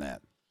trying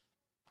that.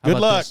 How Good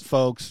about luck, this?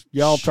 folks.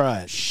 Y'all try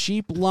it.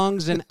 Sheep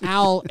lungs and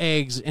owl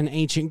eggs in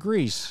ancient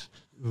Greece.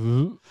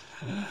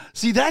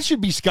 See, that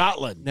should be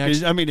Scotland.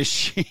 Next. I mean, a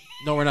sheep.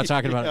 No, we're not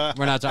talking about it.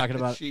 We're not talking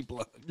about it. Sheep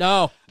lung.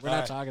 No, we're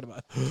not talking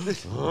about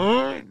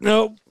it.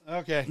 Nope.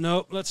 Okay.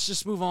 Nope. Let's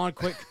just move on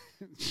quick.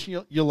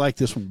 You'll like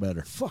this one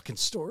better. Fucking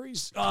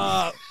stories.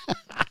 Well,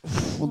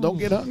 don't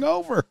get hung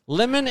over.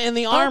 Lemon in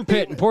the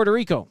armpit in Puerto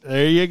Rico.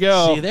 There you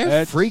go. See,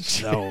 they're freaks,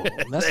 though.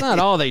 That's not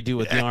all they do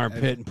with the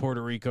armpit in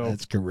Puerto Rico.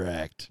 That's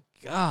correct.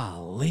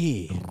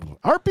 Golly.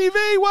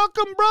 RPV,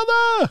 welcome,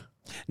 brother.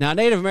 Now,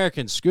 Native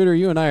Americans, Scooter,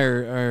 you and I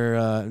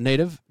are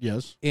native.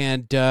 Yes.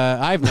 And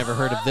I've never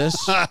heard of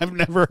this. I've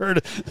never heard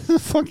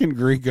of fucking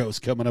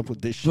Grigos coming up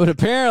with this shit. But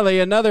apparently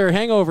another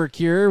hangover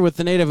cure with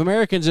the Native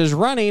Americans is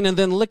running and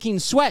then licking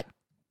sweat.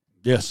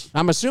 Yes.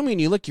 I'm assuming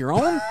you lick your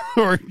own?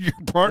 Or your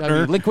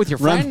partner. Lick with your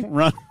friend?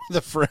 Run with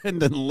a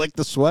friend and lick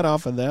the sweat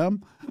off of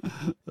them.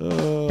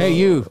 Hey,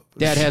 you,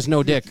 Dad has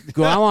no dick.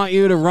 Go, I want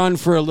you to run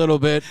for a little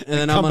bit, and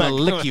then I'm going to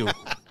lick you.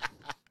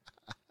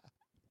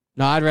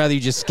 No, I'd rather you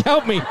just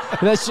scalp me.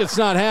 That shit's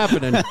not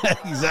happening.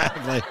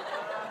 Exactly.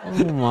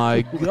 Oh,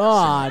 my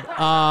God.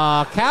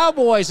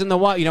 Cowboys in the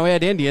wild. You know, we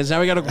had Indians. Now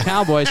we got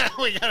cowboys.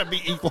 We got to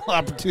be equal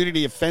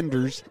opportunity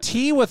offenders.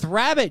 Tea with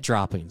rabbit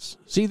droppings.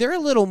 See, they're a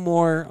little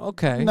more,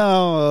 okay.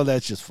 No,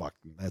 that's just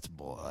fucking, that's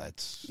bull.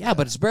 That's, yeah,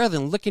 but it's better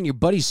than licking your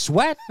buddy's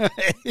sweat.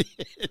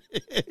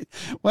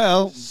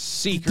 Well,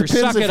 Seeker,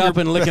 suck it up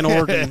and lick an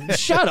organ.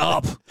 Shut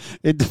up.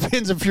 It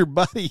depends if your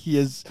buddy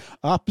is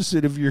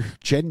opposite of your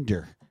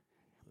gender.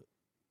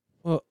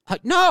 Well,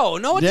 no,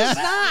 it does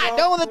not.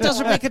 No, that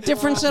doesn't make a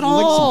difference at all.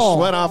 Lick some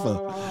sweat off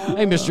of.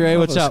 Hey, Mr. A,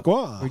 what's up?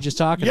 Squaw. We're just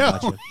talking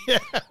about you. Yeah,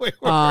 we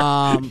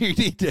were. You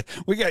need to.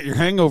 We got your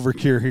hangover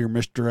cure here,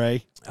 Mr.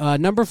 A.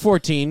 Number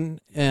 14.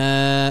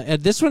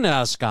 And this one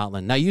out of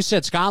Scotland. Now you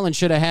said Scotland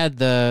should have had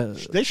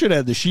the. They should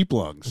have the sheep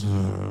lungs.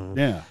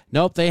 Yeah.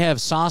 Nope, they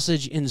have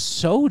sausage in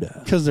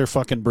soda. Because they're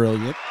fucking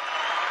brilliant.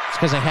 It's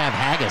because they have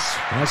haggis.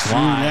 That's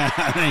why.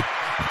 Yeah, they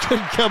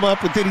couldn't come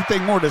up with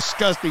anything more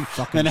disgusting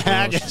than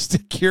haggis to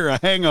cure a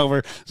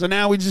hangover. So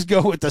now we just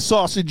go with the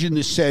sausage and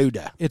the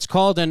soda. It's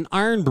called an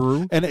iron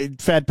brew.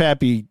 And Fat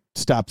Pappy,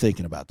 stop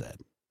thinking about that.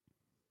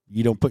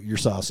 You don't put your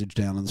sausage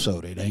down in the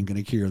soda. It ain't going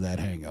to cure that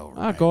hangover.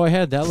 Oh, go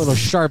ahead. That little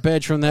sharp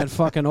edge from that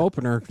fucking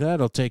opener,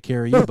 that'll take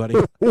care of you, buddy.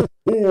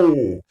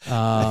 He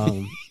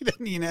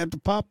doesn't even have to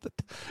pop it.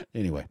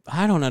 Anyway.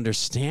 I don't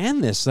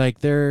understand this. Like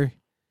they're...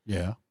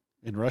 Yeah.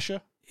 In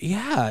Russia?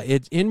 Yeah,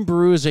 in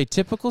brew is a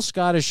typical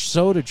Scottish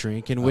soda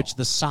drink in which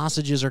the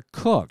sausages are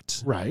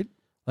cooked. Right.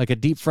 Like a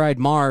deep fried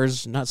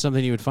Mars, not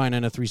something you would find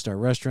in a 3-star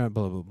restaurant,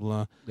 blah, blah,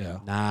 blah. Yeah.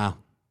 Nah.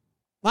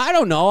 Well, I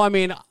don't know. I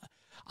mean,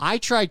 I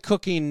tried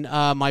cooking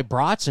my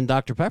brats in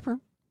Dr. Pepper.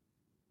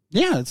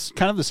 Yeah, it's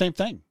kind of the same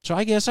thing. So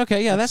I guess,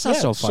 okay, yeah, that's not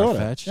so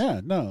far-fetched.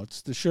 Yeah, no,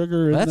 it's the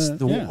sugar. That's and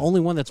the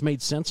only one that's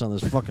made sense on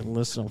this fucking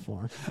list so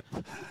far.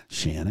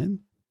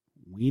 Shannon?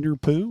 Wiener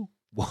poo?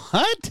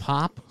 What?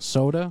 Pop,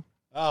 soda.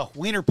 Oh,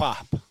 Wiener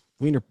Pop.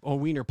 Wiener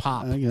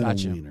Pop. I got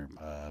gotcha. a Wiener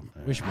Pop.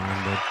 Wish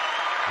mine did.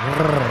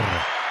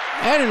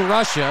 And in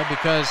Russia,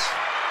 because,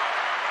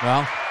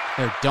 well,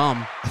 they're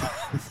dumb.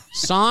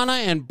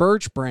 Sauna and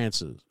birch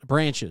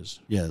branches.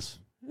 Yes.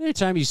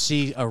 Anytime you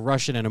see a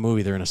Russian in a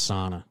movie, they're in a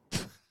sauna.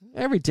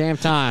 Every damn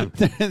time.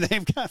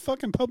 They've got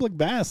fucking public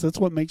baths. That's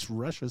what makes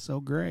Russia so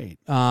great.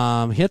 Hit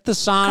the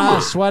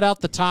sauna, sweat out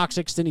the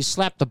toxics, then you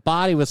slap the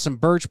body with some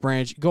birch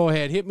branch. Go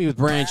ahead, hit me with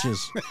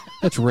branches.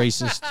 That's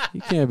racist. You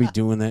can't be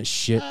doing that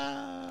shit.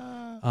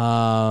 That's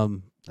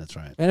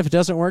right. And if it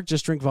doesn't work,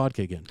 just drink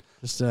vodka again.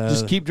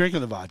 Just keep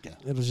drinking the vodka.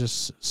 It'll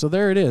just so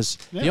there it is.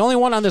 Yeah. The only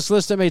one on this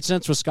list that made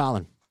sense was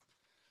Scotland.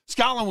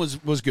 Scotland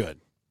was good.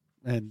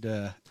 And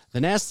the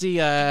nasty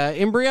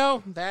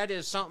embryo, that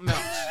is something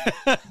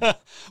else.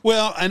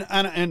 Well,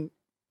 and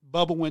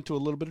Bubba went to a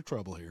little bit of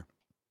trouble here.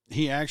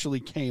 He actually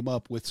came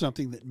up with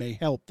something that may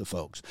help the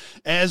folks.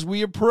 As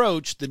we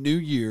approach the new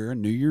year,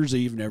 New Year's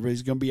Eve, and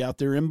everybody's going to be out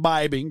there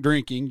imbibing,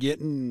 drinking,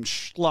 getting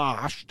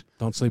sloshed.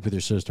 Don't sleep with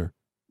your sister.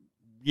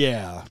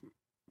 Yeah.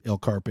 El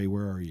Carpe,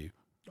 where are you?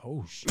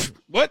 Oh, shit.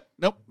 What?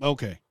 Nope.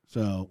 Okay.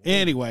 So,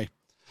 anyway,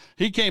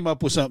 he came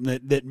up with something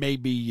that may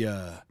be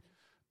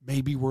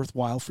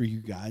worthwhile for you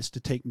guys to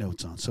take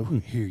notes on. So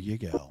here you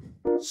go.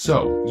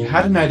 So, you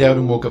had a night out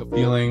and woke up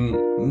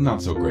feeling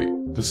not so great.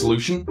 The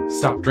solution?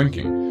 Stop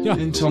drinking. Yeah.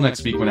 Until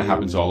next week when it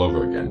happens all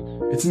over again.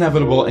 It's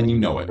inevitable and you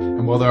know it.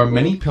 And while there are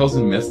many pills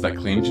and myths that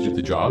claim to do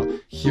the job,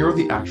 here are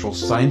the actual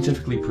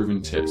scientifically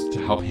proven tips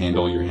to help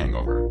handle your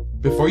hangover.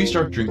 Before you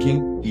start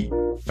drinking, eat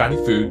fatty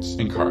foods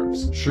and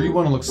carbs. Sure, you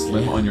want to look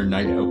slim on your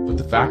night out, but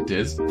the fact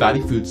is,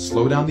 fatty foods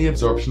slow down the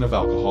absorption of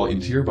alcohol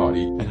into your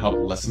body and help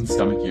lessen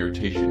stomach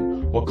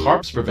irritation, while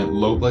carbs prevent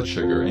low blood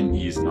sugar and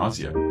ease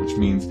nausea, which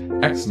means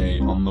ex-nay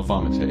on the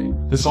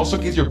vomite. This also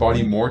gives your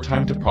body more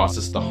time to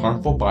process the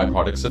harmful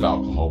byproducts of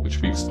alcohol, which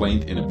we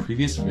explained in a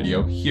previous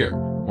video here,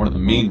 one of the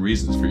main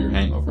reasons for your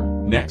hangover.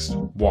 Next,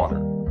 water.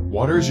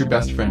 Water is your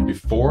best friend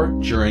before,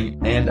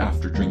 during, and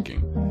after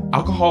drinking.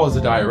 Alcohol is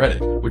a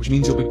diuretic, which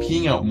means you'll be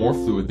peeing out more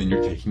fluid than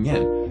you're taking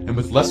in, and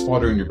with less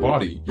water in your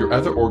body, your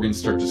other organs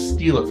start to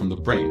steal it from the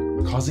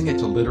brain, causing it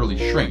to literally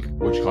shrink,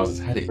 which causes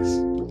headaches.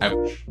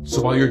 Ouch.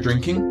 So while you're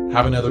drinking,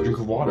 have another drink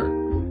of water.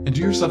 And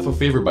do yourself a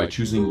favor by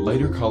choosing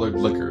lighter colored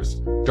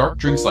liquors. Dark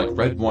drinks like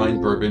red wine,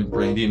 bourbon,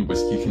 brandy, and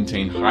whiskey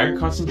contain higher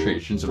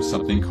concentrations of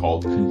something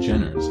called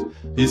congeners.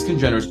 These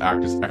congeners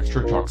act as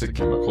extra toxic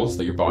chemicals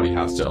that your body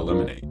has to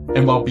eliminate.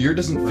 And while beer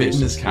doesn't fit in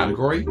this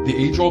category, the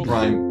age-old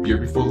rhyme, beer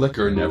before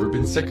liquor, never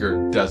been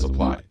sicker, does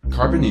apply.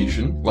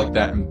 Carbonation, like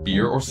that in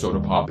beer or soda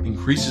pop,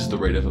 increases the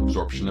rate of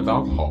absorption of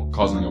alcohol,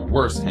 causing a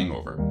worse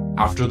hangover.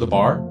 After the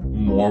bar,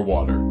 more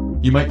water.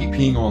 You might be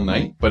peeing all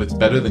night, but it's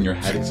better than your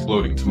head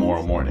exploding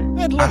tomorrow morning.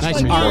 Nice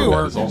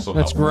Aspartame is also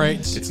That's helpful. great.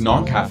 It's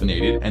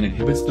non-caffeinated and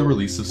inhibits the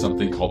release of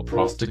something called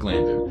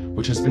prostaglandin,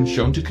 which has been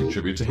shown to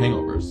contribute to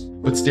hangovers.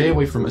 But stay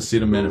away from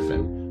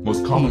acetaminophen,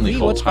 most commonly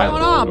called what's going on,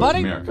 Tylenol in North buddy?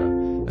 America.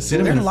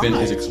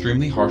 Acetaminophen is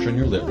extremely harsh on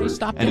your liver,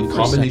 and in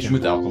combination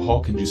with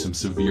alcohol can do some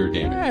severe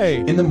damage. Hey.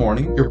 In the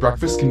morning, your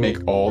breakfast can make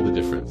all the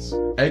difference.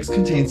 Eggs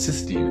contain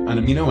cysteine,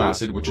 an amino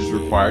acid which is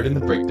required in the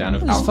breakdown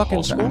of What is alcohol fucking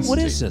to school? acetate. What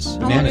is this? How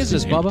long Bananas is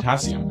this, contain Bubba?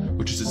 potassium,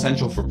 which is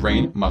essential for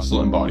brain,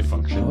 muscle, and body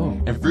function.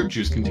 Oh. And fruit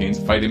juice contains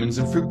vitamins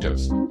and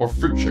fructose, or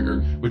fruit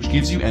sugar, which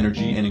gives you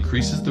energy and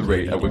increases the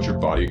rate at which your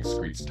body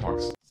excretes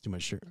toxins. It's too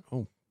much sugar.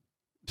 Oh.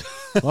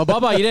 Well,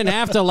 Bubba, you didn't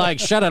have to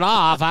shut it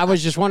off. I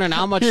was just wondering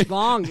how much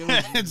long.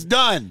 It's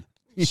done.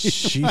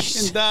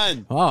 Sheesh.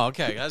 Done. Oh,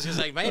 okay. I was just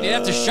like, man, you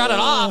didn't have to shut it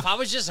off. I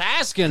was just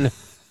asking.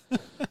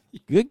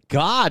 Good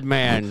God,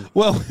 man.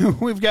 Well,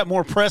 we've got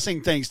more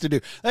pressing things to do.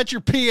 That's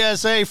your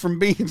PSA from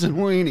Beans and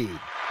Weenie.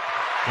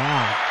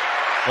 Wow.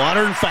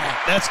 Water and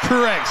fat. That's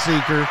correct,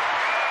 Seeker.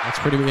 That's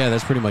pretty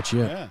much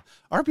it. Yeah.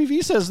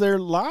 RPV says they're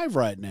live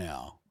right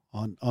now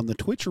on the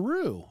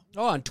Twitcheroo.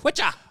 Oh, on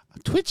Twitcher.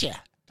 Twitcher.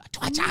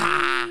 Twitcher.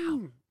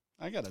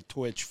 I got a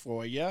Twitch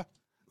for you.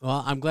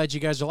 Well, I'm glad you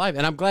guys are live,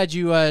 and I'm glad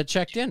you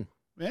checked in.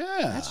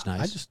 Yeah. That's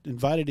nice. I just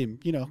invited him.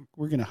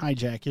 We're going to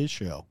hijack his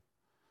show.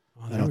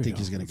 I don't think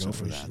he's going to go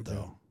for that,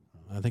 though.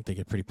 I think they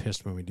get pretty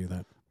pissed when we do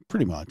that.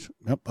 Pretty much.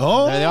 Yep.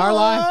 Oh, there they are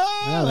live.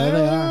 Yeah, there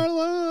they are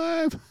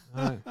live.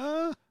 All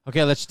right.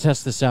 Okay, let's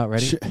test this out.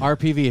 Ready?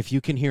 RPV, if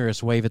you can hear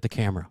us, wave at the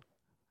camera.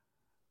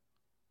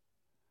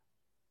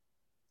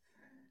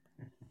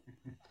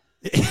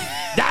 All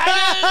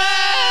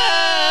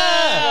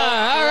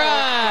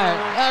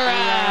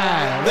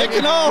right. They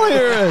can all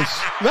hear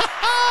us.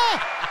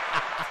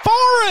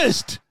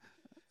 Forrest.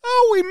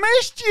 Oh, we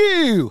missed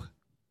you.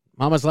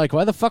 Mama's like,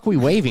 why the fuck are we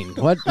waving?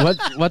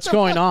 What's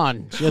going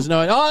on? She doesn't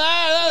know. There you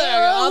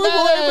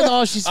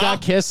go. Oh, she's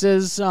got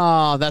kisses.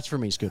 Oh, that's for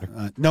me, Scooter.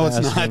 No, it's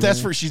not. That's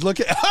for she's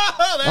looking.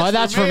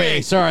 That's for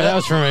me. Sorry, that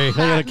was for me.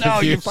 I got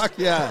confused. Fuck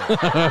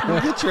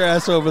yeah. Get your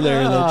ass over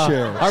there in that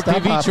chair.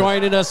 RPV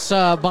joining us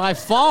by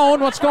phone.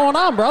 What's going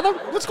on, brother?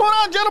 What's going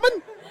on,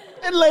 gentlemen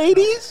and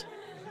ladies?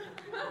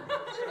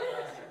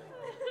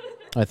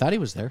 I thought he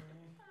was there.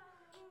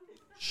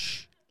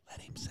 Shh.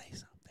 Let him say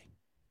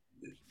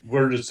something.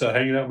 We're just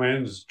hanging out,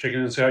 man. Just checking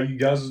in and see how you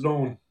guys is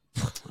doing.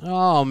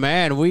 Oh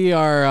man, we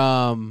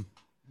are.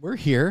 We're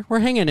here. We're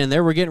hanging in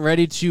there. We're getting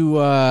ready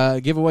to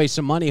give away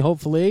some money,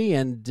 hopefully,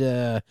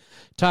 and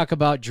talk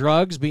about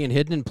drugs being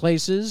hidden in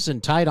places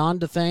and tied on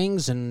to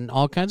things and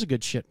all kinds of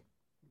good shit.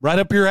 Right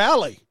up your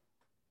alley.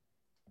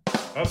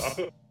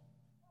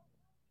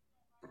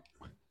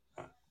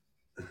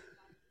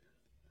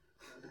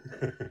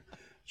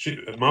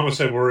 Mama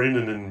said we're in,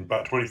 and in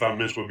about 25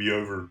 minutes we'll be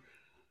over.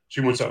 She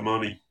wants that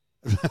money.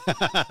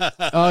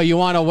 Oh, you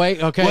want to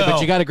wait? Okay,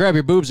 but you got to grab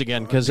your boobs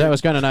again because that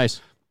was kind of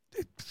nice.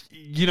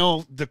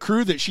 The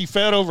crew that she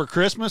fed over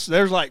Christmas,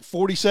 there's like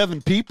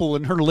 47 people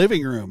in her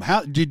living room.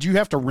 How did you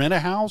have to rent a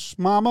house,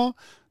 Mama,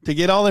 to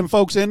get all them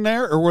folks in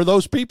there, or were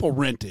those people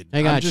rented?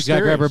 Hang on, she's got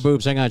to grab her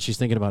boobs. Hang on, she's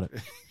thinking about it.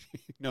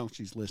 No,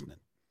 she's listening.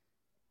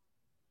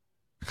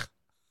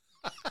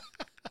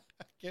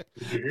 Did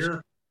you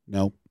hear?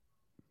 No.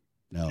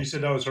 She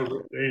said that was her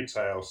aunt's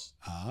house.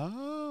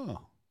 Oh,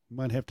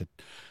 might have to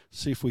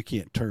see if we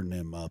can't turn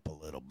them up a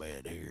little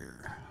bit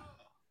here.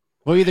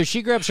 Well, either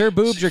she grabs her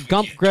boobs or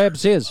Gump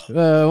grabs his.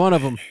 One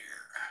of them.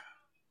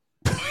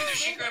 Either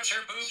she grabs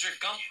her boobs or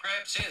Gump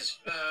grabs his.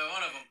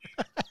 One of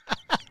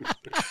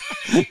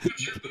them.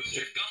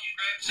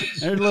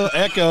 There's a little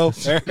echo.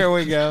 There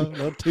we go. A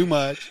little too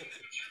much.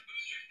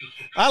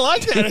 I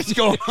like that. It's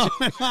going on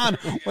and on.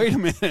 Wait a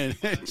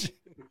minute.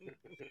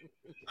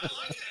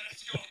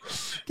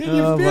 Can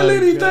you feel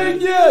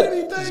anything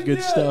yet? That's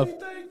good stuff.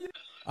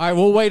 All right,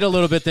 we'll wait a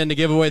little bit then to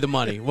give away the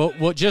money.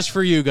 We'll just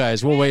for you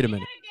guys. We'll wait a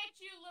minute.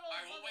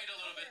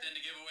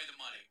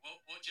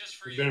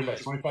 We'll be there in about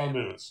 25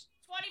 minutes.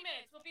 20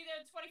 minutes. We'll be there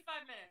in 25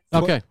 minutes.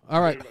 Okay,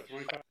 all right.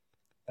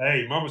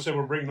 Hey, Mama said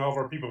we're bringing all of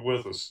our people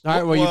with us. All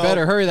right, well, you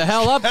better hurry the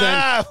hell up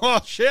then.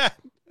 Well, shit.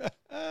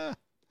 All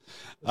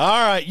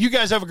right, you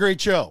guys have a great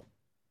show.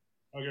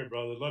 Okay,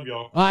 brother. Love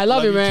y'all. I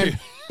love you, man.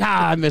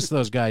 I miss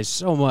those guys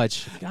so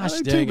much.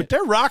 Gosh dang it. But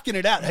they're rocking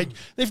it out. Hey,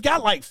 they've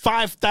got like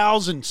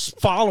 5,000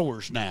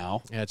 followers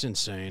now. Yeah, it's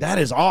insane. That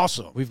is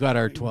awesome. We've got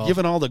our 12.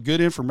 Giving all the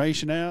good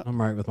information out.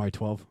 I'm right with my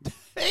 12.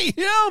 Hey,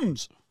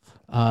 Hims.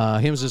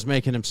 Hims is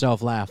making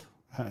himself laugh.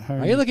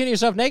 Are you looking at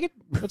yourself naked?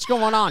 What's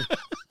going on?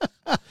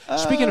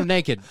 Speaking of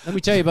naked, let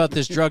me tell you about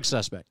this drug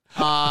suspect.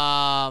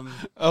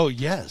 Oh,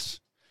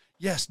 yes.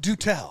 Yes, do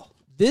tell.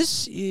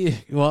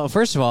 Well,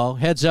 first of all,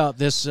 heads up,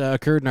 this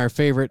occurred in our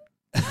favorite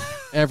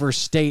ever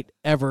state,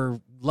 ever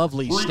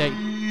lovely state.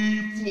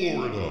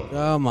 Florida.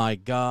 Oh, my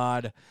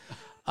God.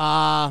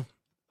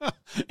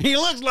 He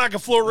looks like a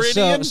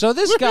Floridian. So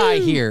this guy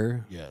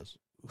here, yes,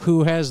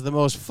 who has the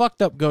most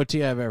fucked up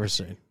goatee I've ever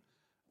seen.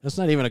 That's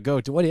not even a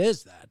goatee. What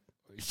is that?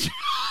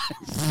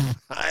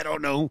 I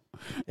don't know.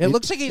 It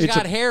looks like he's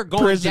got hair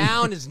going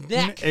down his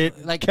neck.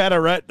 Like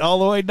cataract all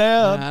the way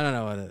down. I don't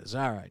know what it is.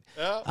 All right.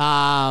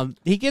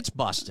 He gets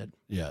busted.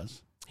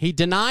 Yes. He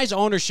denies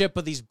ownership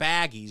of these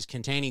baggies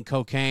containing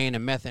cocaine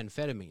and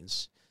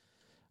methamphetamines.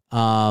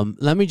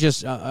 Let me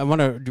just, I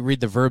want to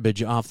read the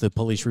verbiage off the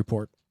police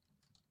report.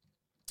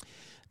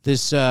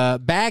 This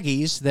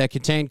baggies that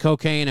contain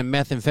cocaine and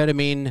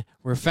methamphetamine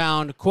were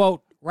found,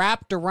 quote,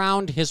 wrapped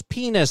around his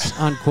penis,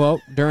 unquote,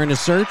 during a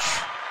search.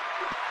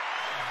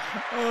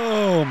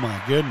 Oh,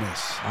 my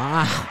goodness.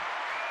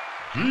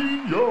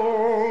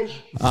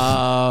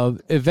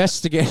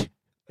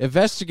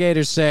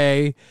 Investigators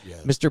say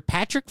Mr.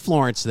 Patrick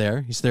Florence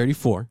there, he's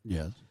 34.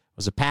 Yes.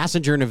 Was a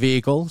passenger in a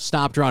vehicle,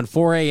 stopped around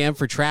 4 a.m.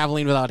 for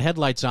traveling without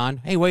headlights on.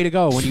 Hey, way to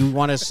go. When you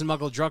want to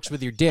smuggle drugs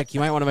with your dick, you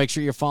might want to make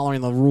sure you're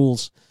following the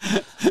rules.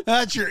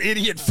 That's your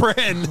idiot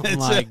friend. Oh,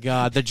 my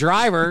God. The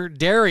driver,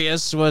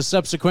 Darius, was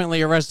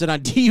subsequently arrested on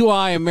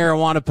DUI and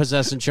marijuana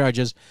possession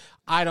charges.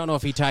 I don't know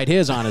if he tied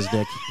his on his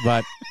dick,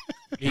 but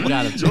He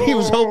got him. He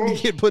was hoping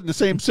to get put in the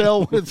same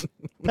cell with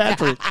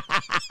Patrick.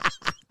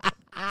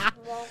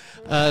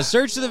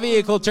 Search of the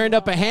vehicle turned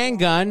up a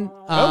handgun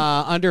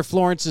under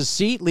Florence's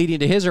seat, leading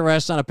to his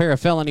arrest on a pair of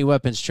felony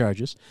weapons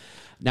charges.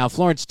 Now,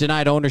 Florence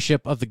denied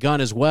ownership of the gun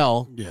as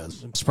well.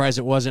 Yes. I'm surprised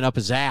it wasn't up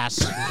his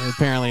ass.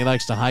 Apparently, he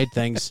likes to hide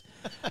things.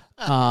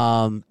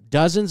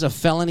 Dozens of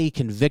felony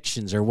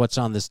convictions are what's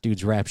on this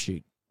dude's rap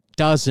sheet.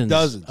 Dozens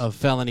of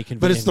felony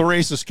convictions. But it's the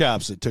racist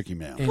cops that took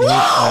him out.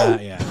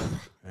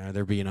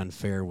 They're being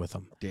unfair with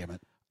him. Damn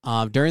it.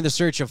 During the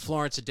search of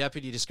Florence, a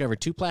deputy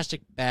discovered 2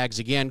 plastic bags,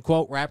 again,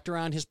 quote, wrapped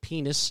around his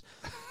penis.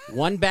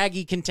 One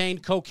baggie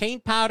contained cocaine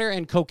powder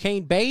and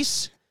cocaine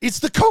base. It's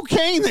the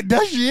cocaine that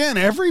does you in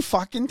every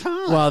fucking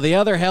time. While the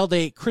other held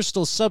a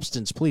crystal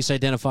substance police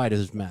identified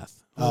as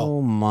meth.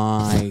 Oh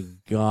my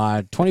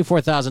God.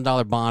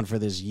 $24,000 bond for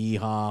this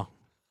yeehaw.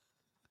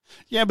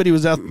 Yeah, but he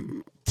was out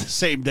the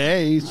same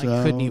day. So.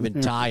 I couldn't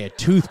even tie a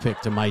toothpick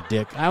to my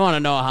dick. I want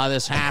to know how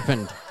this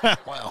happened.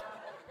 Well,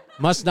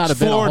 must not have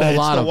been Florida, a whole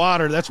lot it's of the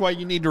water. That's why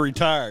you need to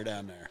retire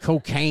down there.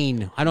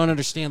 Cocaine. I don't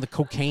understand the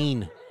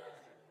cocaine.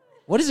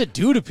 What does it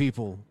do to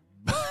people?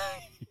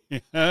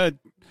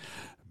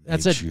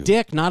 That's a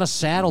dick, not a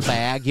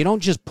saddlebag. You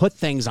don't just put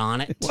things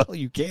on it. Well,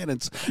 you can.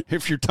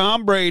 If you're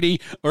Tom Brady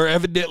or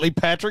evidently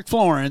Patrick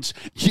Florence,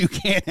 you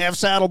can't have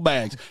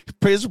saddlebags.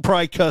 His are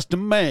probably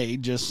custom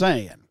made, just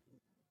saying.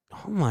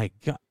 Oh, my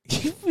God.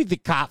 You be the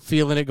cop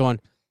feeling it going,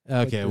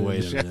 okay,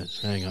 wait a minute.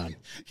 Hang on.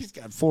 He's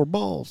got 4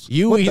 balls.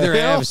 You either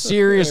have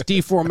serious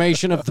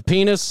deformation of the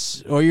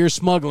penis or you're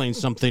smuggling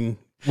something.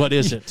 What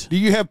is it? Do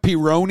you have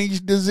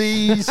Peyronie's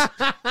disease?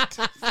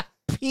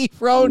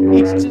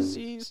 Peyronie's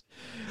disease.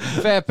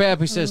 Fat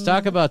Pappy says,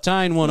 talk about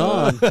tying one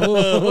on.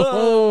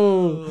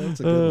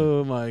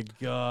 Oh, my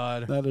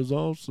God. That is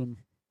awesome.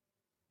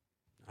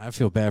 I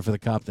feel bad for the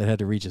cop that had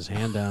to reach his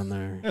hand down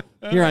there.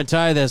 Here,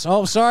 untie this.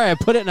 Oh, sorry, I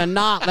put it in a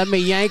knot. Let me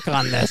yank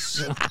on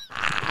this.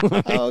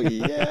 Oh,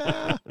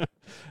 yeah.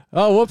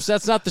 Oh, whoops,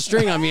 that's not the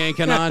string I'm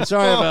yanking on.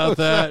 Sorry about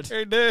that.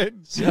 Sorry,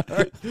 dude.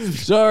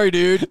 Sorry,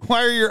 dude.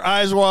 Why are your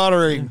eyes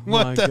watering? Oh,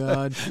 my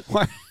God.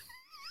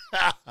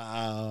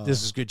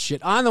 This is good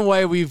shit. On the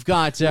way, we've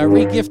got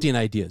regifting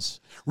ideas.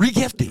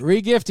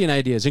 Regifting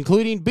ideas,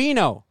 including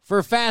Beano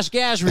for fast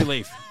gas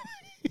relief.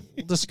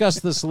 We'll discuss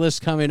this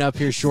list coming up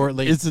here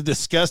shortly. It's a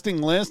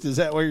disgusting list. Is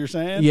that what you're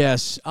saying?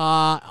 Yes.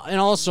 And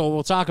also,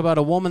 we'll talk about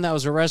a woman that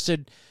was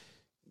arrested.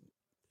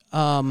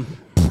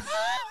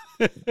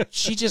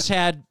 She just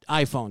had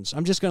iPhones.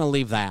 I'm just going to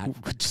leave that.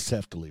 We just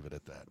have to leave it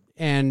at that.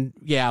 And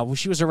yeah, well,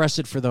 she was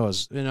arrested for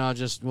those. And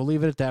we'll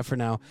leave it at that for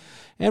now.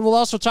 And we'll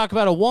also talk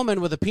about a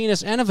woman with a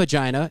penis and a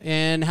vagina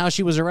and how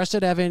she was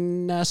arrested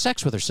having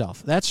sex with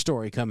herself. That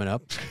story coming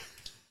up.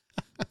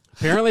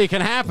 Apparently it can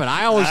happen.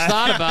 I always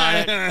thought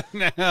about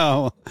it.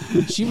 No.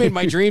 She made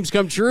my dreams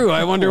come true.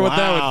 I wonder what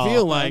that would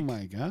feel like. Oh,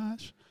 my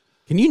gosh.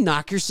 Can you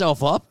knock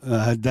yourself up?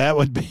 That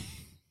would be...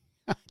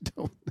 I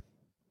don't...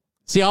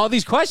 See, all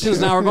these questions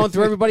now are going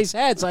through everybody's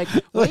heads. Like,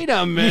 wait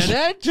a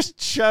minute.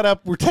 Just shut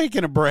up. We're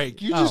taking a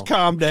break. You just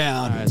calm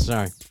down. All right,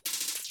 sorry.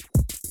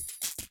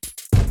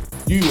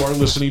 You are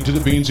listening to the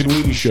Beans and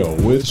Weenie Show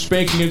with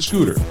Spanky and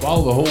Scooter.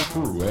 Follow the whole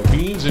crew at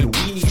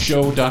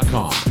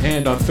beansandweenieshow.com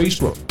and on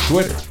Facebook,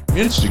 Twitter,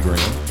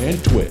 Instagram,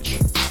 and Twitch.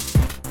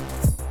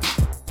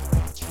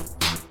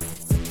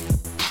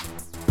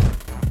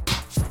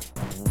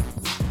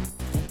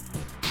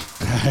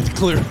 I had to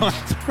clear my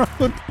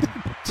throat.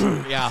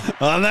 Yeah.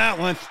 On that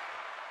one.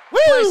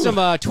 Play some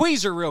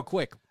tweezer real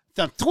quick.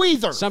 Some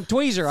tweezer. Some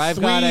tweezer. I've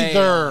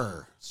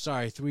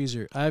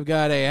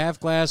got a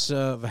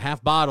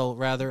half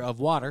bottle of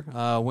water.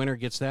 Winner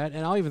gets that,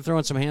 and I'll even throw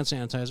in some hand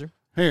sanitizer.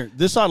 Here,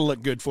 this ought to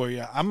look good for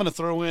you. I'm going to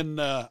throw in.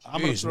 the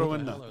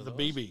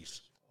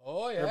BBs.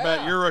 Oh yeah.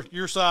 They're about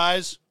your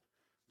size.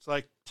 It's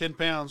like 10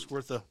 pounds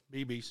worth of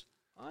BBs.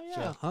 Oh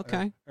yeah. So,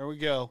 okay. There we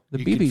go. The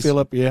you BBs. can fill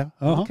up. Yeah.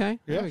 Uh-huh. Okay.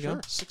 There we sure.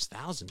 go.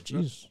 6,000.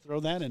 Jeez. Throw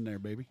that in there,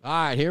 baby. All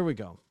right. Here we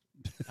go.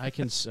 I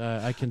can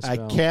spell. I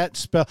can't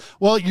spell.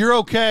 Well, you're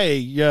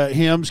okay,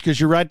 Hims, because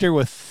you're right there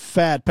with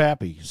Fat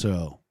Pappy.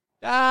 So.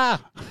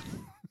 Ah.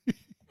 You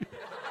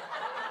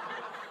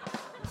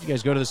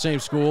guys go to the same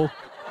school?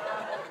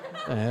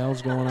 What the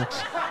hell's going on?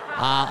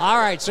 All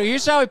right. So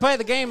here's how we play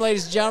the game,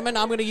 ladies and gentlemen.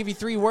 I'm going to give you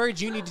 3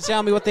 words. You need to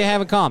tell me what they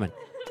have in common.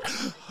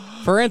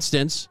 For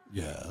instance.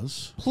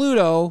 Yes.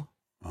 Pluto,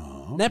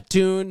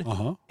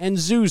 Neptune, and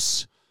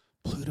Zeus.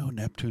 Pluto,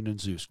 Neptune,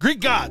 and Zeus. Greek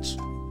gods.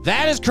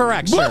 That is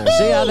correct, sir. Woo-hoo!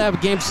 See how that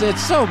game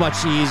sits? So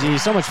much easy,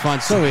 so much fun,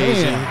 so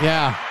easy.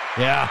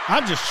 Yeah.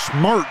 I'm just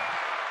smart.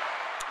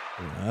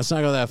 Let's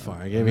not go that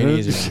far. I gave you an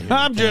easy one.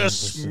 I'm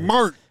just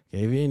smart.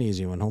 Gave you an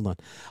easy one. Hold on.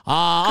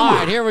 All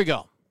right, here we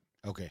go.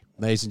 Okay.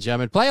 Ladies and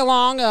gentlemen, play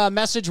along.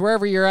 Message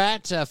wherever you're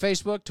at.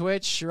 Facebook,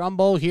 Twitch,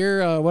 Rumble,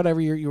 here,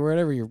 whatever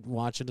you're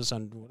watching us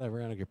on,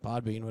 whatever, on your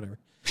Podbean, whatever.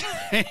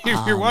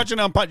 If you're watching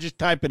on Pod, just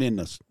type it in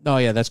this. Oh,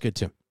 yeah, that's good,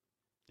 too.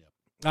 Yep.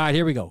 All right,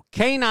 here we go.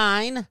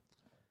 Canine.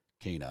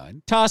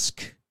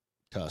 Tusk.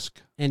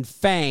 And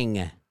Fang.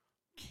 Canine,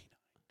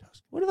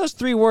 Tusk. What do those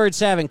 3 words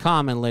have in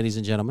common, ladies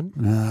and gentlemen?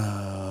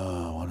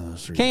 One of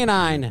those 3.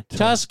 Canine,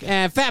 tusk,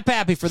 and fat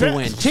pappy for the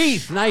win.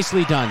 Teeth,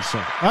 nicely done,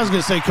 sir. I was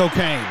going to say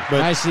cocaine,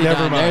 but Nicely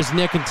never done. mind. There's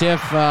Nick and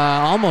Tiff,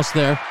 almost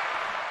there.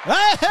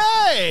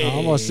 Hey!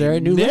 Almost there.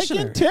 New Nick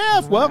listener. and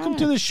Tiff, welcome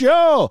to the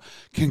show.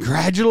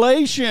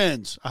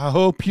 Congratulations. I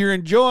hope you're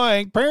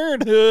enjoying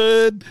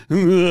Parenthood.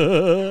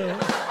 They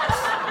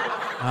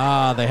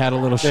had a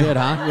little shit,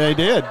 huh? They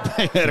did.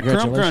 They had a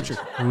crumb cruncher.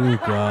 Oh,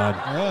 God.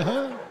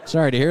 Uh-huh.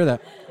 Sorry to hear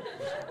that.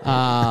 2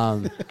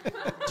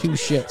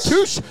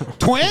 shits.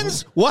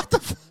 Twins? What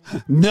the?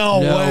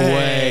 No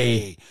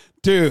way.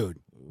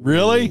 Dude,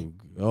 really?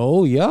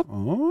 Oh, yep.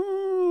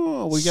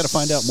 Oh, we got to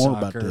find out more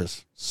about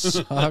this.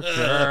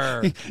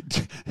 Sucker.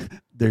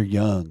 They're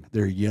young.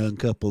 They're a young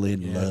couple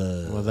in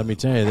love. Well, let me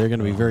tell you, they're going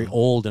to be very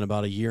old in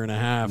about a year and a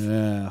half.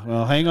 Yeah.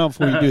 Well, hang on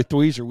before you do a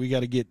tweezer. We got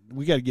to get an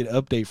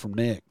update from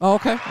Nick. Oh,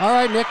 okay. All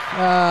right, Nick.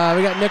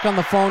 We got Nick on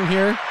the phone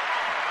here.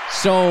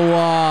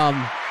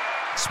 So,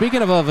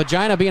 speaking of a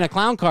vagina being a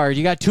clown card,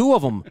 you got 2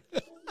 of them.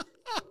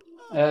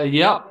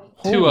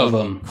 Yep. 2 of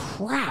them.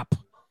 Crap.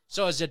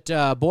 So is it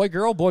boy,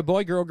 girl,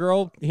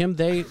 girl, him,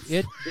 they,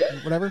 it,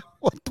 whatever?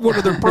 What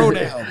are their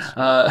pronouns?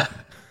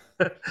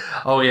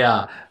 Oh,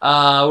 yeah.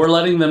 We're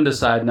letting them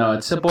decide. No,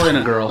 it's a boy and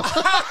a girl. That's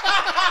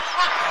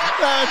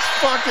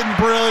fucking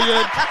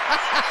brilliant.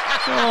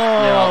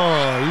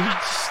 Oh,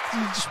 you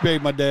just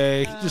made my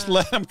day. Just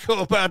let them go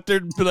about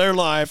their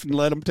life and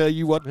let them tell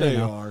you what they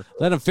are.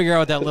 Let him figure out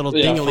what that little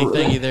dingly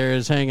thingy there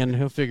is hanging.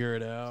 He'll figure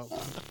it out.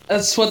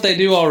 That's what they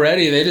do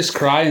already. They just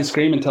cry and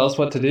scream and tell us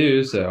what to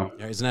do. So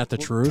isn't that the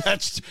truth?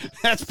 That's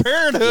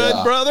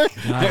Parenthood, brother.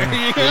 There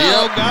you go.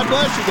 Yep. God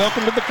bless you.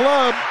 Welcome to the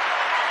club.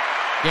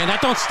 Yeah,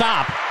 that don't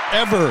stop.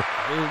 Ever.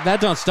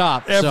 That don't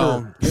stop. Ever.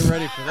 So get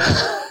ready for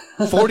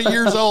that. 40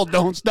 years old,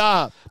 don't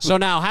stop. So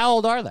now, how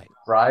old are they?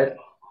 Right.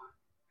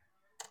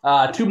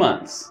 2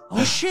 months.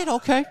 Oh, shit.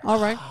 Okay. All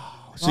right.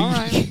 So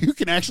you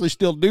can actually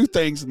still do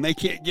things, and they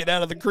can't get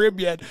out of the crib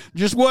yet.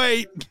 Just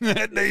wait.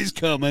 That day's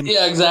coming.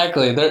 Yeah,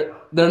 exactly. They're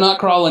not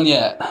crawling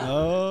yet.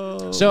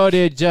 Oh. So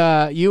did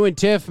you and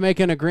Tiff make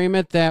an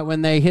agreement that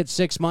when they hit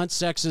 6 months,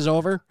 sex is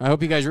over? I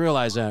hope you guys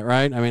realize that,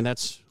 right? I mean,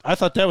 I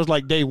thought that was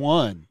like day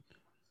 1.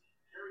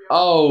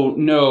 Oh,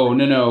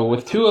 no.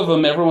 With 2 of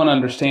them, everyone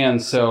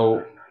understands.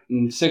 So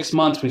in 6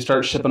 months, we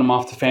start shipping them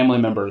off to family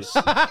members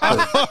for,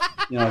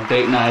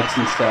 date nights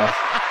and stuff.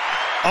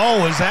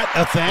 Oh, is that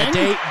a thing?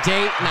 Date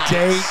nights.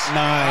 Date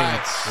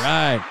nights.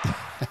 Right.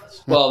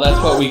 Well,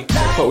 that's what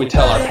we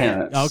tell our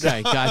parents.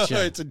 Okay,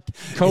 gotcha. It's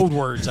code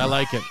words. I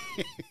like it.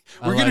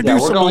 We're going to do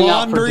some going laundry.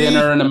 out for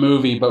dinner and a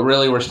movie, but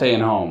really we're staying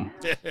home.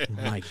 Oh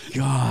my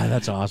God,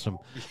 that's awesome.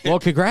 Well,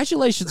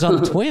 congratulations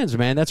on the twins,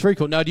 man. That's very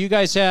cool. Now, do you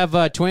guys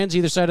have twins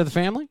either side of the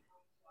family?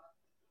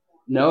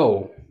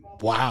 No.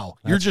 Wow.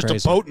 That's You're just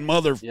crazy. a potent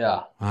mother.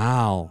 Yeah.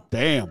 Wow.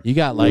 Damn. You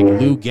got like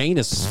Lou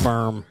Gaines'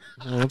 sperm.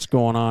 What's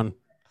going on?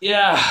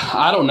 Yeah,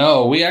 I don't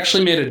know. We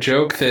actually made a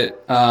joke that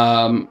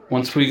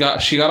once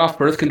she got off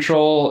birth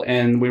control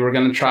and we were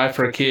going to try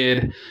for a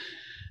kid.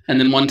 And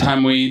then one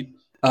time we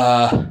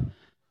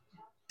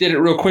did it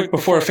real quick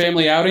before a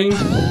family outing.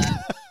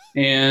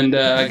 And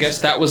I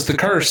guess that was the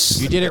curse.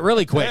 You did it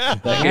really quick.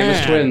 That gave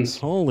us twins.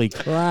 Holy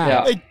crap.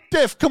 Yeah. Hey,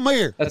 Tiff, come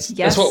here.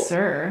 Yes,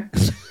 sir.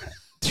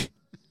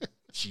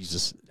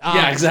 Jesus.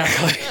 Yeah,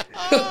 exactly.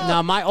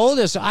 Now, my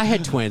oldest, I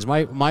had twins.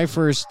 My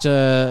first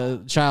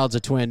child's a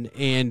twin,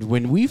 and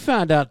when we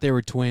found out they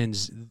were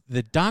twins,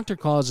 the doctor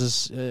calls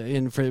us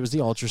in for, it was the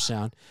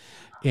ultrasound,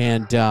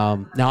 and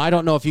now I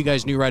don't know if you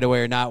guys knew right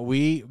away or not.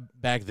 We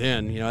back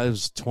then, it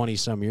was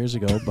 20-some years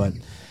ago, but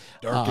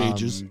Dark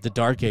ages. The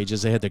dark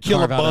ages. They had to Kill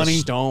carve a out a bunny.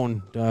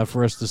 stone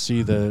for us to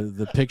see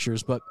the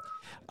pictures, but.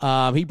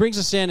 He brings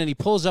us in and he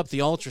pulls up the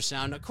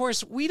ultrasound. Of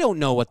course, we don't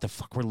know what the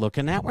fuck we're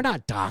looking at. We're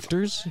not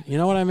doctors. You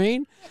know what I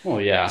mean? Oh,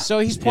 yeah. So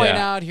he's pointing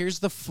out, here's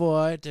the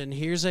foot and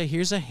here's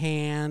a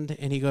hand.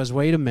 And he goes,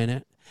 wait a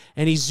minute.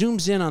 And he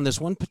zooms in on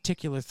this one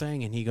particular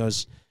thing and he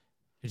goes,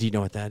 do you know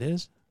what that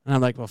is? And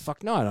I'm like, well,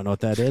 fuck no, I don't know what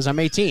that is. I'm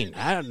 18.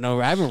 I don't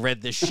know. I haven't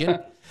read this shit.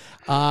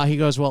 He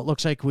goes, well, it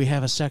looks like we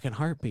have a second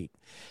heartbeat.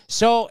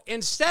 So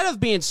instead of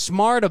being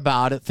smart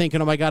about it,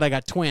 thinking, oh, my God, I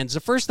got twins,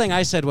 the first thing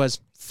I said was,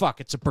 fuck,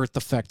 it's a birth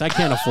defect. I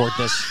can't afford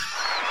this.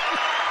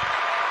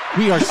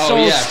 We are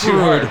so screwed. 2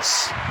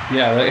 hearts.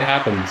 Yeah, that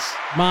happens.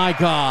 My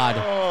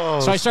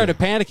God. So I started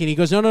panicking. He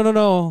goes,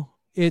 no,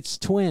 it's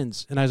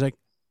twins. And I was like,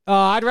 oh,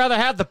 I'd rather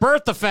have the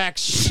birth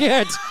defects.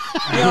 Shit.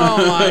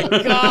 Oh,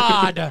 my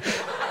God.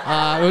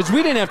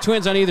 We didn't have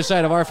twins on either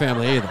side of our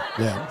family either.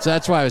 Yeah. So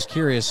that's why I was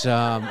curious.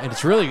 And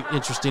it's really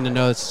interesting to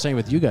know it's the same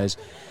with you guys.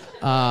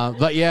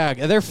 But yeah,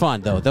 they're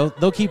fun though.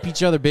 They'll keep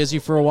each other busy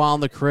for a while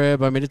in the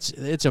crib. I mean,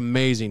 it's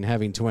amazing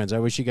having twins. I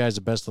wish you guys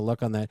the best of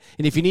luck on that.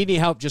 And if you need any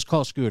help, just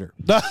call Scooter.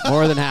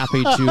 More than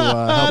happy to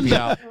help you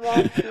out.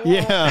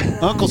 Yeah,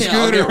 Uncle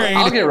Scooter.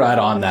 I'll get right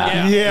on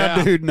that.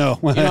 Yeah, dude, no.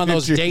 You know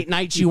those date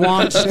nights you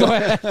want? Just go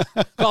ahead.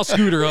 Call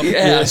Scooter up.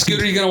 Yeah,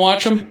 Scooter, you gonna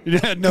watch them?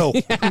 Yeah, no.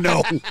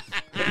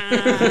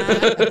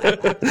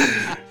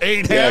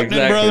 Ain't happening,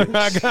 exactly. brother.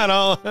 I got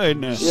all. I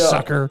know.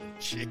 Sucker.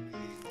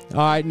 All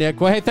right, Nick.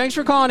 Well, hey, thanks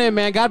for calling in,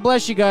 man. God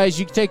bless you guys.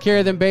 You can take care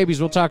of them babies.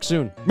 We'll talk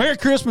soon. Merry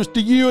Christmas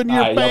to you and your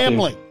All right, y'all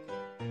family.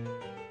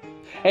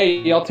 Hey,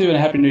 y'all too, and a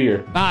Happy New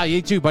Year.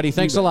 You too, buddy.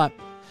 Thanks a lot.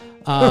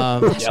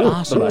 That's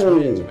awesome,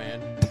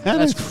 man.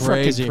 That's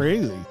crazy.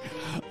 Crazy.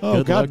 Oh,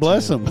 Good God luck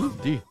bless to them.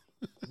 you.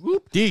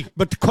 Whoop dee.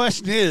 But the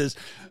question is,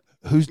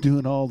 who's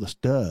doing all the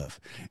stuff?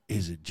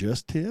 Is it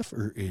just Tiff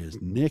or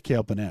is Nick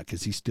helping out?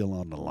 Because he's still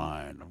on the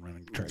line. I'm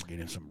going to try to get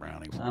him some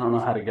brownies. I don't know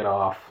how to get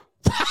off.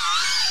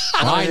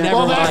 I never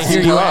want to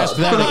hear you ask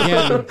that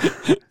again.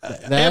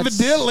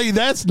 Evidently,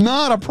 that's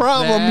not a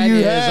problem That you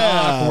is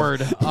have.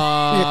 awkward.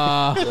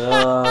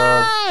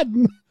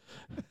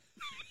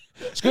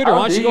 Scooter,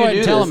 why don't you go ahead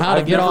and tell him how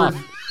to get off?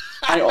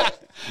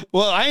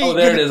 Well, I ain't. Oh,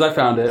 there it is. I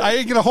found it. I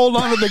ain't gonna hold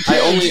on to the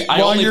cage I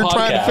while only you're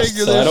trying to podcast,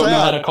 figure so this out. I don't know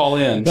how to call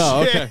in.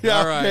 Oh, okay. Yeah,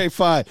 All right. Okay,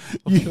 fine.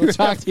 We'll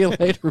talk to you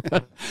later.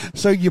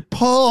 So you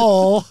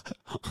pull.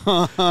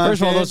 First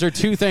of all, those are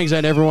two things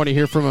I never want to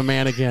hear from a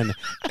man again.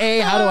 A,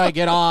 how do I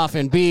get off?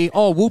 And B,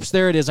 oh, whoops,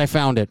 there it is. I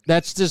found it.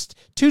 That's just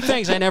two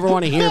things I never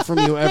want to hear from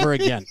you ever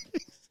again.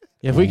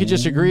 If we could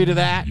just agree to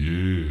that,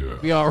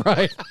 be all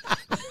right.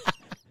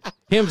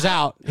 Him's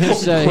out.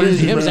 Him's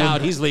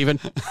out. He's leaving.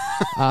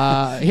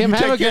 Him,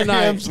 have a good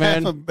night,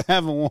 man.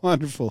 Have a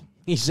wonderful.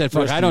 He said,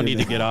 fuck, I don't need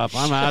to get off.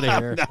 I'm out of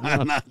here.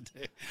 I'm not,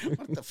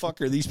 what the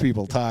fuck are these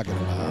people talking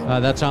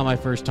about? That's how my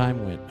first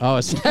time went. Oh,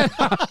 it's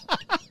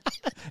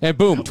and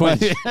boom,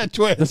 twins. Yeah,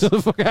 twins. That's what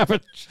the fuck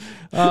happened.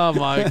 Oh,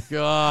 my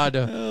God.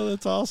 Oh,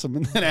 that's awesome.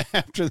 And then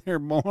after they're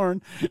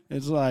born,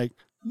 it's like,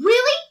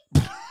 Really?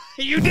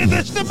 you did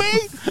this to me?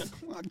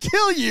 I'll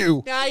kill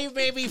you. Now you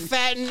made me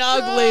fat and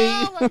ugly.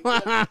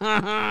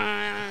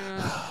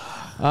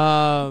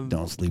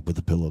 Don't sleep with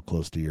a pillow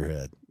close to your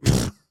head.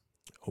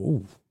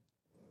 Oh,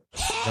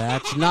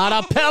 that's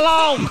not a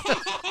pillow.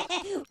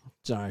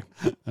 Sorry.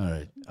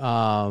 All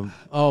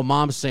right.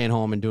 Mom's staying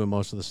home and doing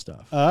most of the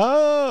stuff.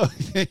 Oh,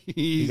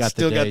 He got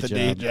still the got day the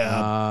day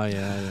job. Oh,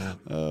 yeah.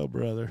 Oh,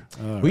 brother.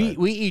 All We right.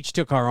 we each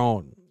took our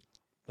own.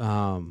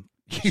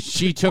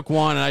 She took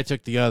one and I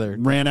took the other.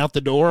 Ran out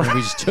the door. And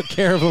we just took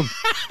care of them.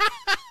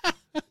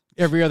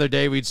 Every other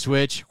day we'd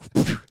switch.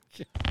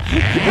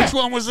 Which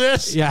one was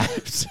this? Yeah.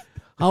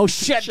 Oh,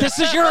 shit. This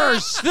is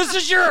yours. This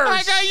is yours.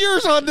 I got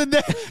yours on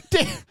today.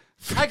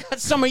 I got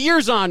some of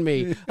yours on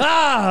me.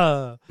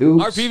 Ah.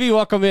 Oops. RPV,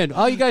 welcome in.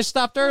 Oh, you guys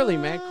stopped early,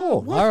 man.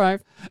 Cool. All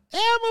right.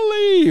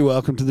 Emily,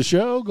 welcome to the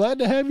show. Glad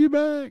to have you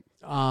back.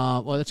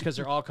 Well, that's because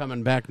they're all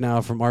coming back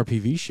now from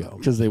RPV show.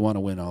 Because they want to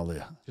win all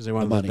the Because they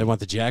want money. they want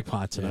the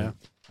jackpot tonight. Yeah.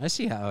 I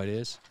see how it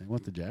is. They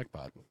want the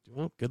jackpot.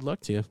 Well, good luck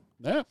to you.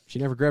 Yeah. She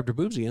never grabbed her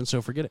boobs again,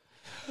 so forget it.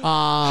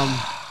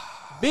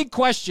 Big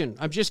question.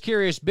 I'm just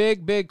curious.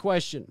 Big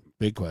question.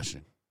 Big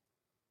question.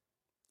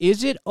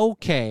 Is it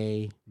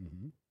okay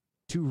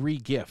to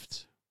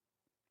regift?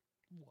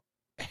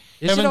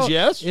 Heavens,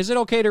 yes. Is it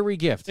okay to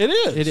regift? It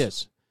is. It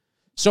is.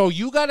 So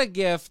you got a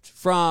gift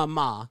from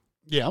Ma.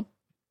 Yeah.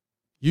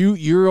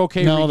 You're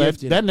okay No,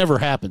 regifting. that never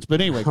happens.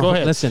 But anyway, go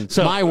ahead. Listen,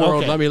 So, my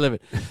world. okay. Let me live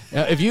it.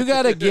 If you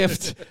got a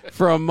gift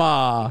from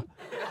Ma,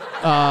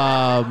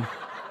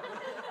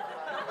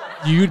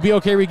 you'd be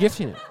okay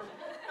regifting it.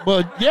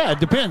 Well, yeah, it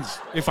depends.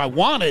 If I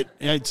want it,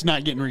 it's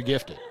not getting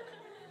regifted.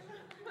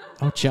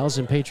 Oh, Chels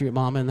and Patriot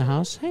Mama in the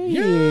house. Hey,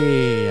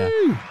 Yay.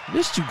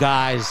 Missed you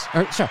guys.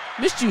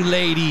 Missed you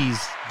ladies.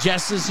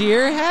 Jess is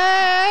here.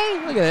 Hey,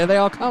 look at that. They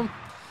all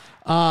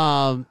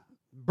come.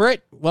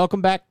 Britt,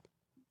 welcome back.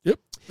 Yep.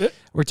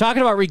 We're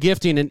talking about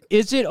regifting, and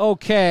is it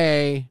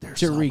okay to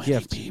so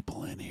regift? many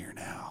people in here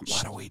now.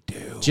 What do we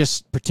do?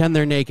 Just pretend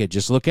they're naked.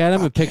 Just look at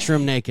them and picture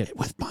them naked.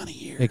 With bunny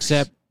ears.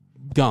 Except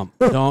Gump.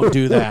 Don't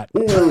do that.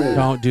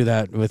 Don't do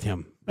that with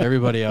him.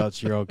 Everybody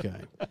else, you're okay.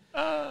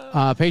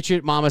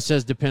 Patriot Mama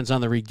says depends on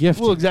the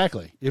regifting. Well,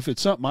 exactly. If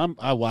it's something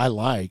I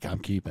like, I'm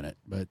keeping it.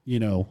 But,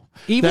 Even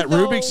that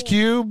though- Rubik's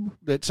Cube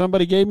that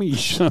somebody gave me,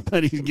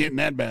 somebody's getting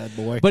that bad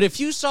boy. But if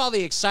you saw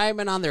the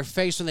excitement on their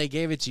face when they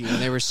gave it to you and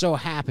they were so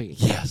happy,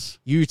 yes,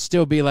 you'd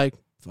still be like,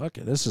 fuck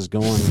it, this is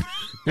going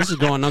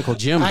Uncle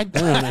Jim. I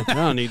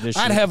don't need this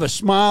shit. I'd have a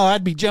smile.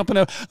 I'd be jumping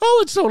up. Oh,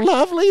 it's so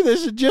lovely.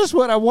 This is just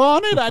what I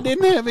wanted. I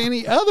didn't have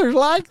any others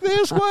like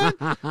this one.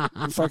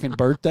 Fucking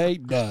birthday,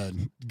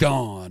 done.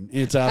 Gone.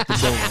 It's out the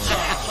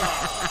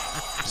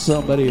door.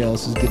 Somebody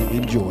else is going to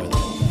enjoy it.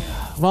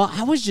 Well,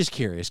 I was just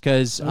curious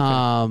because Okay.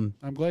 I'm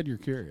glad you're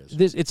curious.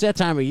 It's that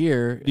time of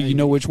year. Do you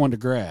know which one to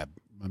grab?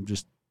 I'm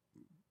just...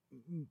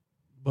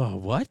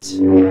 What?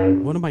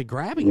 What am I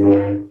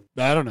grabbing?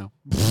 I don't know.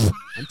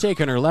 I'm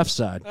taking her left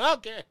side.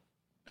 Okay.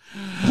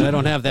 'Cause I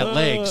don't have that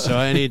leg, so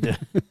I need to.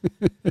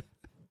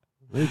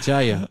 Let me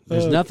tell you,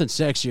 there's nothing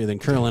sexier than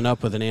curling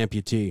up with an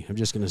amputee. I'm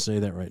just going to say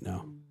that right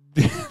now.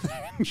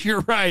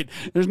 You're right.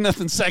 There's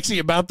nothing sexy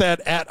about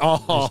that at all.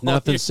 There's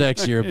nothing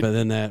sexier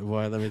than that.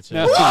 Boy, let me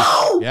tell you.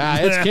 Nothing. Yeah,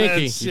 it's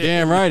kinky. That's You're it.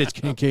 damn right it's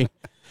kinky.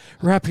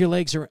 Wrap your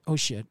legs around. Oh,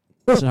 shit.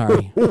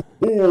 Sorry.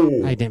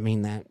 I didn't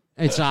mean that.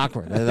 It's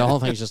awkward. The whole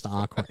thing's just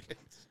awkward.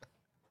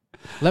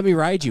 Let me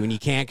ride you, and you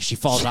can't because she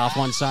falls off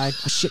one side.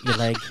 Oh, shit, your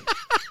leg.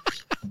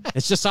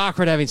 It's just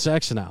awkward having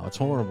sex now. It's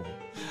horrible.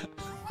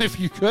 If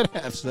you could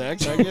have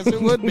sex, I guess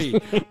it would be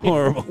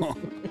horrible.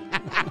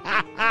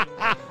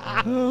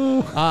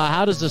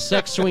 How does the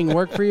sex swing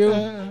work for you?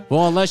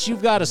 Well, unless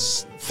you've got a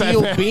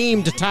steel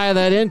beam to tie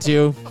that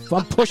into. If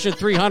I'm pushing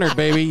 300,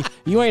 baby,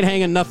 you ain't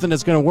hanging nothing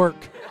that's going to work.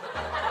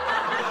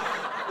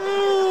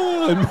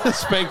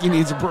 Spanky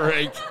needs a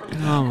break.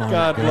 Oh my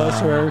God bless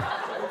her.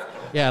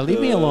 Yeah, leave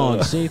me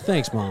alone. See,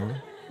 thanks, Mom.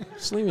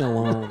 Just leave me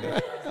alone.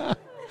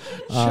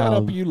 Shut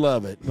up, you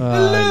love it.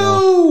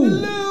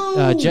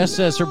 Hello. Jess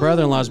says her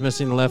brother-in-law's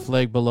missing the left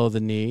leg below the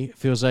knee.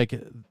 Feels like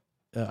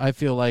I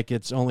feel like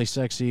it's only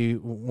sexy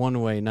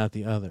one way, not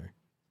the other.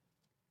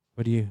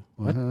 What do you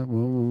what do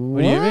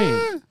you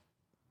mean?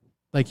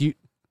 Like you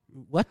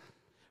what?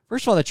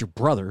 First of all, that's your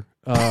brother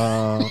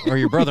or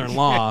your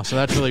brother-in-law, so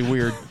that's really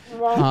weird.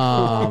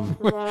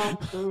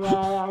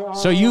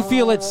 So you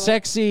feel it's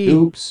sexy?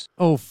 Oops.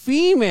 Oh,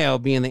 female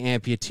being the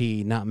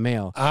amputee, not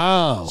male.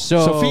 Oh,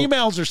 so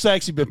females are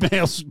sexy, but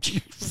males,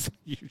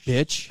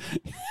 bitch.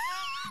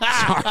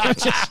 Sorry, I'm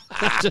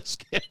just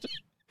kidding.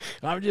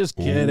 I'm just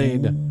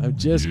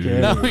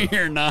kidding. No,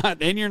 you're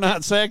not, and you're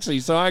not sexy.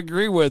 So I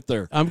agree with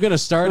her. I'm gonna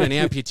start an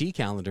amputee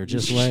calendar.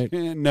 Just like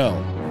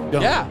no.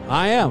 Don't. Yeah,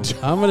 I am.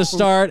 I'm going to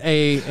start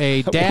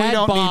a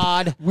dad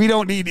bod. We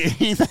don't need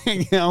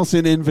anything else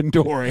in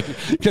inventory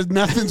because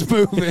nothing's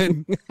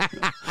moving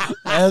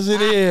as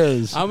it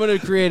is. I'm going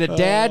to create a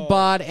dad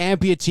bod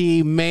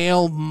amputee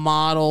male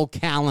model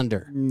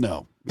calendar.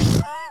 No.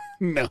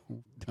 No.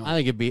 I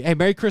think it'd be. Hey,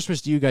 Merry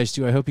Christmas to you guys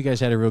too. I hope you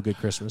guys had a real good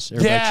Christmas.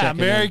 Yeah,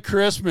 Merry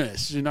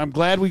Christmas, and I'm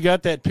glad we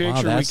got that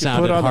picture. Wow, we can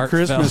put on the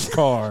Christmas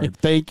card.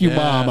 Thank you,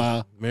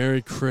 Mama.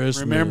 Merry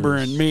Christmas.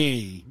 Remembering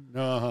me.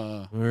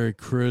 Merry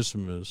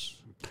Christmas.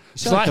 You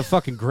sound like the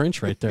fucking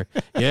Grinch right there.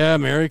 Yeah,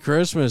 Merry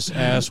Christmas,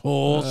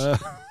 assholes.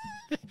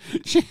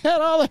 She had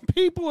all the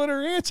people at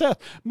her aunt's house.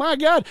 My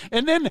God.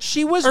 And then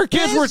her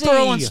kids were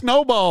throwing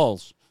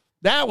snowballs.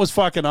 That was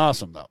fucking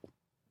awesome, though.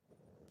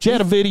 She had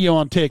a video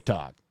on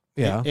TikTok.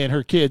 Yeah. And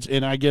her kids,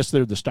 and I guess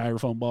they're the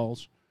styrofoam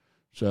balls.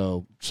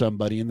 So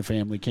somebody in the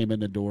family came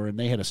in the door, and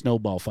they had a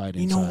snowball fight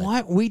inside. You know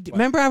what?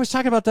 Remember I was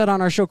talking about that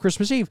on our show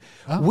Christmas Eve.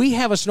 Oh. We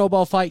have a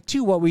snowball fight,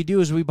 too. What we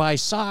do is we buy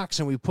socks,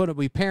 and we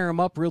pair them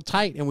up real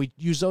tight, and we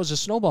use those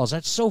as snowballs.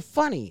 That's so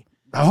funny.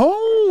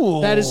 Oh.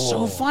 That is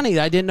so funny.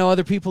 I didn't know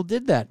other people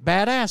did that.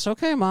 Badass.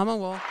 Okay, Mama,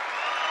 well...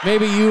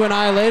 Maybe you and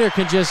I later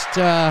can just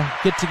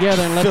get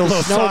together and let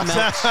the snow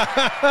melt.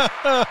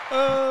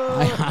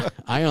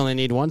 I only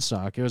need one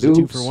sock. It was a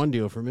 2-for-1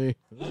 deal for me.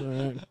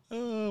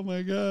 Oh,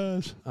 my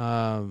gosh.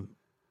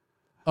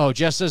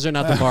 Jess says they're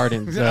not the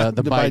Bidens,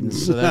 the Bidens,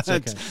 so that's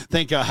okay.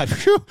 Thank God.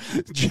 Whew.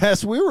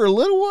 Jess, we were a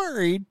little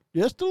worried.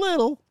 Just a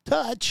little.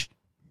 Touch.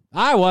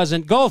 I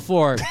wasn't. Go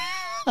for it.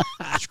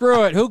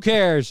 Screw it. Who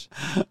cares?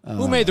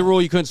 Who made the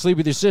rule you couldn't sleep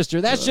with your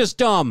sister? That's just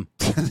dumb.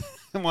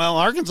 Well,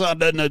 Arkansas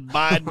doesn't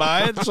abide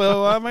by it,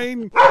 so, I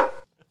mean...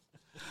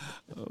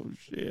 Oh,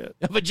 shit.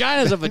 A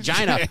vagina's a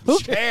vagina. Who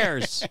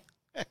cares?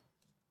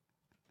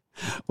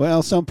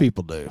 Well, some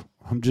people do.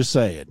 I'm just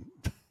saying.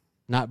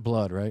 Not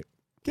blood, right?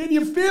 Can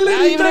you feel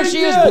it? Even if she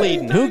is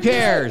bleeding, who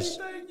cares? Is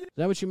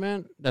that what you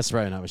meant? That's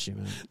right, not what she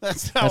meant.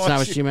 That's not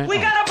what she meant. We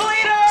got a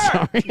bleeder!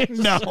 Sorry.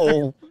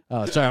 No.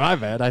 Oh, sorry, my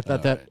bad. I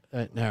thought that. All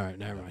right,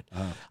 never mind.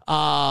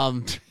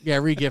 Yeah,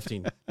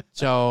 regifting.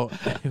 So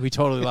we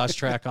totally lost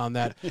track on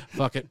that.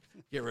 Fuck it,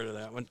 get rid of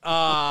that one.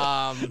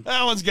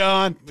 That one's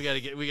gone. We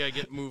gotta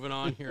get moving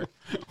on here.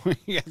 We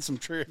got some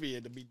trivia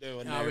to be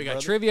doing. We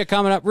got trivia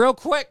coming up real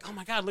quick. Oh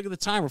my God, look at the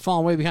time. We're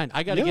falling way behind.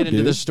 I got to get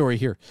into this story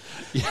here.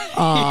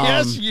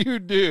 Yes, you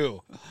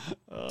do.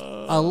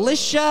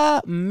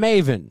 Alicia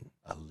Maven.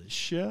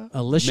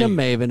 Alicia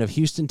Maven of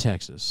Houston,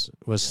 Texas,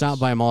 was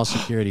stopped by mall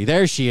security.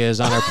 There she is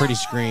on our pretty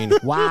screen.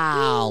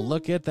 Wow,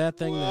 look at that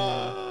thing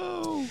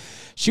there.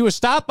 She was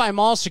stopped by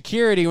mall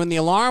security when the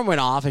alarm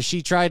went off as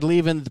she tried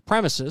leaving the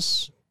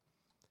premises.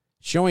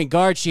 Showing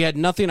guards she had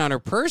nothing on her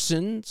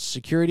person,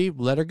 security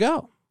let her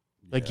go.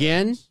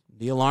 Again,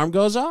 the alarm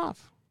goes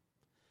off.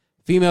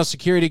 Female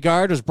security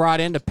guard was brought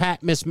in to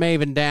pat Miss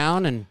Maven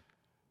down, and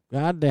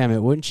God damn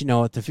it, wouldn't you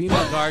know it, the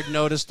female guard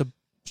noticed a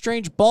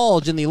strange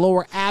bulge in the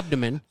lower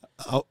abdomen,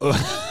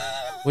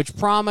 which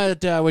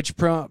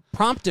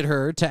prompted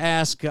her to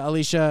ask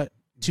Alicia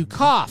to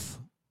cough.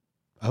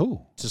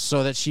 Oh.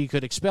 So that she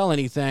could expel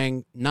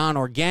anything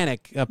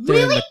non-organic up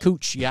there in the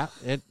cooch. Yeah,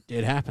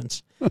 it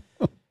happens.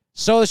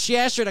 So she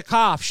asked her to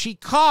cough. She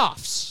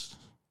coughs.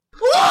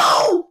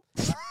 Whoa!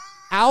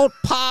 Out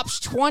pops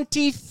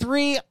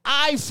 23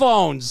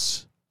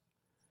 iPhones.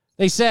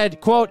 They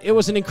said, quote, "It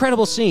was an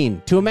incredible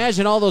scene. To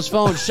imagine all those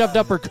phones shoved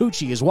up her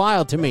coochie is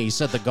wild to me,"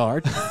 said the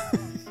guard.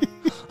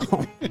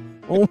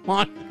 Oh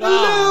my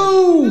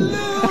God.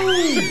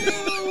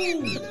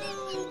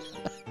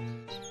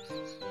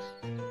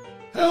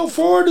 How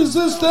far does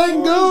this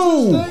thing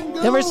go?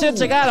 Ever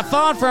since I got a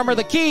phone from her,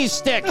 the keys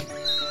stick.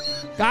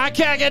 I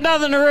can't get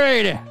nothing to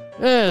read.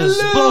 This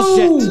is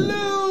bullshit.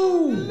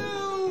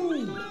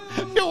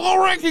 You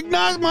won't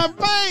recognize my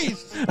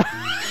face.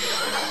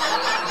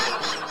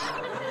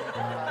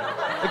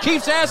 It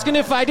keeps asking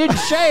if I didn't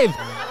shave.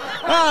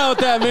 I don't know what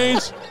that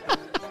means.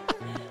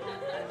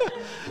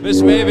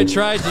 Miss Maven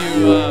tried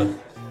to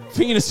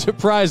feign a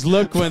surprised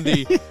look when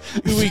the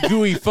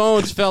gooey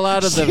phones fell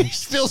out of the. She's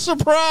still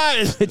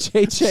surprised.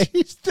 JJ.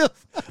 She's still.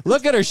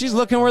 Look at her. She's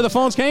looking where the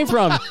phones came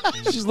from.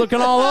 She's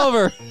looking all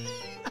over.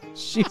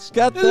 She's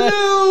got that.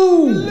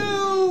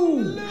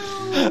 Hello.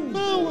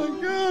 Oh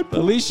my God.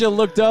 Alicia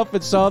looked up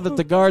and saw that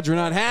the guards were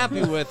not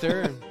happy with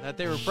her and that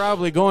they were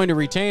probably going to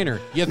retain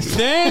her. You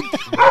think?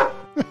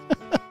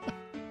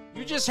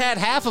 You just had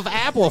half of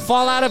apple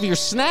fall out of your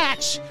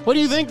snatch. What do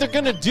you think they're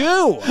going to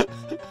do?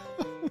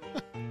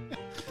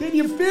 Can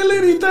you feel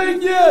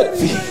anything yet?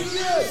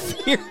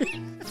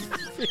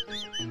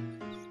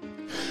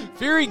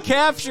 Fury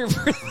capture.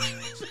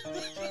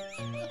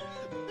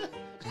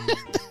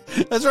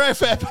 That's right,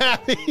 Fat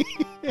Pappy.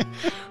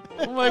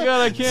 Oh my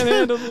God, I can't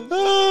handle this.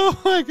 Oh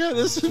my God,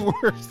 this is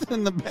worse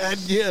than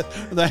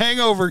the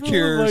hangover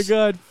cures. Oh my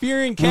God,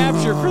 fearing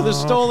capture for the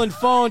stolen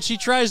phone, she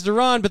tries to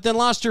run, but then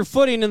lost her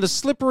footing in the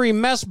slippery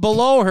mess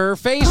below her.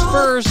 Face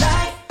first,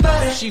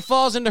 she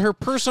falls into her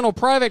personal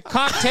private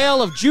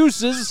cocktail of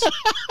juices.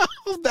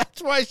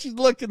 That's why she's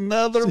looking the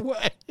other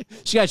way.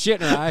 She got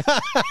shit in her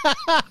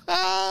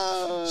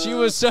eye. She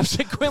was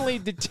subsequently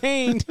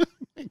detained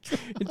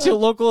until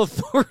local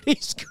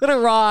authorities could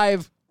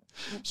arrive.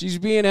 She's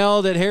being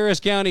held at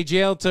Harris County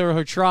Jail to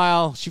her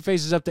trial. She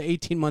faces up to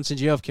 18 months in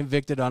jail if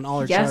convicted on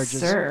all her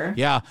charges. Yes, sir.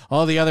 Yeah,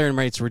 all the other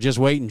inmates were just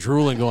waiting,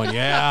 drooling, going,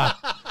 yeah,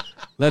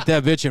 let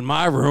that bitch in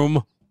my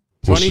room.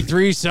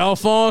 23 cell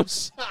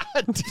phones.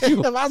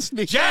 Damn,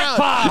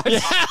 jackpot!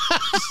 Yeah.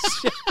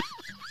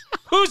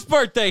 Whose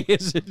birthday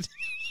is it?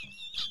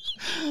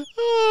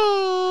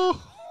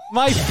 Oh.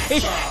 My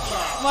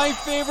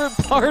favorite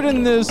part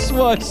in this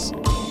was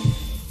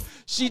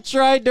she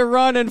tried to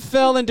run and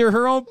fell into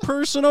her own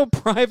personal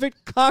private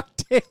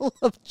cocktail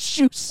of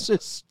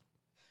juices.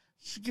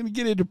 She's going to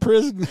get into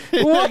prison.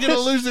 They're going to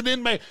lose an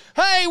inmate.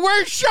 Hey,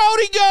 where'd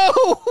Shorty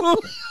go?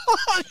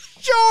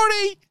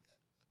 Shorty!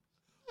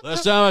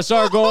 Last time I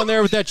saw her go in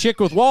there with that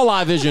chick with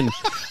walleye vision.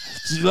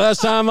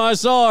 Last time I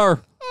saw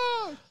her.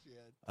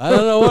 I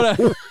don't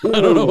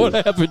know what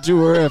happened to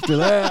her after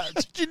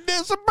that. She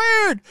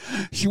disappeared.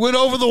 She went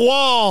over the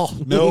wall.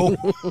 No.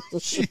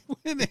 She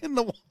went in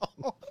the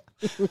wall.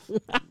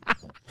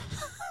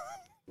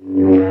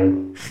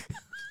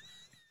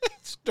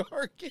 It's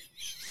dark.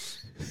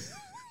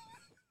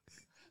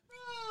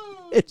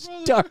 It's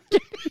dark.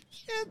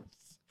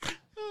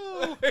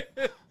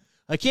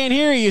 I can't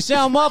hear you. You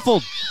sound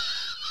muffled.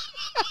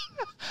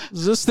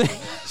 Is this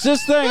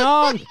thing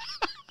on?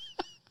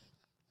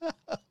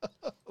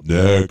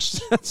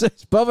 Next.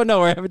 Bubba, no,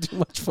 we're having too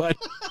much fun.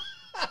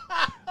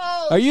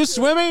 Are you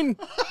swimming?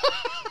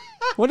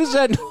 What is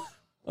that?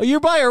 Oh, you're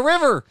by a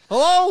river.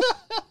 Hello?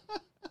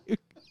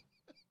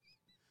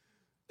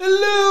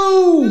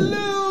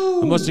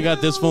 Hello. I must have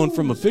got this phone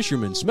from a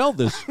fisherman. Smell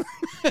this.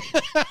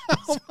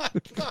 Oh my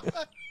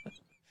God.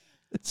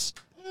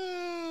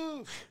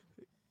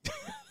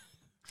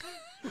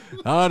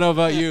 I don't know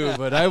about you,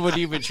 but I would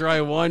even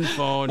try one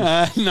phone.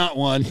 Not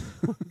one.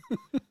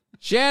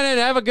 Shannon,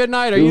 have a good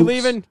night. Are you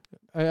leaving?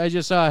 I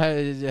just saw.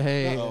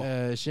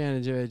 Hey,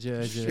 Shannon.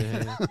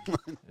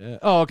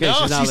 Oh, okay. No,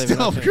 she's not leaving.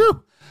 Still, Okay.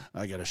 Whew.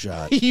 I got a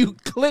shot. You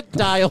clit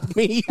dialed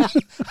me.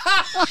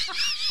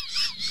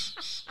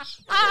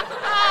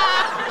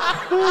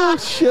 Oh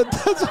shit!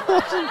 That's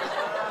awesome.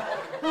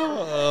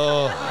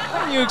 Oh.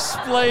 How do you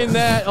explain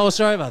that? Oh,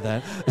 sorry about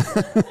that.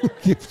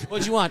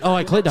 What'd you want? Oh,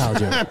 I clit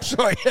dialed you. I'm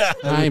sorry. Yeah.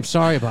 I'm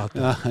sorry about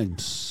that. I'm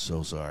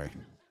so sorry.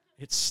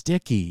 It's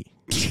sticky.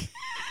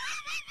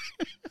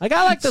 I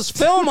got like this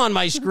film on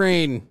my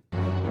screen.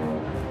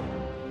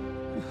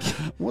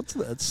 What's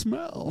that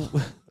smell?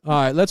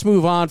 All right, let's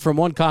move on from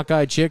one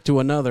cockeyed chick to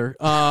another.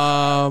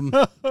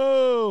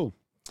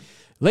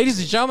 Ladies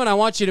and gentlemen, I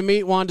want you to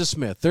meet Wanda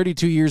Smith,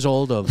 32 years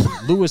old of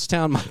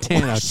Lewistown,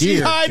 Montana. She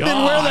Dear hiding?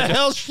 God. Where the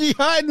hell's she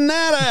hiding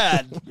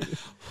that at?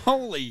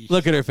 Holy!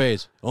 Look at her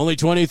face. Only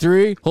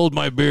 23? Hold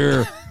my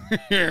beer.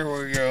 Here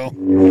we go.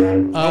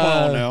 Come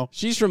on now.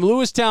 She's from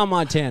Lewistown,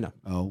 Montana.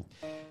 Oh.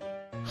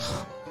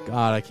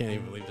 God, I can't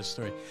even believe this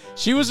story.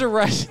 She was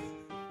arrested.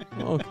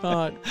 Oh,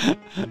 God.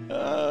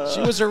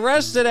 She was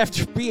arrested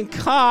after being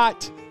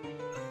caught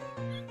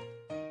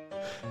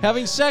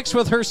having sex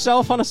with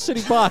herself on a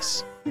city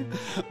bus.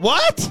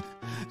 What?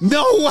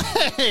 No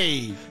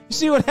way. You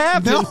see what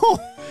happened? No.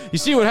 You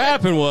see what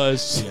happened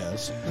was,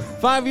 yes,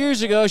 5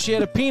 years ago, she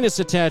had a penis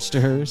attached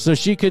to her so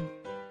she could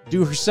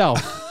do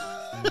herself.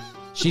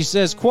 She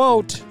says,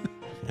 quote,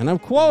 and I'm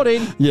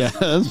quoting,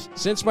 yes,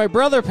 since my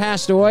brother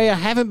passed away, I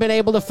haven't been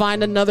able to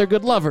find another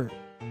good lover.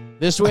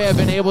 This way I've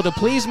been able to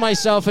please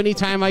myself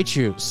anytime I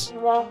choose.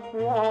 Oh.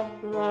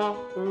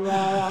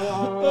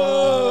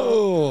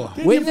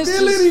 Can you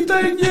feel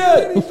anything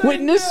yet?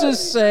 Witnesses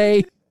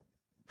say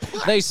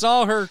they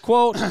saw her,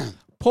 quote,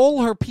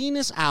 pull her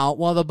penis out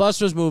while the bus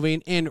was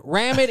moving and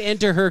ram it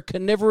into her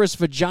carnivorous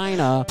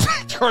vagina.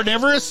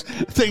 Carnivorous?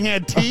 Thing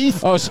had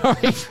teeth? Oh,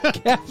 sorry.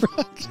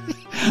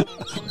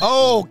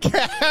 Oh,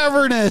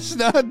 cavernous.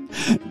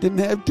 Didn't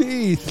have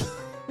teeth.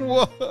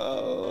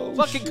 Whoa.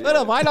 Fucking could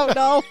have. I don't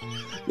know.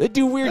 They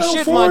do weird How shit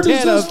in far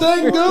Montana. does this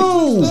thing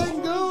go?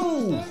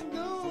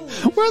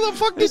 Where the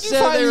fuck did you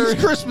said find they were-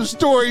 these Christmas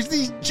stories,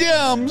 these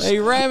gems? They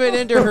ram it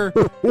into her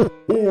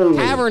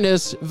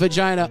cavernous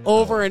vagina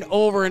over and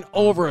over and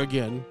over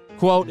again.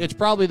 Quote, it's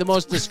probably the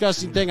most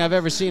disgusting thing I've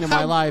ever seen in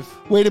my life.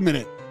 Wait a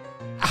minute.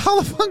 How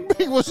the fuck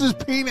big was his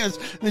penis?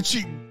 Then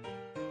she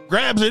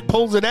grabs it,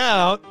 pulls it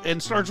out,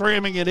 and starts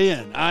ramming it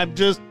in.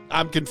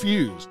 I'm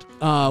confused.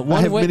 One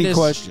I have witness, many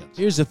questions.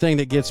 Here's the thing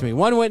that gets me.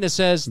 One witness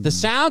says, the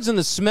sounds and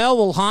the smell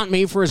will haunt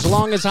me for as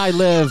long as I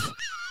live.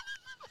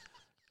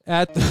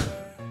 I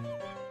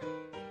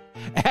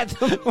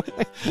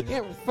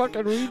can't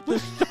fucking read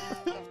this.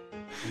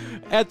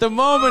 At the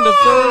moment,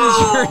 authorities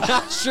are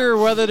not sure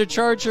whether to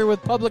charge her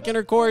with public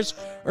intercourse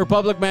or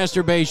public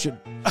masturbation.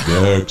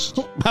 Next.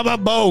 How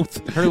about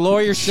both? Her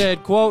lawyer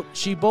said, quote,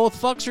 she both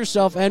fucks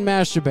herself and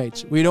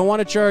masturbates. We don't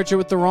want to charge her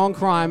with the wrong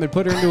crime and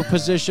put her into a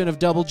position of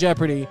double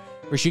jeopardy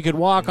where she could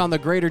walk on the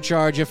greater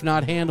charge if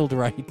not handled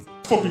right.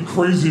 Fucking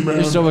crazy, man.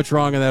 There's so much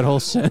wrong in that whole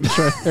sentence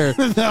right there.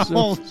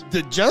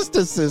 The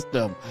justice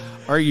system.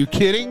 Are you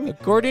kidding?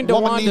 According to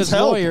Woman needs Wanda's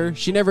help. lawyer,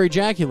 she never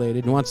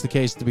ejaculated and wants the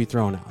case to be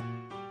thrown out.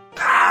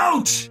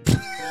 Ouch!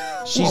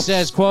 She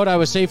says, quote, I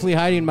was safely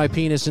hiding my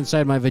penis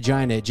inside my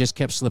vagina. It just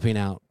kept slipping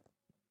out.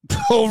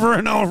 Over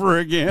and over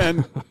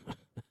again.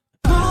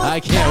 I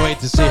can't wait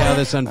to see how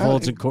this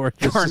unfolds in court.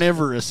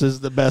 Carnivorous is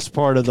the best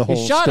part of the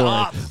whole Shut story.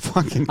 up.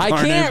 Fucking I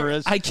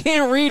carnivorous.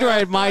 can't read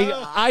right. My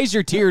eyes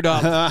are teared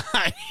up.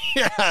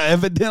 Yeah,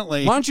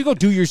 evidently. Why don't you go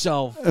do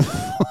yourself?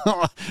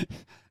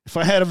 If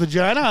I had a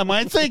vagina, I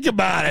might think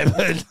about it,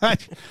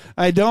 but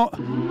I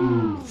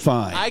don't.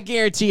 Fine. I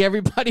guarantee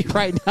everybody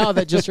right now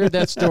that just heard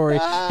that story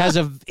has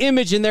an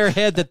image in their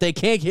head that they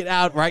can't get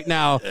out right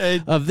now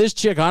of this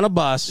chick on a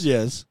bus.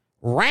 Yes.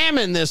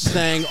 Ramming this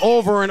thing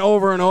over and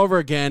over and over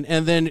again,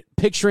 and then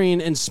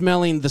picturing and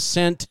smelling the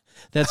scent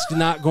that's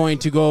not going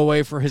to go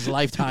away for his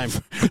lifetime.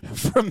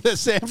 From the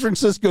San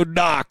Francisco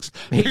docks.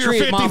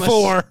 Patriot You're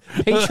 54.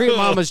 Patriot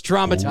Mama's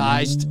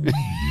traumatized.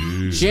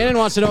 Shannon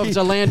wants to know if it's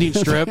a landing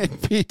strip.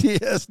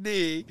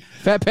 PTSD.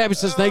 Fat Pappy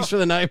says, thanks for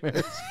the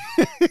nightmares.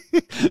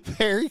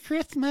 Merry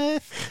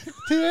Christmas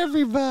to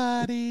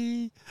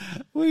everybody.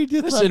 We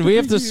just Listen, we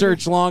have to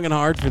search long and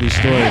hard for these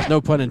stories.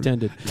 No pun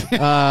intended. You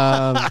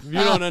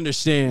don't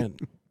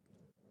understand.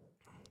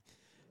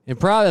 And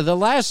probably the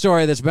last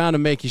story that's bound to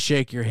make you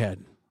shake your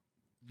head.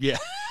 Yeah.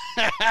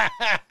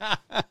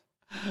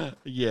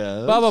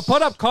 Yes. Bubba,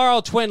 put up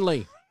Carl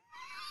Twinley.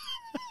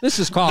 This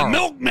is Carl. The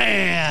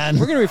milkman.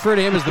 We're going to refer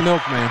to him as the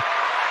milkman.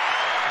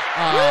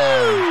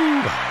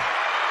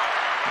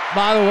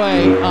 By the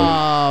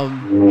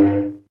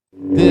way,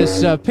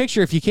 this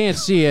picture, if you can't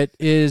see it,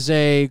 is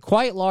a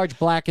quite large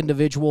black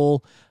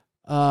individual,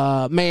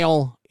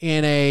 male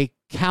in a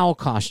cow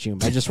costume.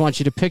 I just want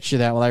you to picture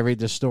that while I read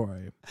this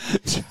story.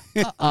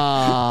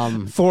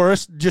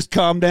 Forrest, just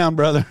calm down,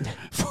 brother.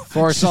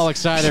 Forrest's all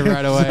excited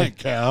right away.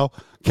 Cow.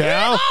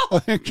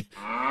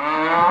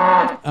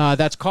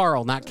 That's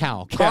Carl, not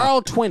Cal.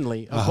 Carl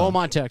Twinley of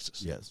Beaumont,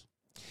 Texas. Yes.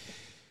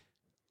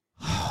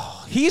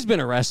 He's been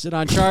arrested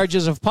on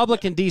charges of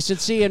public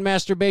indecency and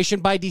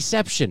masturbation by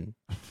deception.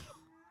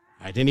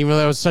 I didn't even know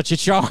that was such a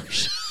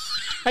charge.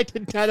 I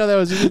did not know that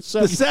was even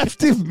such.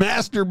 Deceptive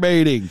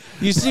masturbating.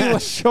 You see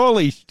what?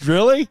 Surely,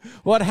 really?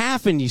 What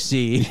happened, you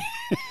see,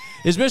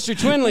 is Mr.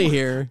 Twinley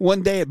here.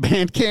 One day at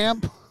band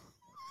camp,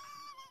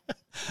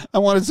 I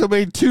wanted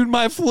somebody to tune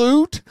my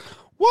flute.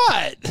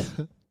 What?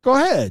 Go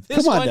ahead.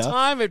 This Come on one now.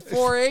 time at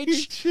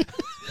 4-H.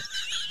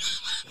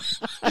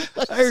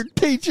 They're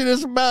teaching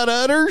us about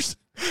udders.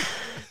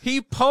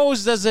 He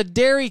posed as a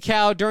dairy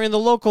cow during the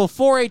local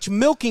 4-H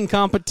milking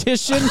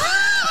competition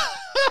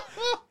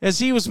as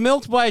he was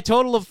milked by a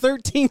total of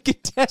 13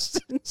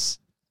 contestants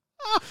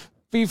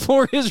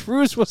before his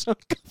ruse was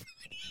uncovered.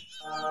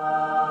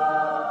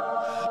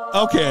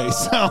 Okay,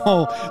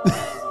 so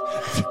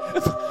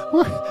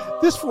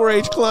this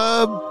 4-H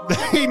club,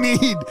 they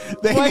need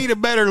a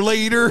better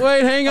leader.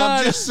 Wait, hang on.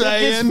 I'm just It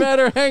gets saying.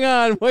 better. Hang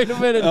on. Wait a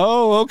minute.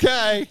 Oh,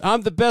 okay.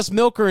 I'm the best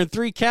milker in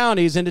 3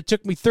 counties, and it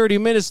took me 30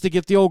 minutes to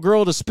get the old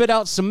girl to spit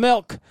out some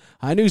milk.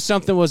 I knew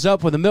something was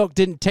up when the milk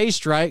didn't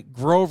taste right,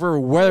 Grover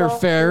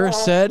Weatherfair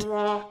said.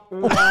 Oh,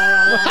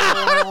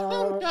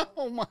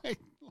 my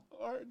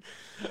Lord.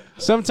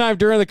 Sometime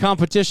during the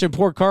competition,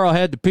 poor Carl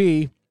had to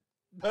pee.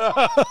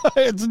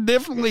 It's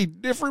definitely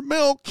different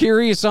milk.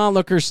 Curious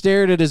onlookers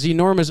stared at his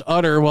enormous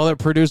udder while it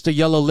produced a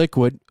yellow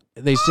liquid.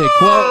 They said,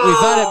 quote, we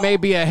thought it may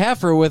be a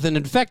heifer with an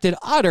infected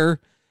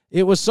udder.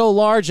 It was so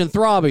large and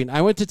throbbing.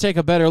 I went to take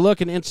a better look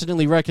and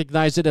instantly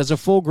recognized it as a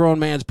full-grown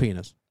man's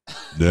penis.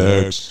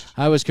 Next.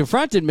 I was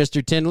confronted,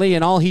 Mr. Tinley,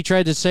 and all he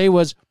tried to say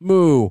was,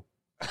 moo.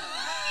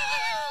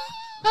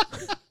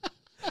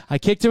 I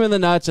kicked him in the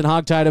nuts and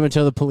hogtied him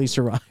until the police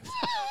arrived.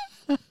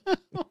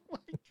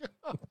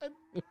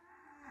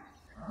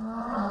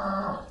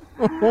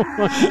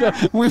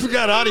 We've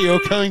got audio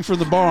coming from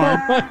the barn.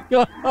 Oh, my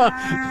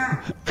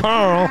God.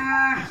 Carl.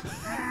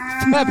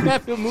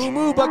 Moo,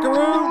 moo,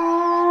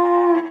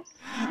 buckaroo.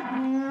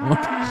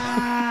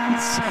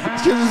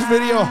 It gives this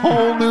video a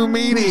whole new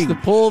meaning. The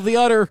pull of the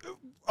udder.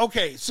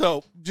 Okay,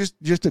 so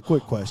just a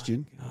quick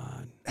question.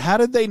 How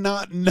did they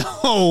not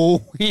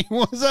know he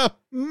was a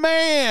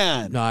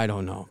man? No, I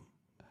don't know.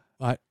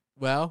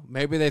 Well,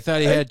 maybe they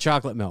thought he had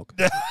chocolate milk.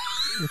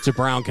 It's a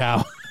brown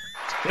cow.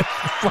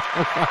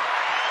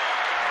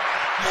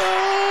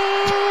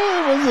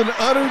 Oh, it was an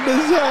utter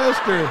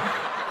disaster.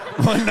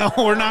 Well, no,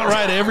 we're not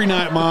right every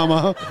night,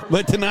 Mama.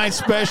 But tonight's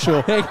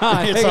special. Hang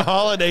on, it's a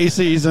holiday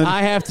season.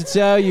 I have to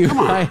tell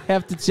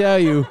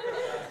you.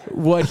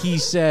 What he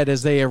said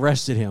as they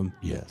arrested him.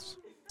 Yes.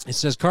 It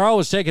says, Carl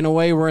was taken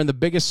away wearing the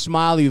biggest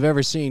smile you've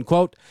ever seen.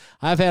 Quote,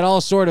 I've had all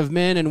sort of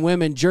men and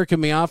women jerking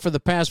me off for the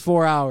past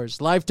 4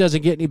 hours. Life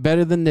doesn't get any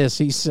better than this,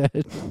 he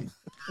said.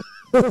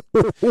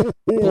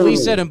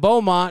 Police said in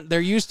Beaumont,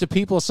 they're used to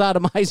people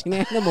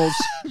sodomizing animals.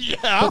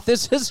 Yeah. But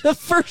this is a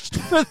first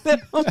for them.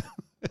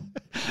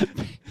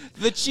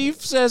 The chief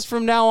says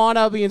from now on,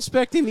 I'll be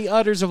inspecting the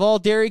udders of all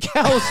dairy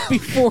cows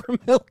before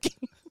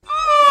milking.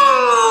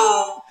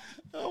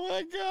 Oh,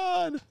 my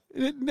God.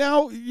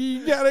 Now,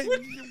 you got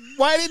to...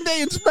 Why didn't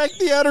they inspect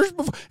the udders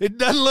before? It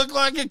doesn't look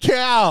like a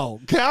cow.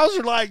 Cows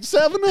are like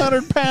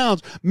 700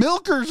 pounds.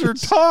 Milkers are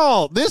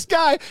tall. This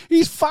guy,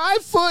 he's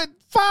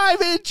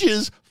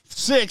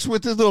 5'5"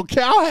 with his little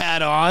cow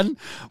hat on.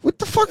 What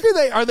the fuck are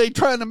they? Are they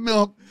trying to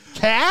milk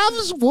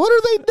calves? What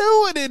are they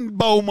doing in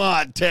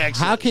Beaumont,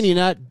 Texas? How can you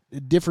not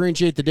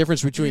differentiate the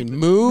difference between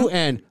moo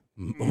and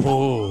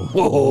moo?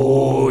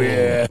 Oh,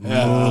 yeah.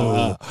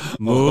 Moo.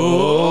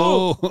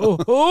 Moo.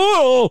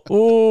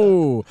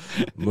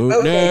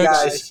 Okay,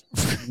 Next.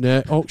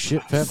 Oh,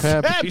 shit.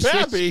 Fat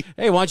Pappy.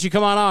 Hey, why don't you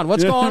come on?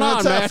 What's going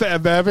on, man?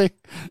 Fat Pappy?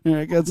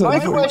 My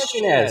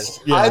question is,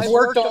 I've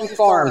worked on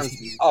farms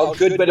a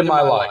good bit of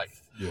my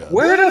life. Yeah.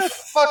 Where the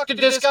fuck did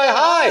this guy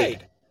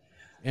hide?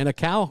 In a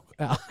cow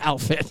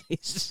outfit.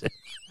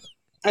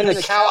 In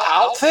a cow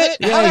outfit?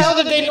 Yeah, how the hell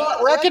did they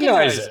not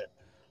recognize it?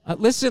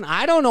 Listen,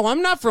 I don't know.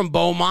 I'm not from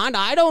Beaumont.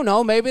 I don't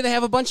know. Maybe they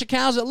have a bunch of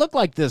cows that look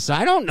like this.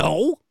 I don't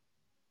know.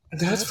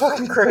 That's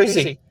fucking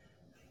crazy.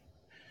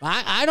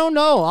 I don't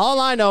know. All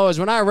I know is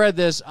when I read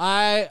this,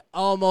 I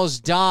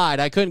almost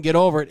died. I couldn't get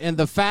over it. And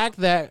the fact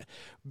that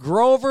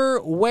Grover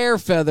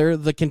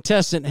Warefeather, the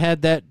contestant,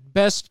 had that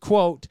best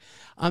quote,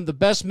 I'm the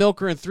best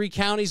milker in 3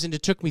 counties, and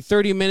it took me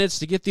 30 minutes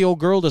to get the old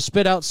girl to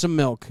spit out some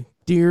milk.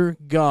 Dear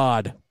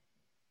God.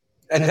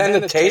 And then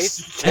the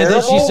taste terrible?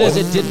 And then she says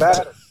it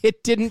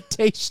it didn't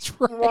taste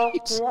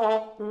right.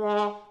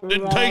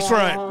 Didn't taste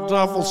right. It's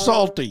awful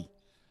salty.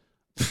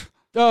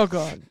 Oh,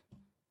 God.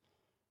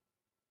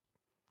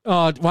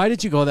 Oh, why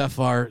did you go that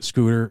far,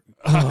 Scooter?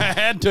 Oh. I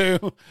had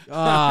to.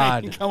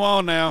 God. Come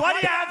on now. What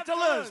do you have to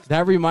lose?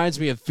 That reminds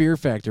me of Fear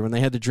Factor when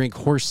they had to drink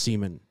horse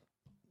semen.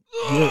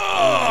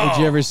 Did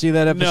you ever see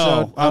that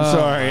episode? No, I'm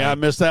sorry. I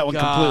missed that one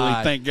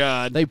completely. Thank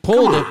God. They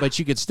pulled it, but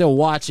you could still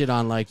watch it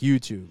on like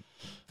YouTube.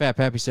 Fat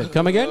Pappy said,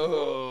 come again?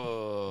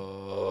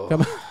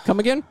 Come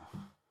again?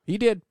 He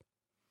did.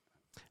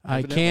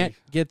 I can't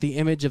get the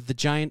image of the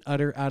giant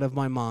udder out of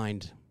my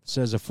mind,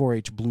 says a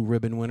 4-H blue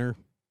ribbon winner.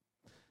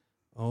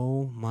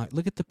 Oh, my.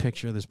 Look at the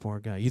picture of this poor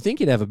guy. You think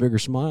he'd have a bigger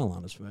smile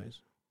on his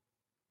face.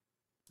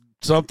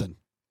 Something,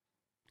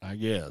 I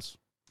guess.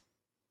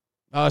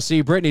 Oh,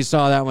 see, Brittany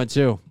saw that one,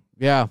 too.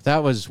 Yeah,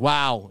 that was,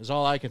 wow, is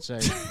all I can say.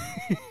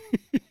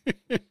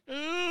 The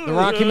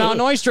Rocky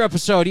Mountain Oyster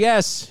episode,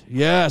 yes.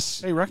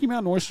 Yes. Hey, Rocky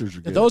Mountain Oysters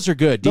are good. Those are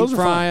good. Deep Those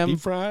fry are them.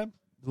 Deep fry them.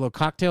 A little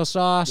cocktail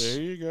sauce.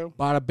 There you go.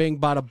 Bada bing,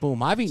 bada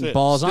boom. I've eaten That's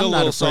balls. Still I'm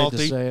not afraid salty.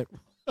 to say it.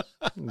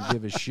 I don't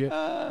give a shut.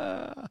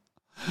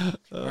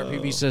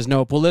 RPB says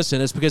nope. Well,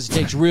 listen, it's because it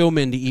takes real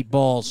men to eat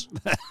balls.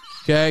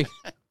 Okay?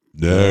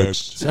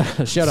 Next.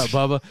 Shut up,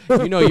 Bubba.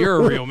 You know you're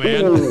a real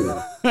man.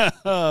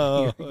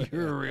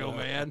 You're a real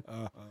man.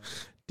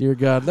 Dear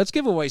God, let's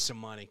give away some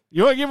money.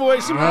 You want to give away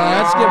some money?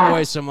 Let's give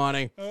away some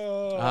money.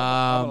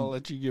 I'm going to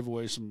let you give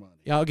away some money.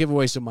 Yeah, I'll give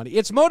away some money.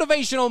 It's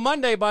Motivational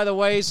Monday, by the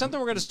way. Something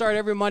we're going to start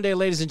every Monday,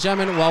 ladies and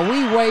gentlemen, while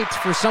we wait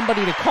for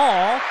somebody to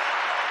call.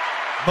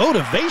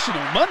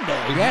 Motivational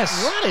Monday?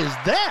 Yes. What is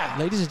that?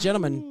 Ladies and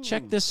gentlemen,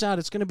 check this out.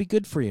 It's going to be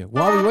good for you.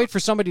 While we wait for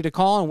somebody to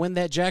call and win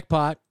that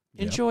jackpot,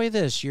 enjoy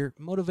this, your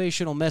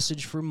motivational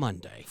message for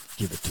Monday.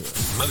 Give it to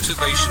us.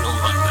 Motivational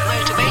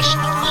Monday.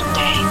 Motivational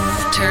Monday.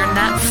 Turn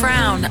that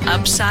frown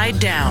upside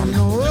down.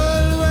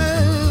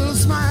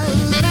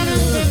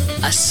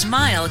 A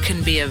smile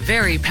can be a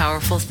very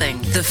powerful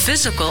thing. The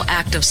physical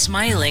act of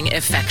smiling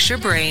affects your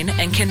brain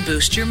and can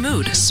boost your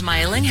mood.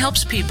 Smiling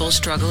helps people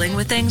struggling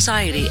with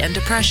anxiety and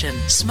depression.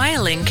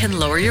 Smiling can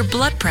lower your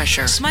blood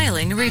pressure.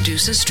 Smiling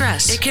reduces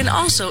stress. It can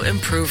also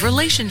improve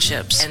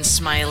relationships. And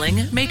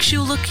smiling makes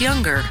you look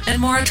younger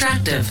and more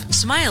attractive.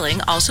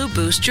 Smiling also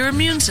boosts your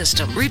immune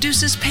system,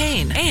 reduces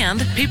pain,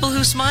 and people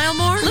who smile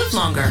more live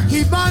longer.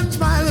 Keep on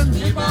smiling,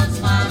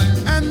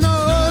 and the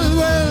whole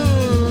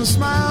world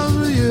smiles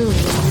with you.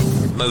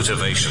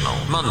 Motivational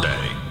Monday.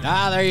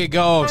 Ah, there you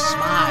go.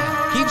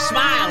 Smile. Keep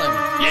smiling.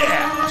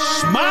 Yeah.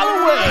 Smile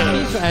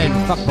away. And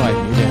fuck boy.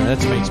 Yeah,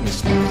 that makes me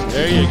smile.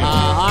 There you go.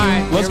 All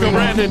right. Let's go,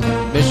 Brandon.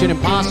 Mission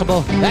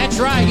Impossible.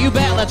 That's right. You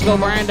bet. Let's go,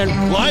 Brandon.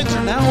 Lines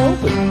are now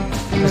open.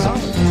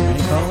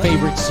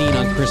 Favorite scene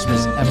on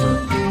Christmas ever.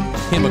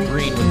 Him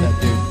agreeing with that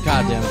dude.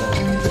 God damn it.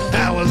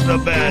 That was the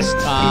best.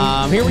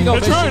 Here we go.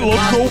 That's right.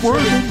 Let's go,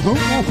 Brandon.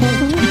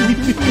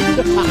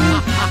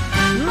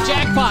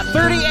 Jackpot,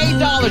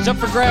 $38 up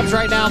for grabs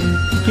right now.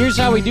 Here's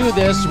how we do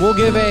this. We'll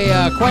give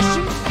a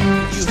question.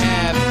 You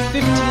have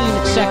 15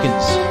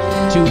 seconds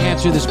to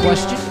answer this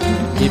question.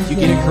 If you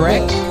get it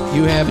correct,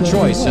 you have a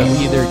choice of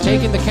either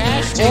taking the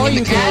cash or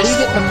you can leave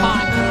it in the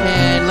pot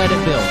and let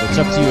it build. It's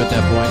up to you at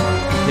that point.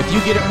 If you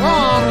get it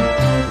wrong,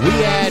 we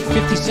add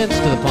 50 cents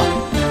to the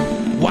pot.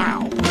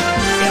 Wow. And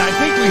I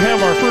think we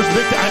have our first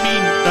victim,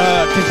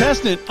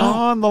 contestant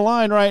on the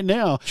line right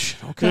now.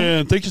 Okay.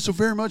 And thank you so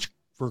very much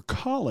for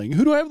calling.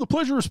 Who do I have the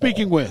pleasure of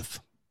speaking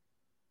with?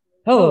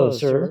 Hello,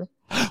 sir.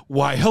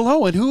 Why,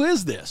 hello, and who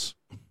is this?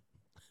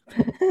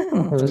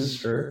 Hello,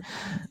 sir.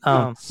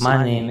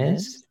 My name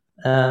is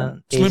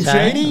Slim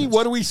Shady?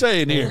 What are we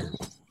saying here?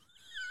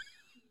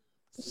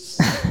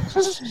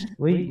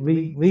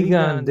 we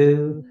gonna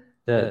do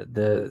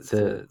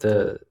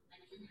the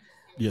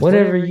yes,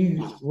 whatever you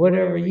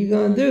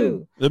gonna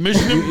do. The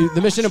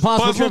Mission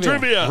Impossible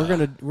trivia.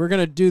 We're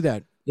gonna do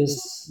that.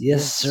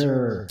 Yes,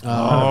 sir.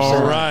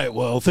 All right.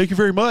 Well, thank you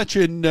very much,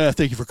 and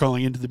thank you for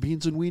calling into the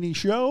Beans and Weenie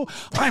Show.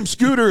 I'm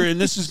Scooter, and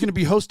this is going to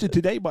be hosted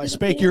today by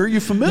Spanky. Are you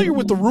familiar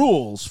with the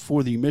rules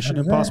for the Mission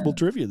Impossible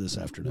trivia this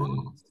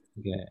afternoon?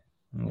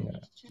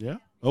 Yeah.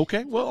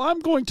 Okay. Well, I'm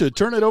going to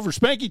turn it over.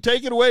 Spanky,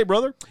 take it away,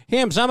 brother.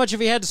 Hims, how much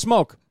have you had to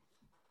smoke?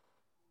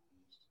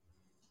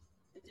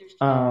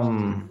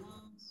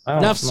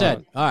 Enough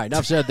said. All right,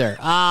 enough said there.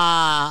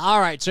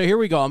 All right, so here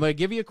we go. I'm going to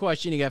give you a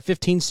question. You got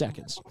 15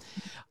 seconds.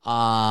 You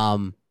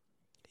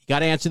got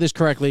to answer this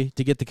correctly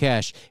to get the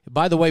cash.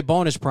 By the way,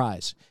 bonus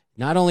prize.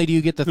 Not only do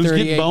you get the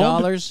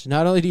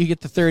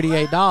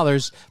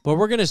 $38, but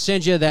we're going to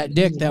send you that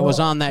dick that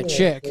was on that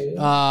chick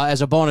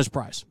as a bonus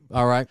prize.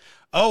 All right.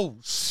 Oh,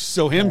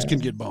 so Hims can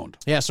get boned.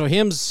 Yeah, so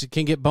Hims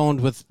can get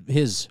boned with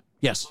his.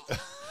 Yes.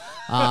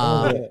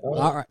 All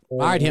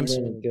right, Hims.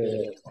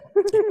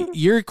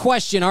 Your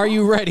question, are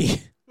you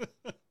ready?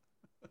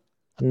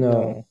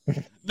 No.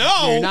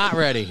 No. You're not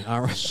ready.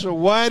 All right. So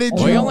why did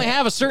you? We only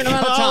have a certain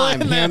amount of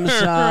time, Hims.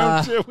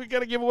 We got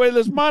to give away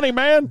this money,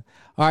 man.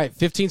 All right,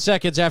 15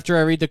 seconds after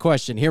I read the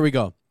question. Here we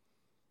go.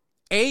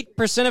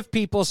 8% of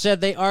people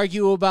said they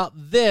argue about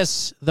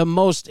this the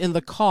most in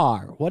the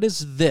car. What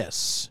is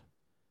this?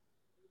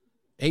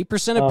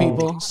 8% of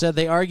people said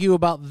they argue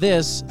about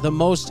this the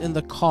most in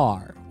the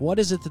car. What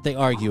is it that they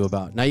argue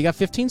about? Now, you got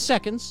 15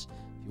 seconds. If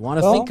you want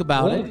to think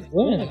about it.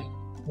 Women.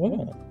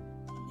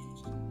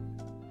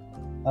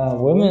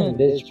 Women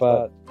bitch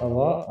about a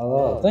lot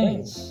of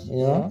things, you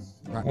know?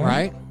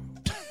 Right?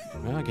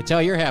 Well, I can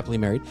tell you're happily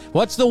married.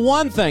 What's the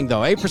one thing, though?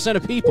 8%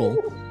 of people,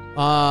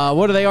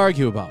 what do they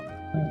argue about?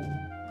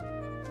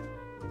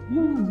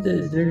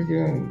 They're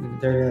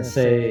gonna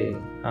say,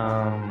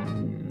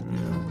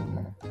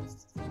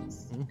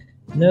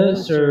 no,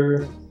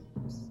 sir.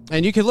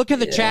 And you can look in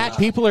the chat.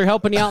 People are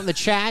helping you out in the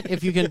chat.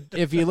 If you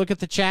look at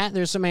the chat,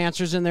 there's some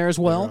answers in there as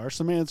well. There are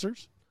some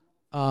answers.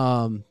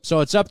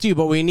 So it's up to you,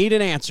 but we need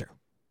an answer.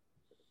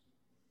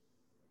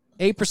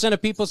 8%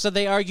 of people said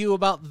they argue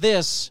about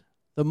this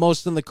the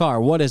most in the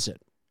car. What is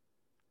it?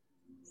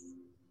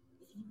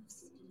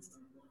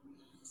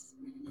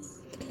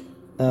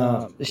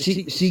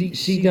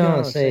 She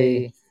gonna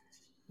say,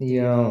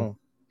 you know,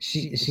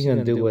 she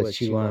gonna do what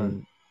she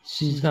want.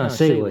 She's gonna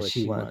say what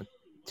she want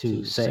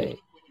to say.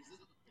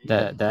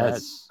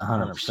 That's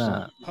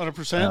 100%.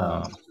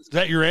 100%. Is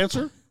that your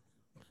answer?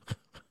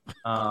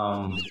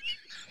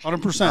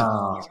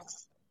 100%.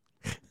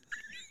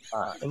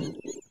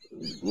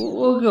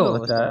 We'll go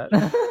with that.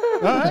 All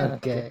right.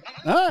 Okay.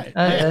 All right.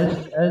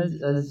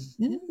 This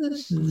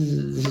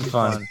is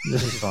fun.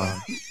 This is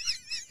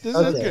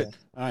good.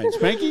 All right,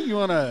 Spanky, you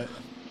want to...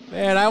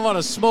 Man, I want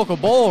to smoke a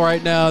bowl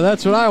right now.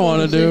 That's what I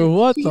want to do.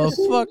 What the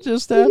fuck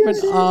just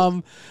happened?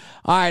 All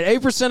right,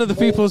 8% of the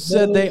people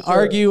said they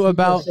argue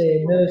about...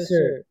 No,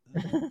 sir.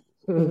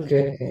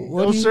 Okay.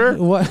 No, sir?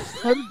 What?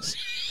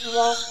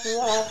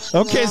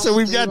 Okay, so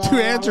we've got two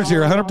answers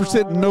here.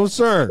 100% no,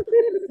 sir.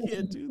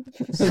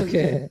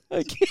 Okay.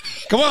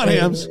 Come on,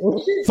 Hims.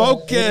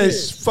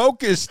 Focus.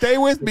 Stay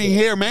with me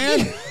here,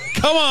 man.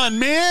 Come on,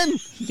 man.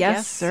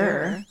 Yes,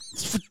 sir.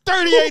 It's for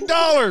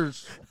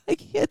 $38. I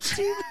can't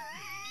do that.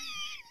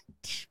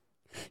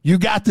 You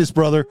got this,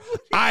 brother.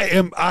 I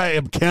am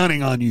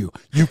counting on you.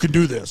 You can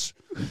do this.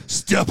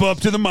 Step up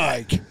to the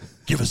mic.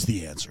 Give us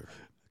the answer.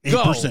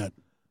 8%.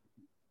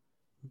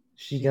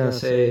 She gonna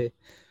say,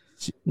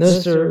 no,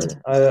 sir.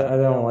 I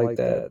don't like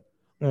that.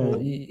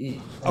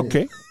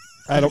 Okay.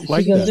 I don't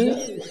like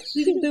that.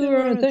 She can do her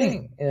own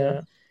thing.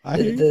 Yeah.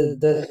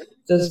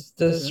 That's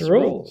the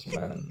rules,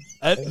 man.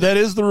 That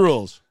is the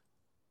rules.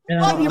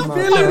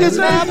 What is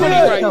happening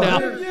right now?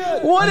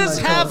 What is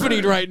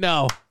happening right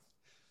now?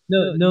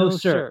 No,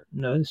 sir.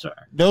 No, sir.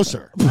 No,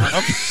 sir.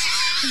 Okay.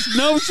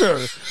 No, sir.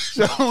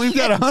 So we've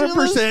got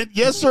 100%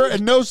 yes, sir,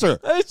 and no, sir.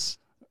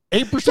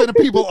 8% of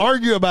people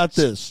argue about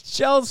this.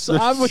 Chelsea,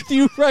 I'm with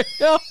you right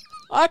now.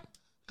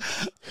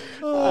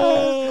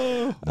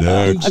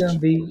 Next. Gonna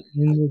be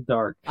in the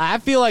dark. I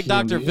feel like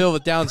Dr. Phil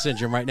with Down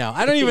syndrome right now.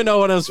 I don't even know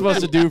what I'm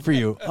supposed to do for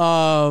you.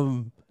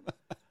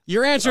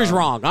 Your answer is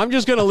wrong. I'm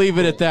just going to leave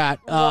it at that.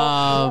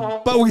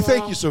 But we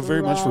thank you so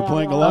very much for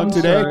playing along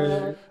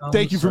today.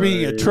 Thank you for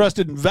being a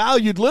trusted and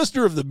valued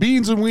listener of the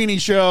Beans and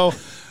Weenie Show.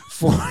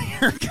 For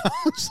your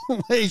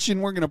consolation,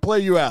 we're going to play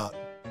you out.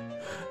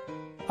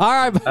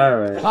 All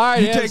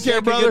right. You take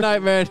care, brother. Good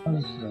night,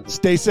 man.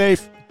 Stay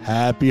safe.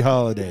 Happy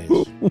holidays.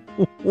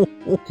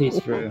 Peace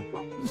through.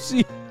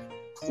 See.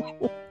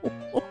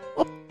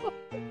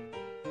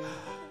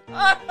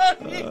 I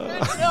don't even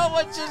know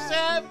what just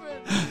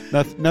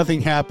happened.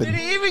 Nothing happened. Did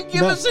he even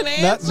give us an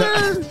answer?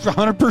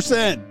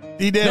 100%.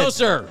 He did. No,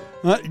 sir.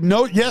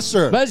 No, yes,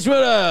 sir. That's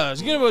what.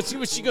 She's gonna see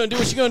what she's gonna do.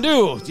 What she's gonna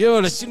do?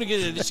 You know,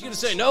 she's gonna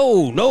say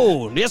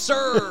no, yes,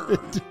 sir.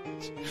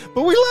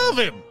 But we love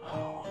him.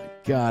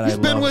 God, He's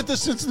been with us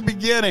since the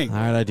beginning. All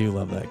right, I do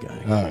love that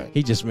guy. All right.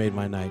 He just made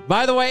my night.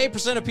 By the way,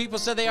 8% of people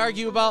said they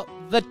argue about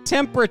the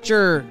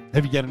temperature.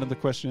 Have you got another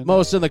question?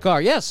 Most in the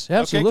car. Yes,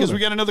 absolutely. Okay, because we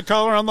got another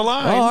caller on the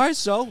line. All right,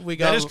 so we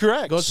got. That is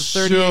correct. Goes to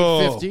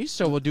 3850,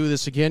 so we'll do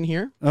this again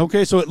here.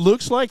 Okay, so it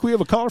looks like we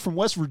have a caller from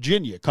West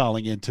Virginia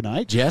calling in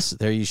tonight. Jess,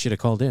 there you should have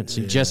called in.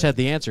 See, Jess had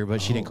the answer,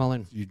 but she didn't call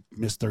in. You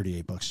missed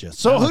 $38, Jess.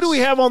 So who do we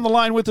have on the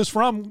line with us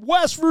from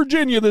West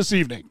Virginia this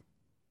evening?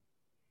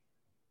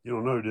 You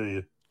don't know, do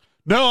you?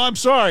 No, I'm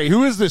sorry.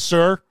 Who is this,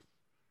 sir?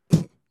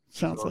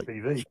 Sounds like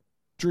RPV.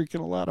 Drinking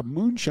a lot of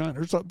moonshine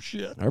or some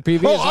shit. RPV.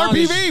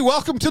 RPV,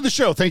 welcome to the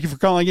show. Thank you for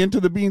calling into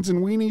the Beans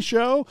and Weenie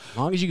Show. As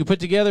long as you can put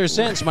together a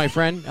sentence, my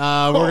friend,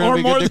 we're going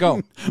to be good to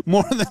go.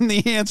 More than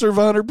the answer of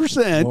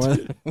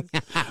 100%.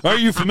 Are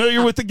you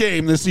familiar with the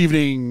game this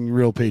evening,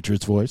 Real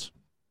Patriots voice?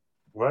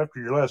 Well, after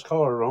your last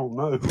caller, I don't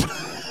know.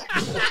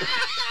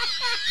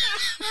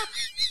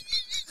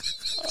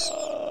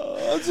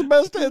 That's the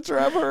best answer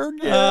I've heard.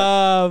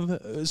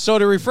 Yeah. So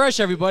to refresh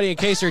everybody, in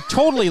case they're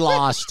totally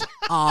lost,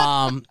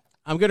 I'm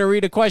going to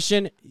read a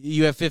question.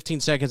 You have 15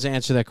 seconds to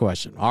answer that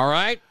question. All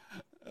right?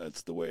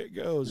 That's the way it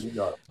goes.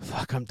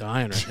 Fuck, I'm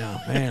dying right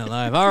now. Man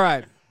alive. All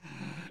right.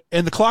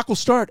 And the clock will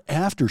start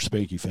after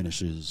Spanky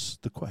finishes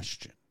the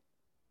question.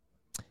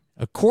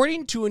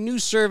 According to a new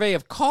survey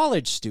of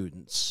college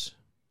students,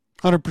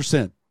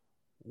 100%.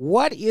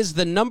 What is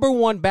the number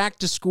one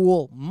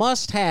back-to-school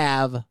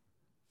must-have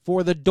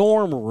for the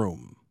dorm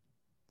room?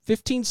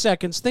 15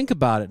 seconds. Think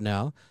about it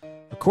now.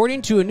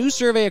 According to a new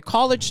survey of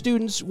college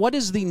students, what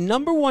is the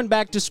number one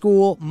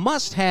back-to-school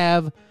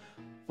must-have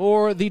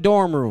for the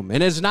dorm room?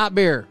 And it's not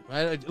beer.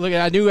 I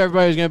knew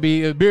everybody was going to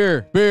be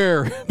beer.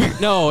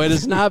 No, it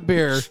is not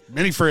beer.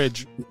 Mini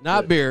fridge.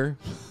 Not beer.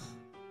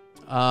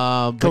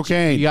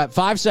 Cocaine. You got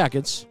 5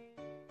 seconds.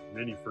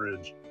 Mini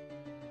fridge.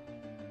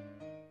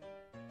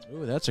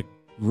 Ooh, that's a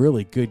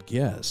really good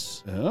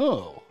guess.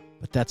 Oh.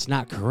 But that's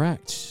not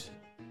correct.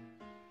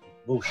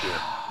 Bullshit.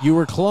 You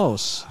were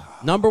close.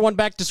 Number one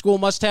back-to-school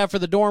must-have for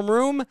the dorm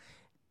room,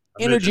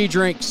 energy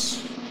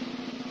drinks.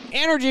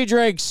 Energy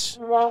drinks.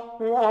 So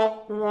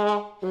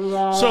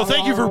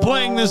thank you for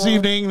playing this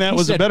evening. That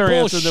was a better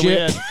answer than we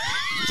had.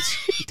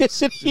 He did.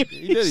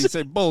 He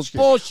said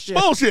bullshit.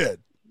 Bullshit.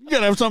 You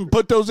got to have something to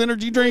put those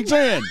energy drinks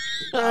in.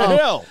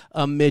 Hell.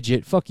 A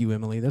midget. Fuck you,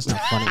 Emily. That's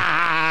not funny.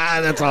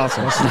 That's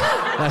awesome.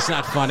 That's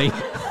not funny.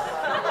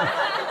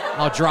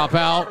 I'll drop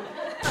out.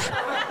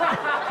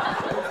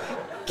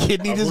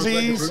 Kidney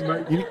disease.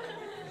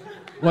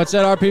 What's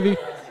that, RPV?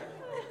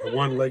 A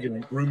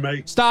one-legged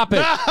roommate. Stop it.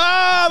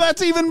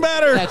 That's even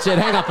better. That's it.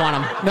 Hang up on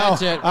him. No,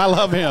 That's it. I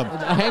love him.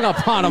 Hang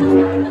up on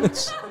him.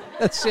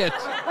 That's it.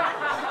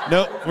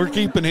 Nope, we're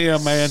keeping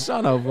him, man.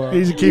 Son of a...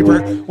 He's a keeper.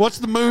 What's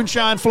the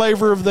moonshine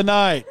flavor of the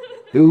night?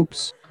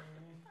 Oops.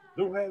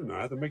 Don't have none.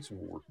 I have to make some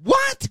more.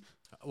 What?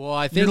 Well,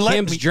 I think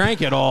Kim's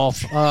drank it all.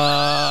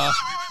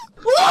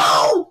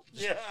 Whoa!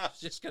 Yeah.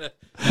 Just gonna.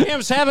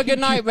 Kim's, have a good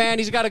night, man.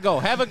 He's got to go.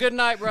 Have a good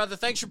night, brother.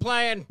 Thanks for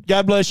playing.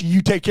 God bless you.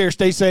 You take care,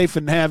 stay safe,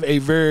 and have a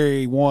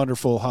very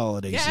wonderful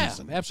holiday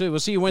season. Absolutely. We'll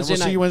see you Wednesday night.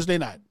 We'll see you Wednesday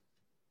night.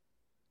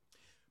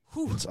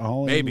 Whew. It's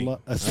all Maybe. in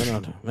love. I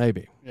don't know.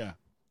 Maybe. Yeah.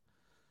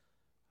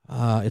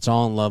 It's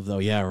all in love, though.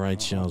 Yeah,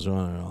 right, Shells. All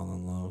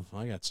in love.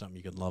 I got something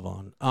you could love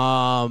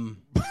on.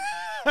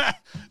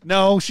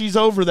 No, she's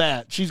over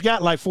that. She's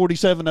got like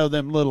 47 of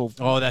them little.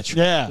 Oh, that's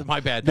right. Yeah. My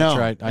bad. That's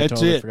right. I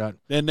totally forgot.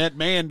 And that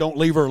man don't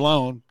leave her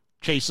alone,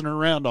 chasing her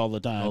around all the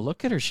time. Oh,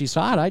 look at her. She's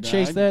hot. I'd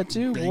chase that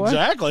too. Boy.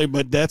 Exactly,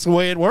 but that's the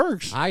way it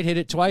works. I'd hit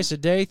it twice a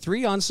day,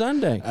 3 on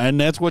Sunday. And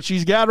that's what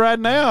she's got right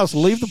now. So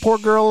leave the poor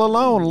girl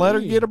alone. Let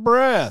her get a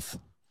breath.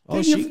 Oh,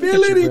 Can you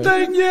feel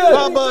anything yet?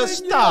 Bubba,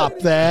 stop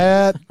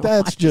that.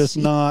 That's just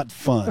not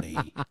funny.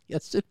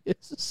 Yes, it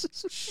is.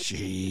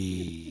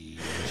 Jeez.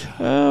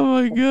 Oh,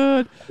 my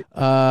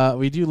God.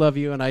 We do love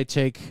you, and I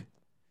take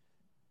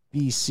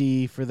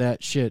BC for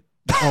that shit.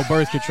 Oh,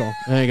 birth control.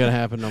 That ain't gonna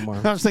happen no more.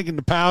 I was thinking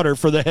the powder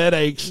for the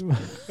headaches.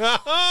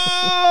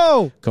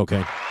 Oh,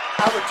 cocaine.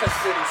 I would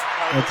test cities.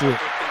 That's it.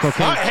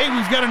 Cocaine. Hey,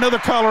 we've got another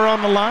caller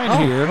on the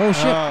line here. Oh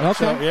shit. Okay.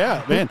 So,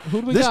 yeah, man.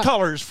 Who do we this got?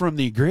 caller is from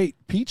the great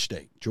Peach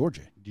State,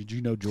 Georgia. Did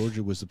you know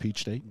Georgia was the Peach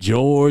State?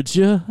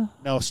 Georgia.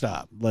 No,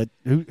 stop.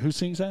 Who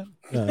sings that?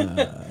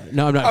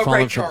 No, I'm not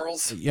following. Ray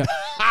Charles. Yeah.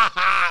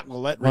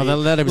 Well, let Ray,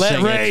 let him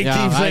sing Ray it. Yeah,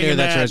 keep I knew singing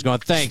that's where I was that. going.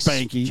 Thanks,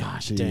 Spanky.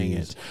 Gosh, dang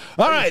it.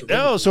 All right.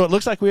 Oh, so it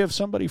looks like we have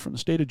somebody from the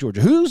state of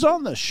Georgia. Who's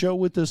on the show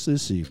with us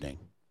this evening?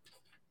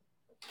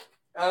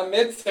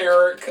 It's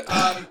Eric,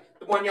 the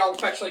one y'all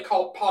affectionately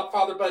called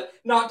Podfather, but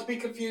not to be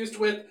confused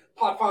with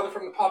Podfather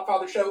from the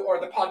Podfather Show or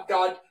the Pod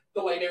God,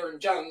 the late Aaron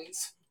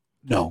Jones.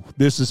 No,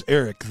 this is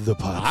Eric the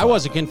Pod. I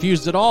wasn't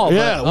confused at all.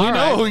 Yeah, but, we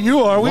know who you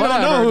are. We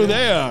don't know who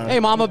they are. Hey,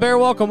 Mama Bear,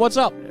 welcome. What's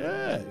up?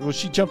 Yeah. Well,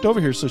 she jumped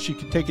over here so she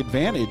could take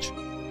advantage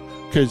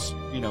because,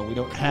 we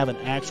don't have an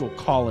actual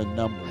call-in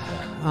number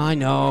yet. I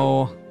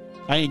know.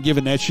 I ain't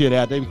giving that shit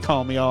out. They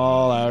call me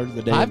all hours of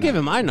the day. I've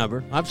given my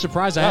number. I'm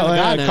surprised I haven't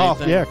gotten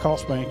anything. Yeah, call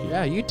Spanky.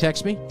 Yeah, you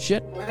text me.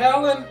 Shit.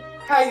 Well,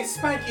 hey,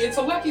 Spanky, it's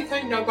a lucky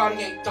thing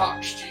nobody ain't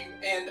doxed you,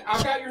 and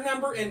I got your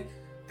number, and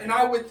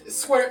I would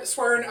swear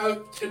an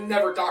oath to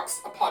never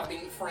dox a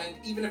Podbean friend,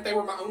 even if they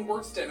were my own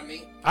worst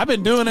enemy. I've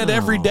been doing it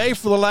every day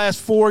for the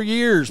last 4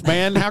 years,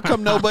 man. How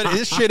come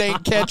this shit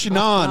ain't catching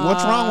on?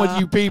 What's wrong with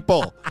you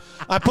people?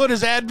 I put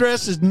his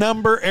address, his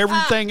number,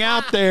 everything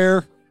out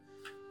there.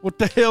 What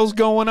the hell's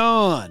going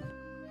on?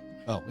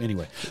 Oh,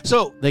 anyway.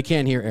 So they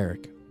can't hear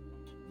Eric.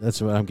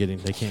 That's what I'm getting.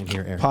 They can't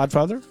hear Eric.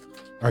 Podfather,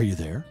 are you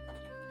there?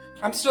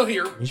 I'm still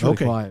here. He's really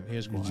quiet. He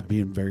is quiet. He's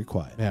being very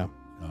quiet. Yeah.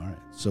 All right.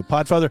 So,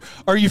 Podfather,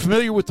 are you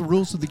familiar with the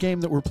rules of the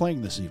game that we're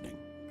playing this evening?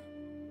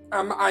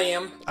 I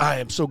am. I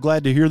am so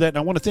glad to hear that. And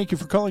I want to thank you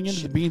for calling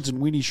into the Beans and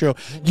Weenie Show.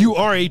 You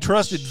are a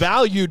trusted,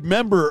 valued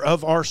member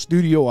of our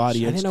studio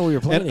audience. I didn't know we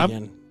were playing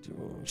again.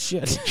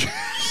 Shit.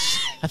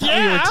 I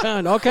thought you were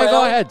done. Okay,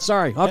 Well, go ahead.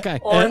 Sorry. Okay.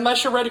 Or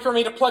unless you're ready for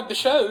me to plug the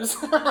shows.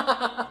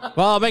 Well,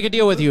 I'll make a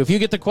deal with you. If you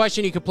get the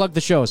question, you can plug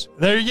the shows.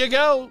 There you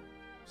go.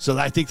 So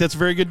I think that's a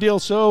very good deal.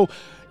 So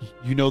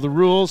you know the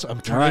rules.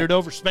 I'm turning it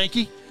over.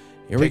 Spanky,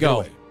 here we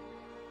go.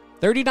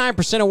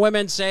 39% of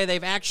women say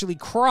they've actually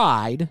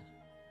cried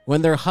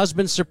when their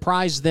husband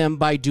surprised them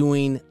by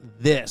doing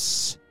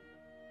this.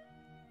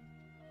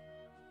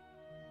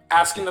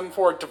 Asking them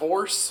for a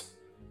divorce.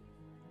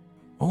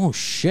 Oh,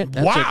 shit.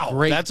 That's a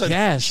great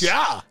guess.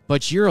 Yeah.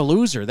 But you're a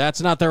loser.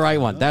 That's not the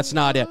right one. That's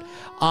not it.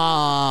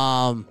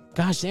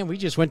 Gosh, damn, we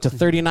just went to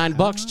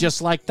 $39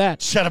 just like that.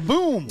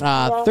 Shada-boom.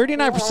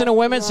 39% of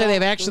women say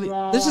they've actually...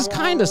 This is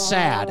kind of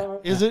sad.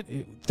 Is it?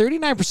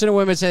 39% of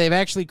women say they've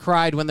actually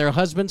cried when their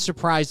husband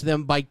surprised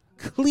them by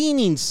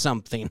cleaning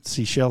something.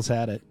 Seashells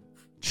had it.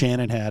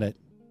 Shannon had it.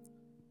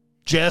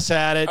 Jess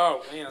had it.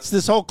 Oh, man. It's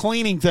this whole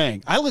cleaning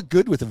thing. I look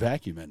good with a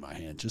vacuum in my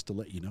hand, just to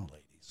let you know, ladies.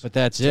 But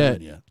that's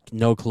it.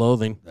 No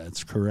clothing.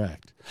 That's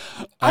correct.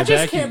 I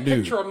just can't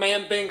picture a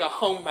man being a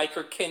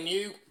homemaker, can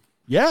you?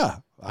 Yeah.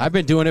 I've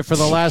been doing it for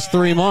the last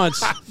 3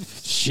 months.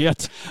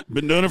 Shit.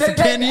 Been doing it for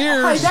 10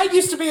 years. Hey, that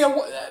used to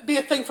be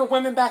a thing for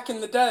women back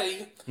in the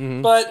day.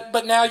 Mm-hmm.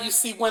 But now you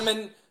see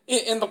women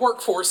in the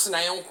workforce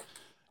now.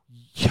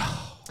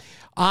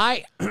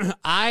 I'm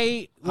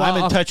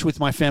in touch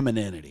with my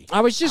femininity. I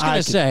was just going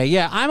to say,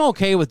 yeah, I'm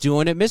okay with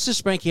doing it. Mrs.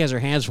 Spanky has her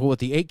hands full with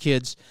the 8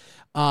 kids.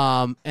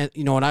 And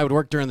and I would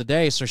work during the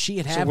day, so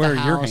she'd have where the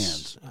are your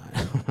house.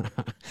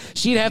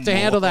 She'd have to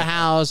handle the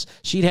house.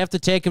 She'd have to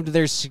take them to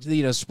their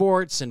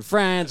sports and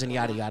friends and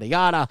yada yada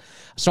yada.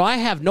 So I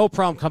have no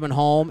problem coming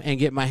home and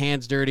getting my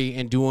hands dirty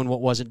and doing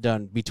what wasn't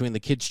done between the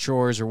kids'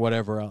 chores or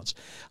whatever else.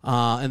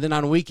 And then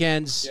on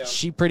weekends,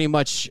 she pretty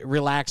much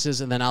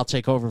relaxes, and then I'll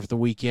take over for the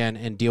weekend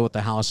and deal with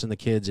the house and the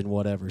kids and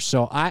whatever.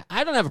 So I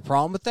don't have a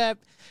problem with that.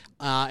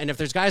 And if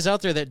there's guys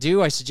out there that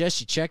do, I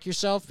suggest you check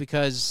yourself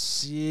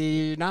because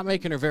you're not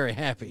making her very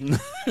happy.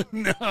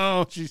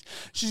 No,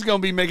 she's going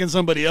to be making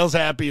somebody else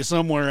happy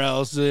somewhere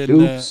else. And,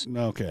 Oops.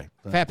 Okay.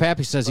 Fat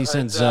Pappy says he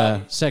sends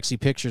sexy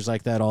pictures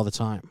like that all the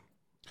time.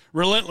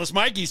 Relentless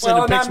Mikey's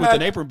sending pics with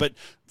an apron, but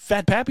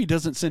Fat Pappy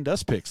doesn't send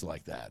us pics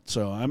like that.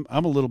 So I'm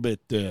a little bit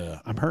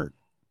I'm hurt.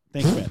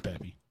 Thanks, Fat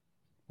Pappy.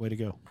 Way to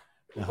go.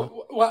 Uh-huh.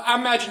 Well, I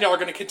imagine y'all are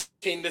going to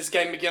continue this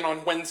game again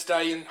on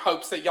Wednesday in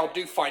hopes that y'all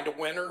do find a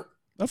winner.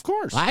 Of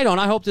course. I don't.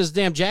 I hope this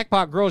damn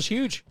jackpot grows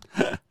huge.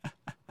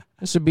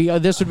 This would be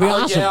awesome.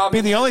 Yeah, be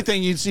the only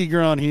thing you'd see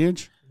growing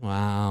huge.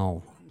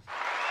 Wow.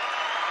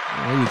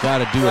 Well, you got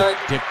to do a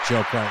dick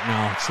joke right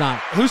now. It's not.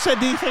 Who said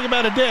anything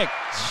about a dick?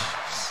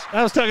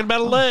 I was talking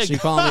about a leg. So you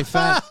calling me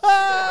fat?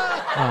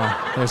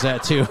 Oh, there's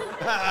that too.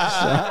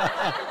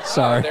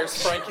 Sorry.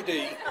 There's Frankie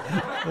D.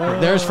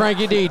 There's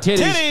Frankie D.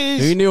 Titties.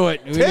 We knew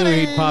it. We knew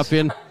he'd pop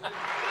in.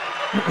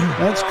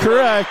 That's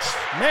correct.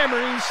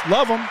 Memories.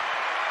 Love them.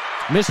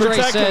 Mr.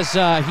 Ray says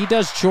he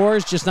does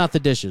chores, just not the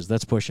dishes.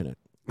 That's pushing it.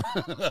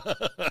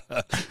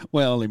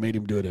 Well, they made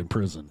him do it in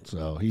prison,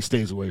 so he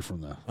stays away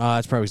from the...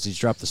 That's probably because he's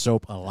dropped the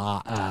soap a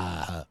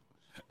lot.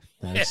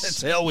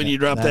 It's hell when you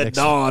drop that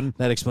Dawn.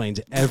 That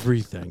explains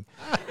everything.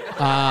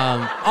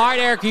 All right,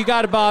 Eric, you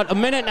got about a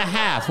minute and a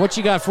half. What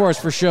you got for us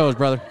for shows,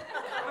 brother?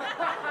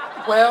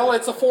 Well,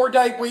 it's a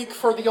 4-day week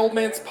for the Old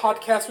Man's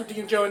Podcast with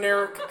Dean, Joe, and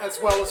Eric, as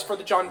well as for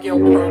the John Gale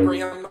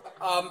program.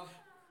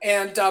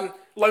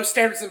 Low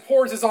Standards and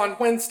Pours is on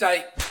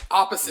Wednesday,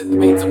 opposite the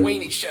Beans and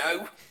Weenie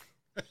show.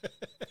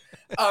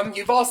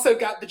 You've also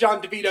got the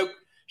John DeVito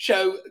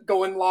show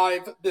going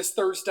live this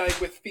Thursday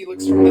with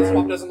Felix from The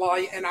Swamp Doesn't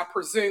Lie, and I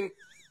presume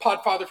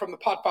Podfather from the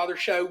Podfather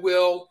show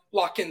will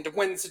lock into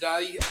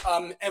Wednesday.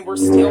 And we're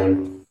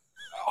still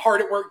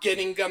hard at work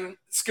getting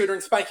Scooter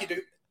and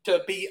Spanky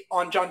to be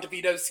on John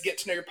DeVito's To Get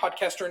to Know Your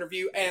Podcaster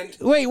interview. And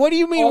wait, what do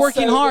you mean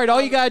working hard?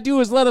 All you got to do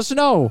is let us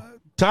know.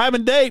 Time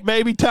and date,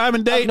 baby. Time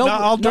and date.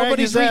 I'll drag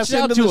his ass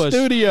into the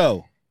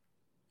studio.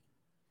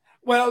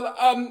 Well,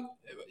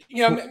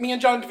 me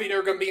and John DeVito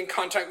are going to be in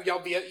contact with y'all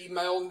via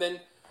email, and then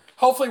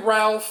hopefully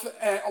Ralph,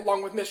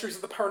 along with Mysteries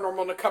of the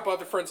Paranormal and a couple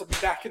other friends, will be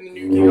back in the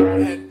new year.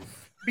 And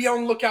be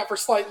on the lookout for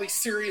Slightly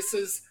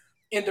Serious's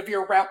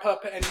end-of-year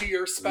wrap-up and New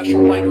Year's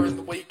special later in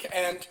the week,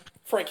 and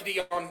Frankie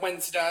D on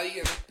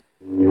Wednesday, and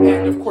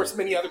of course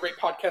many other great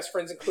podcast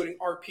friends, including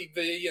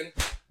RPV,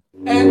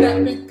 and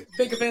that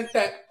big event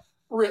that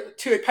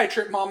To a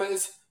Patriot Mama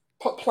is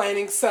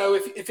planning. So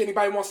if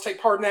anybody wants to take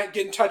part in that,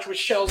 get in touch with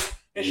Shells,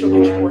 and she'll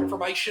get you more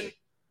information.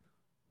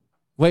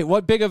 Wait,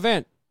 what big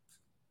event?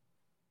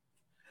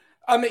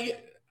 I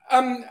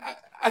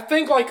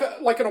think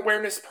like an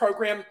awareness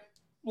program,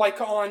 like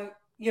on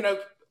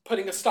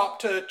putting a stop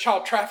to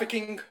child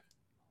trafficking.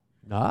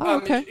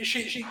 Okay.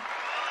 She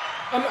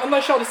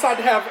unless y'all decide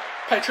to have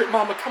Patriot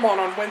Mama come on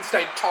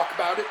Wednesday to talk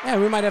about it. Yeah,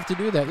 we might have to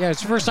do that. Yeah,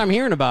 it's the first time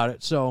hearing about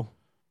it. So,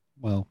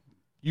 well,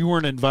 you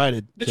weren't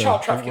invited. The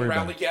child trafficking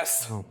rally,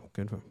 yes. Oh,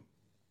 good one.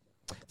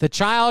 The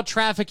child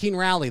trafficking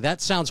rally.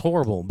 That sounds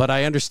horrible, but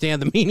I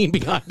understand the meaning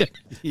behind it.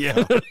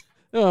 Yeah.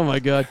 Oh my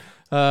God.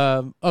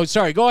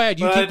 Sorry. Go ahead.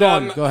 You keep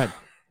going. Go ahead.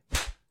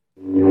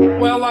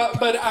 Well,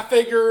 but I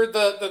figure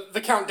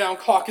the countdown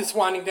clock is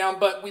winding down,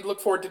 but we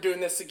look forward to doing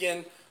this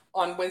again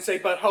on Wednesday,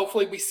 but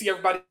hopefully we see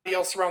everybody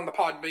else around the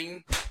pod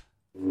beam.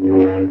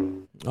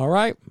 All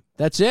right.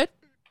 That's it?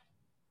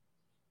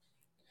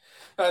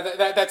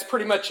 That's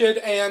pretty much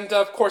it, and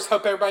of course,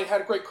 hope everybody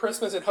had a great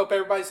Christmas, and hope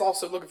everybody's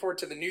also looking forward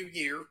to the new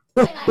year.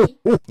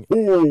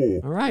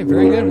 All right,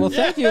 very good. Well,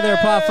 thank you there,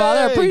 Podfather.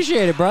 I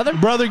appreciate it, brother.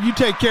 Brother, you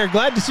take care.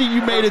 Glad to see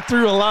you made it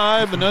through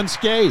alive and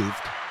unscathed.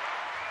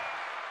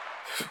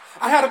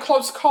 I had a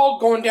close call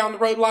going down the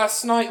road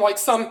last night, like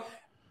some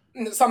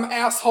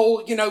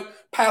asshole,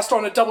 passed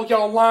on a double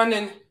yellow line,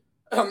 and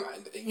I'm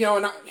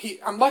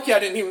lucky I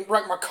didn't even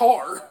wreck my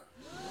car.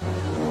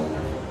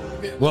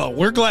 Well,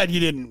 we're glad you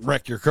didn't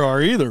wreck your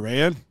car either,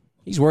 man.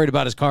 He's worried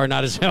about his car,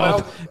 not his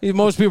health.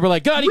 Most people are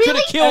like, God, he could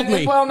have killed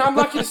me. Well, I'm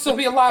lucky to still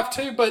be alive,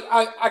 too, but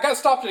I got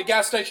stopped at a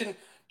gas station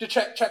to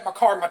check my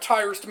car and my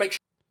tires to make sure.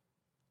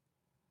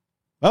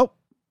 Oh,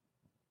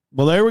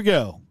 well, there we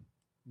go.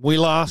 We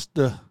lost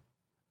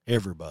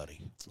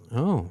everybody.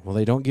 Oh, well,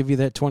 they don't give you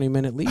that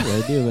 20-minute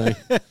leeway, do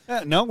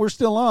they? No, we're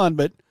still on,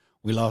 but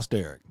we lost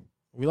Eric.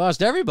 We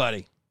lost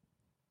everybody.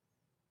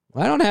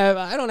 I don't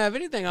have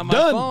anything on my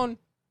phone.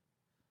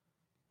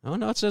 Oh,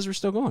 no, it says we're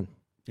still going.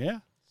 Yeah.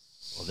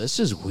 Well,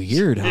 this is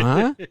weird,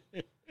 huh?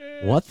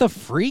 What the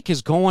freak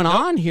is going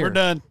on here? We're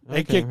done.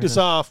 They kicked us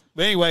off.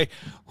 Anyway,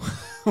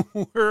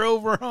 we're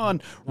over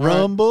on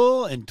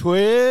Rumble and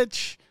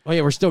Twitch. Oh,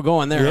 yeah, we're still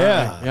going there.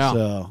 Yeah. Right? Yeah.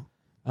 So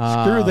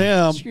screw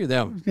them. Screw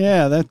them.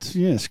 Yeah,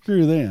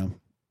 screw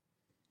them.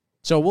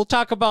 So we'll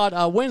talk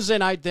about Wednesday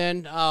night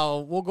then.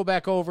 We'll go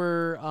back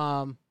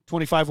over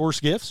 25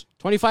 worst gifts.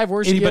 25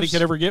 worst anybody gifts.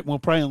 could ever get. We'll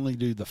probably only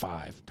do the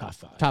top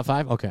five. Top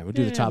five? Okay, we'll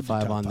do the top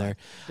five on there.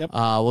 Yep.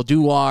 We'll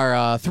do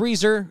our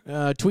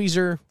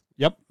tweezer.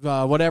 Yep.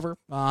 Whatever.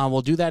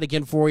 We'll do that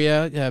again for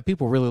you.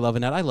 People really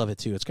loving that. I love it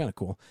too. It's kind of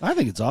cool. I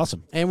think it's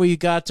awesome. And we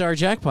got our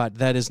jackpot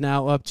that is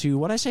now up to,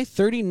 what'd I say,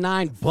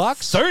 $39?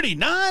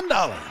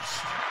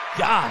 $39.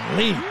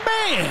 Golly,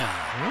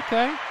 man.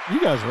 Okay.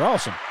 You guys are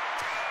awesome.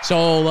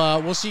 So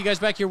we'll see you guys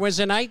back here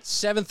Wednesday night,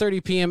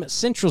 7:30 p.m.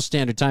 Central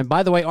Standard Time.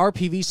 By the way,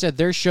 RPV said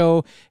their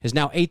show is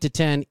now 8 to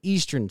 10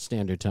 Eastern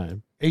Standard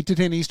Time. 8 to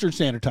 10 Eastern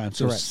Standard Time.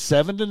 So Correct.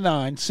 7 to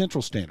 9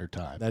 Central Standard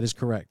Time. That is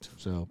correct.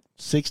 So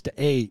 6 to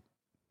 8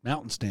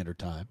 Mountain Standard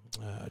Time.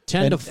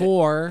 10 to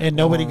 4. And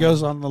nobody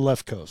goes on the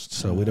left coast,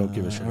 so we don't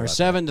give a shit Or about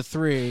 7 to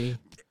 3.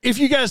 If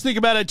you guys think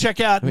about it, check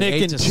out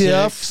Nick and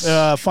Tiff.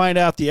 Find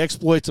out the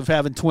exploits of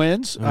having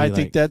twins. I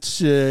think that's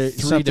 3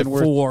 something to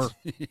 4.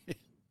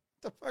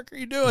 What the fuck are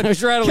you doing? I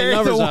was rattling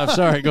numbers off.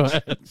 Sorry, go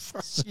ahead.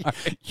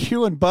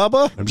 You and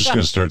Bubba? I'm just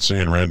going to start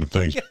saying random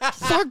things.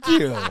 Fuck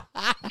you.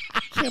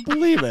 Can't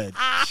believe it.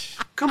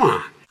 Come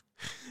on.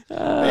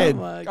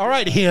 All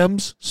right,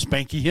 hymns.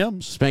 Spanky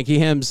hymns. Spanky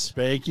hymns.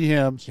 Spanky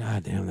hymns.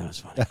 God damn, that was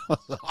funny. That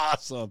was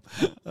awesome.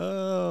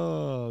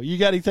 Oh, you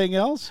got anything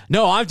else?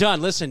 No, I'm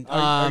done. Listen.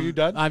 Are you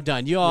done? I'm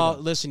done. You all,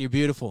 listen, you're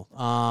beautiful.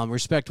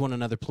 Respect one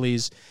another,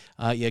 please.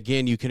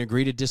 Again, you can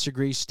agree to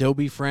disagree, still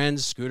be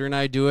friends. Scooter and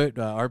I do it.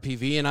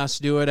 RPV and us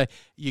do it.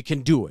 You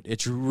can do it.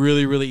 It's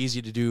really, really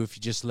easy to do if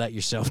you just let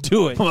yourself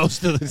do it.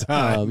 Most of the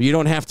time. You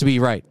don't have to be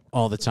right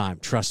all the time.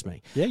 Trust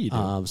me. Yeah, you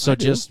do. So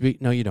just be,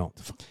 no, you don't.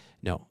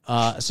 No.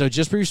 So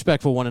just be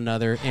respectful of one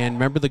another and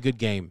remember the good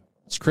game.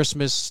 It's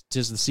Christmas.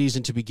 'Tis the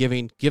season to be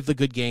giving. Give the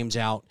good games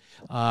out.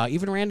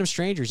 Even random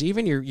strangers,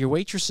 even your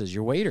waitresses,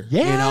 your waiter.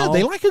 Yeah,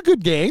 they like a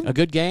good game. A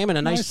good game and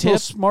a nice little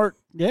tip. Smart.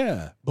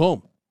 Yeah.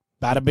 Boom.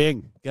 Bada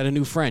bing. Got a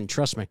new friend.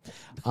 Trust me.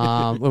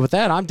 With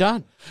that, I'm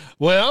done.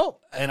 Well,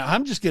 and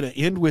I'm just going to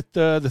end with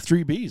the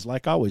 3 Bs,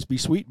 like always. Be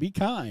sweet, be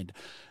kind,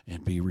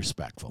 and be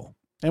respectful.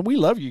 And we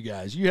love you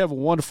guys. You have a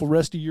wonderful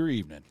rest of your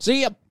evening.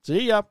 See ya.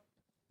 See ya.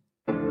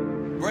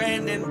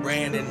 Brandon.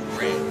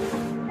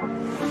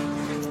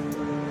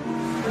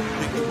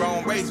 Pick the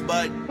wrong race,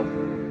 but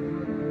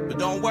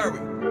don't worry.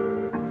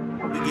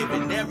 We're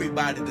giving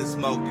everybody the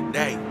smoke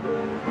today.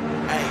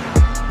 Hey,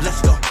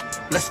 let's go,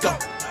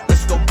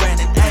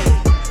 Brandon. Hey,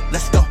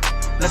 let's go,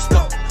 Brandon.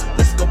 Hey,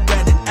 let's go,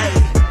 Brandon. Hey,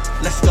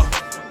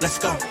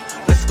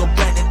 let's go,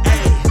 Brandon.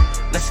 Hey.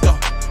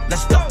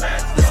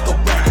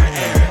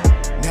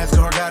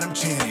 NASCAR got him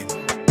chanting.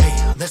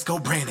 Hey, let's go,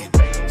 Brandon.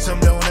 Some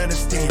don't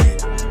understand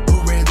it.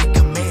 Who really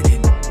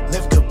commanded?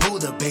 Left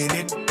Kapula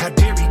bandit. How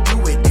dare he do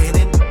it,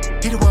 Dannon?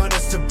 He don't want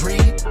us to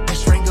breathe and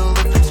strangle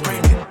if it's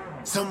Brandon.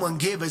 Someone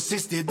give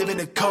assisted, live in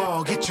a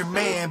call, get your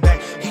man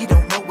back. He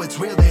don't know what's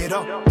real at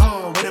all.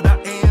 Oh, what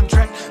about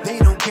Amtrak? They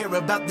don't care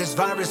about this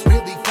virus,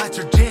 really flights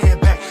are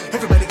jam-packed.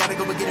 Everybody gotta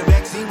go and get a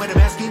vaccine. When I'm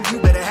asking, you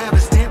better have a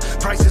stamp.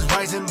 Prices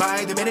rising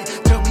by the minute.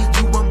 Tell me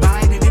you want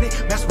Biden in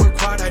it. That's work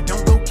hard, I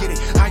don't go get it.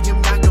 I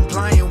am not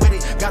complying with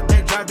it. Got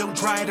that drive, don't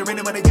try it. Or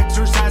anybody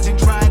exercise and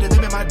try to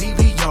limit my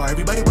DVR.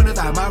 Everybody wanna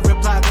lie, my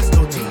reply, let's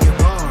go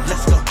TMR.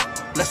 Let's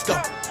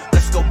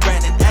go,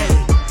 Brandon. Hey,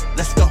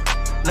 let's go, Brandon.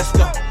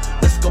 Hey,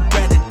 let's go,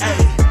 Brandon.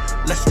 Hey,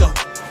 let's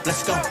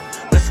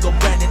go,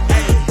 Brandon.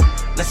 Hey.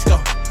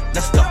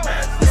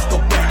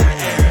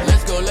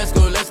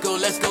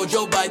 Let's go,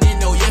 Joe Biden.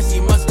 Oh yes, he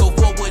must go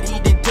for what he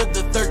did to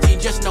the 13.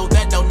 Just know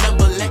that I'll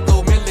never let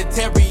go.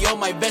 Military on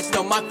my vest,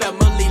 know my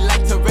family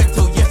like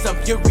Toretto. Yes, I'm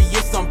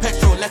furious on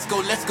petrol. Let's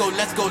go.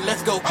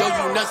 Joe,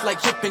 you nuts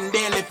like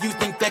Chippendale. If you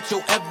think that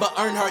you'll ever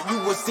earn her, you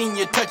a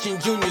senior touching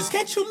juniors.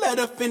 Can't you let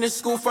her finish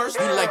school first?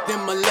 You like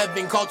them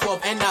 11, call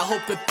 12, and I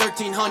hope the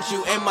 13 hunt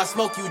you. And my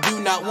smoke, you do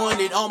not want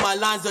it. All my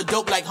lines are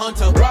dope like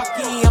Hunter.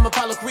 Rocky, I'm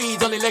Apollo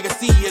Creed's only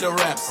legacy of the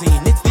rap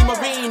scene. It's the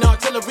Marine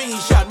artillery,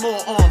 shot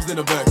more arms than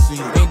a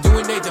vaccine. Ain't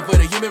doing anything for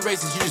the human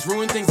races, you just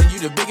ruin things. And you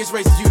the biggest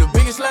racist, you the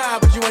biggest lie,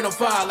 but you ain't on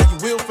fire like you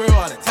Will Ferrell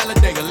out of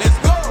Talladega. Let's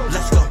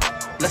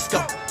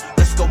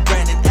go,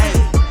 Brandon. Hey,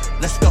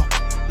 let's go,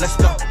 Brandon. Hey,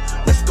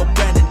 let's go,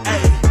 Brandon.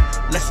 Hey,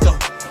 let's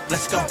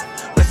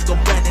go,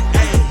 Brandon.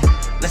 Hey.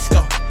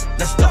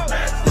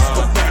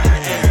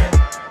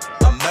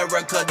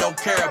 America don't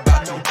care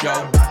about you,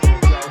 Joe.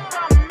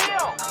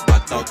 I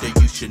thought that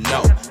you should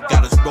know.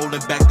 Got us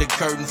rolling back the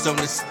curtains on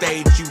the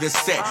stage, you the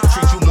set.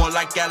 Treat you more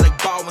like Alec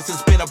Baldwin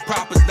since been a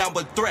prop is now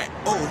a threat.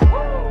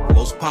 Ooh.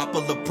 Most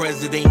popular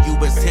president in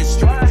U.S.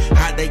 history.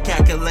 How they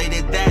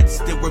calculated that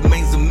still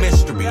remains a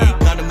mystery.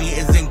 Economy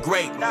isn't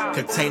great,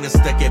 containers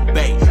stuck at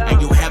bay.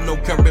 And you have no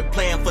current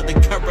plan for the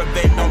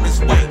caravan on its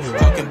way.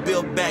 Talking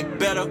build back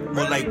better,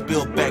 more like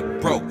build back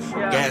broke.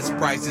 Gas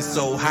prices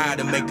so high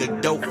to make a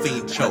dope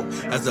fiend choke.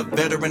 As a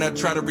veteran, I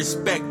try to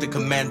respect the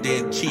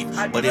commander-in-chief.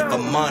 But if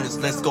I'm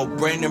honest, let's go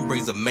Brandon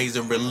brings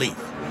amazing relief.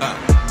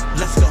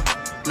 Let's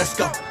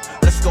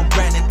go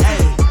Brandon,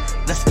 ayy.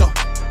 Let's go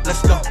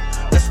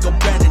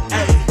Brandon,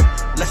 ayy.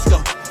 Let's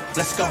go Brandon,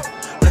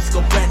 ayy. Let's go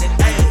Brandon,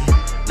 ayy.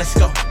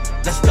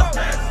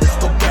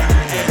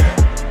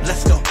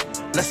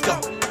 Let's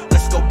go.